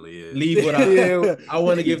leave with I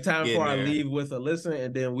want to give time for our leave with a listen,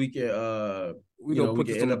 and then we can we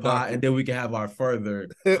can end the pod, and then we can have our further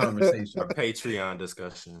conversation, our Patreon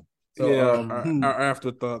discussion. So our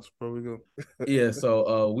afterthoughts before we go. Yeah,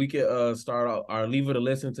 so we could start out our leave it a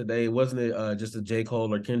listen today. Wasn't it just a J.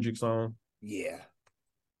 Cole or Kendrick song?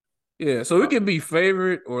 Yeah, so it could be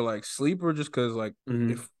favorite or like sleeper, just because like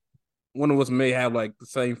if one of us may have like the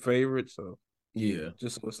same favorite, so yeah,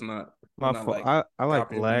 just so it's not my fault. Like, I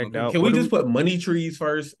like lagged out. Can we just put money trees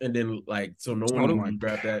first and then like so no one can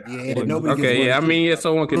grab that? Yeah, nobody. Okay, yeah, I mean,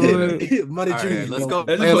 someone can do that. Money trees. Let's go.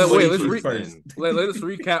 Let's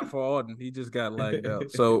recap for Auden. He just got lagged out.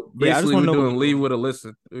 So basically, we're doing leave with a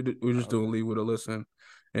listen. We're just doing leave with a listen,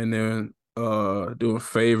 and then doing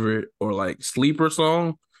favorite or like sleeper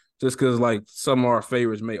song. Just because like some of our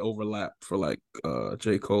favorites may overlap for like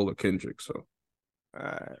J. Cole or Kendrick. So all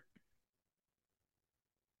right.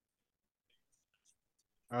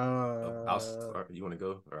 I'll start. You want to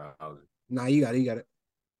go or I'll? Nah, you got it.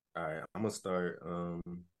 All right, I'm gonna start. I'm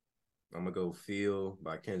gonna go "Feel"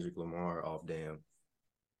 by Kendrick Lamar off Damn.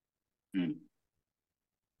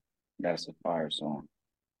 That's a fire song.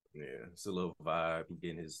 Yeah, it's a little vibe. He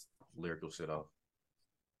getting his lyrical shit off.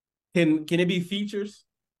 Can it be features?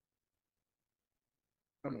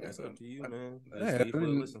 I mean, that's up to you, man.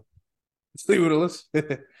 Stay with a listen.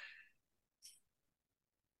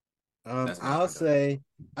 I'll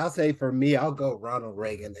say for me, I'll go Ronald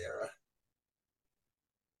Reagan era.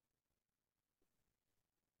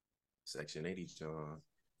 Section 80, John.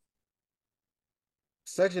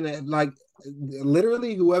 Section 8, like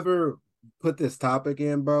literally whoever put this topic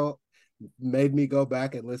in, bro, made me go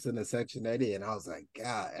back and listen to Section 80, and I was like,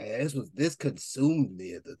 God, this consumed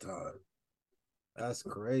me at the time. That's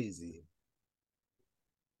crazy.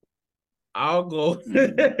 I'll go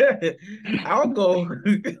I'll go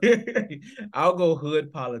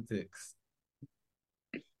Hood Politics.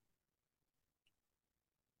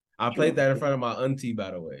 I played that in front of my auntie,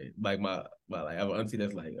 by the way. Like my I have an auntie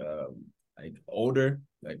that's like older,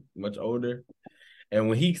 like much older. And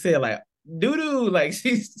when he said like doo-doo, like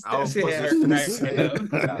she like she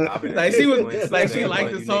was like she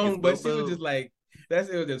liked the song, but she was just like it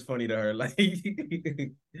was just funny to her. Like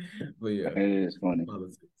but yeah. It is funny.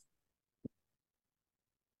 Politics.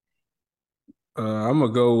 I'm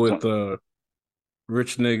gonna go with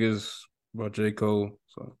Rich Niggas by J. Cole.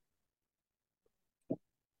 So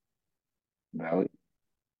Valid.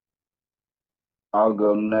 I'll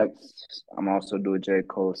go next. I'm also do a J.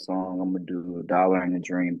 Cole song. I'm gonna do Dollar and the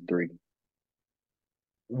Dream 3.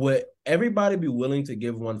 Would everybody be willing to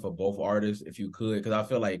give one for both artists if you could? Because I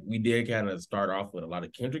feel like we did kind of start off with a lot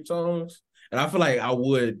of Kendrick songs, and I feel like I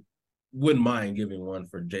wouldn't mind giving one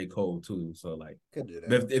for J. Cole too. So like, Could do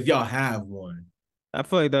that. if y'all have one, I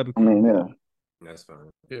feel like that'd be I mean, yeah. That's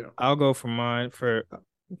fine. Yeah. I'll go for mine for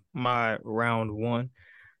my round one.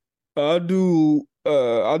 I'll do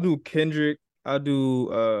Kendrick. I'll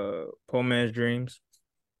do Poor Man's Dreams.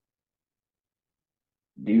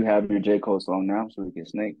 Do you have your J. Cole song now so we can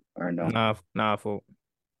snake or no? Nah, for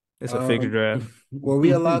it's a fixed draft. Were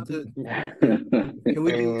we allowed to? Can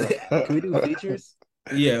we do? Can we do features?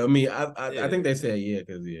 Yeah, I mean, I think they said yeah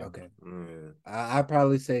because yeah. Okay. I'd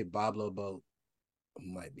probably say Pablo Boat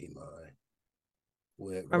might be mine.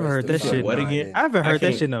 I haven't heard that shit. What again? I haven't heard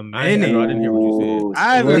that shit in a I minute. didn't hear what you said.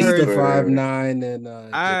 I haven't heard the 5'9" and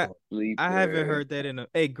I haven't heard that in a.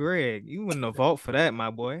 Hey, Greg, you in the vault for that,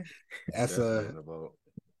 my boy. That's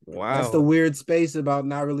Wow. That's the weird space about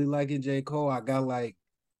not really liking J. Cole. I got like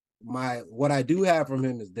what I do have from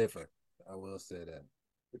him is different. I will say that.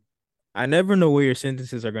 I never know where your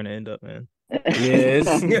sentences are gonna end up, man.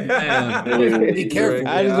 Yes. Be careful.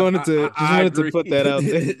 I just wanted to put that out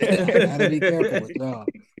there. Gotta be careful with y'all.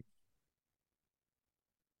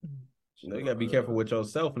 You gotta be careful with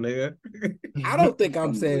yourself, nigga. I don't think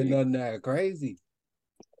I'm saying nothing that crazy.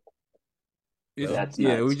 That's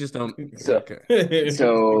yeah, nuts. we just don't. So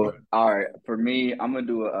all right, for me, I'm gonna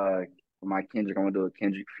do for my Kendrick. I'm gonna do a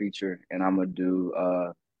Kendrick feature, and I'm gonna do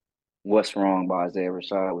 "What's Wrong" by Isaiah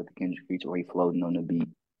Rashad with the Kendrick feature where he floating on the beat.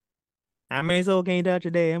 How many souls came out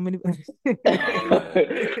today? How many?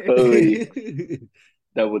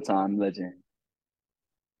 Double time legend.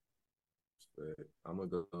 I'm gonna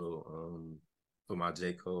go for my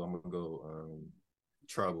J. Cole. I'm gonna go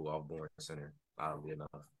Trouble off Born Center. Oddly enough.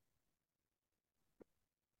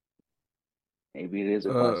 Maybe it is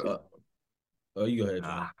a classic. Oh, you go ahead,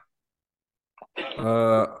 John.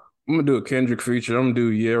 I'm gonna do a Kendrick feature. I'm gonna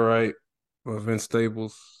do "Yeah Right" by Vince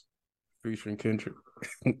Staples featuring Kendrick.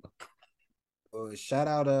 Shout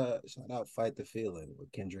out "Fight the Feeling" with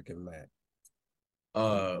Kendrick and Matt.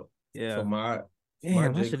 Yeah. For my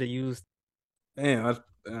I should have used. Damn,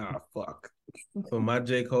 fuck. For my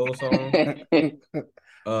J. Cole song,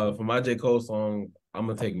 I'm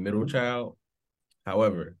gonna take Middle Child.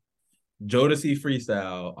 However, Jodeci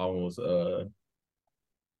Freestyle almost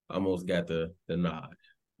got the nod.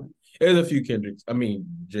 There's a few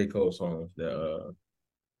J. Cole songs that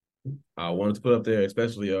I wanted to put up there,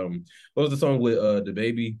 especially what was the song with the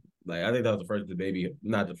baby? Like I think that was the first the baby,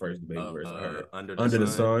 not the first the baby verse I heard. Under the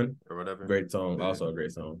Sun or whatever. Great song, yeah. Also a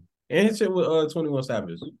great song. And his shit with 21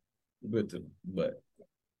 Savage. Good too. But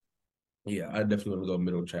yeah, I definitely want to go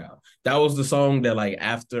Middle Child. That was the song that like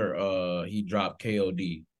after he dropped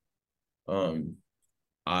KOD. That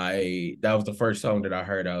was the first song that I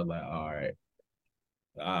heard. I was like, all right.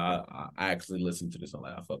 I actually listened to this. I'm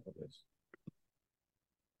like, I fuck with this.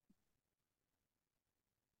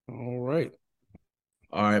 All right.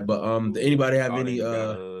 But anybody have any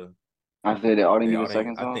I said the audience need a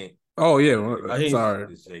second song. Oh yeah,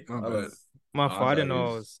 sorry. My fault. I didn't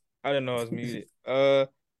know it was muted.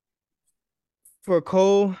 For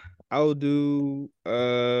Cole, I'll do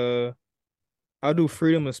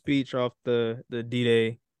Freedom of Speech off the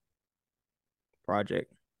D-Day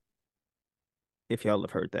project. If y'all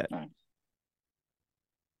have heard that. Nice.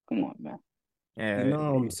 Come on, man. Yeah,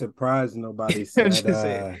 I'm surprised nobody said I'm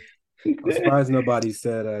surprised nobody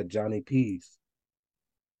said Johnny P's.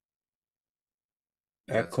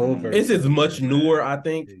 That Cole version. This is much newer, I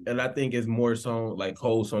think, and I think it's more song like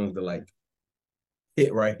Cole songs that like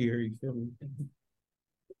hit right here. You feel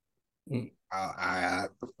me?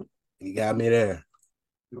 You got me there.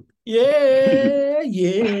 Yeah.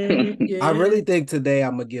 I really think today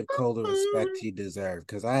I'm gonna give Cole the respect he deserves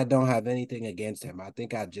because I don't have anything against him. I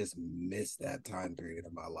think I just missed that time period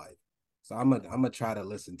of my life, so I'm gonna try to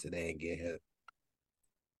listen today and get him.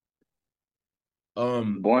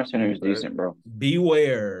 Born Center is decent, bro.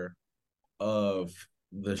 Beware of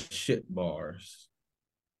the shit bars.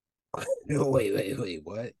 Wait,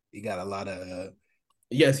 what? He got a lot of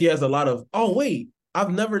Yes, he has a lot of I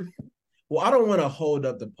don't want to hold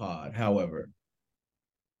up the pod, however.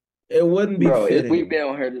 It wouldn't be fitting. We've been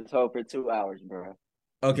on here to talk for 2 hours, bro.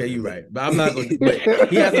 Okay, you're right. But I'm not going to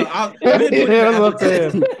he has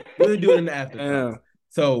we'll do it in the after.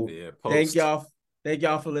 So thank y'all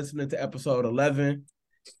for listening to episode 11.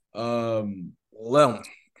 11.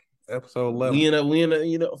 Episode 11. We in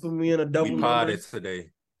a double. We potted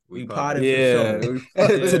today. We potted for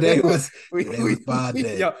sure. Today was pod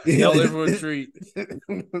day. Y'all in for a treat.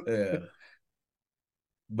 Yeah.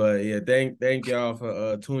 But yeah, thank y'all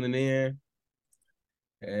for tuning in.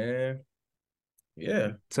 And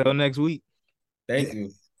yeah. Till next week. Thank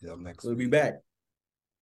you. Till next we'll week. be back.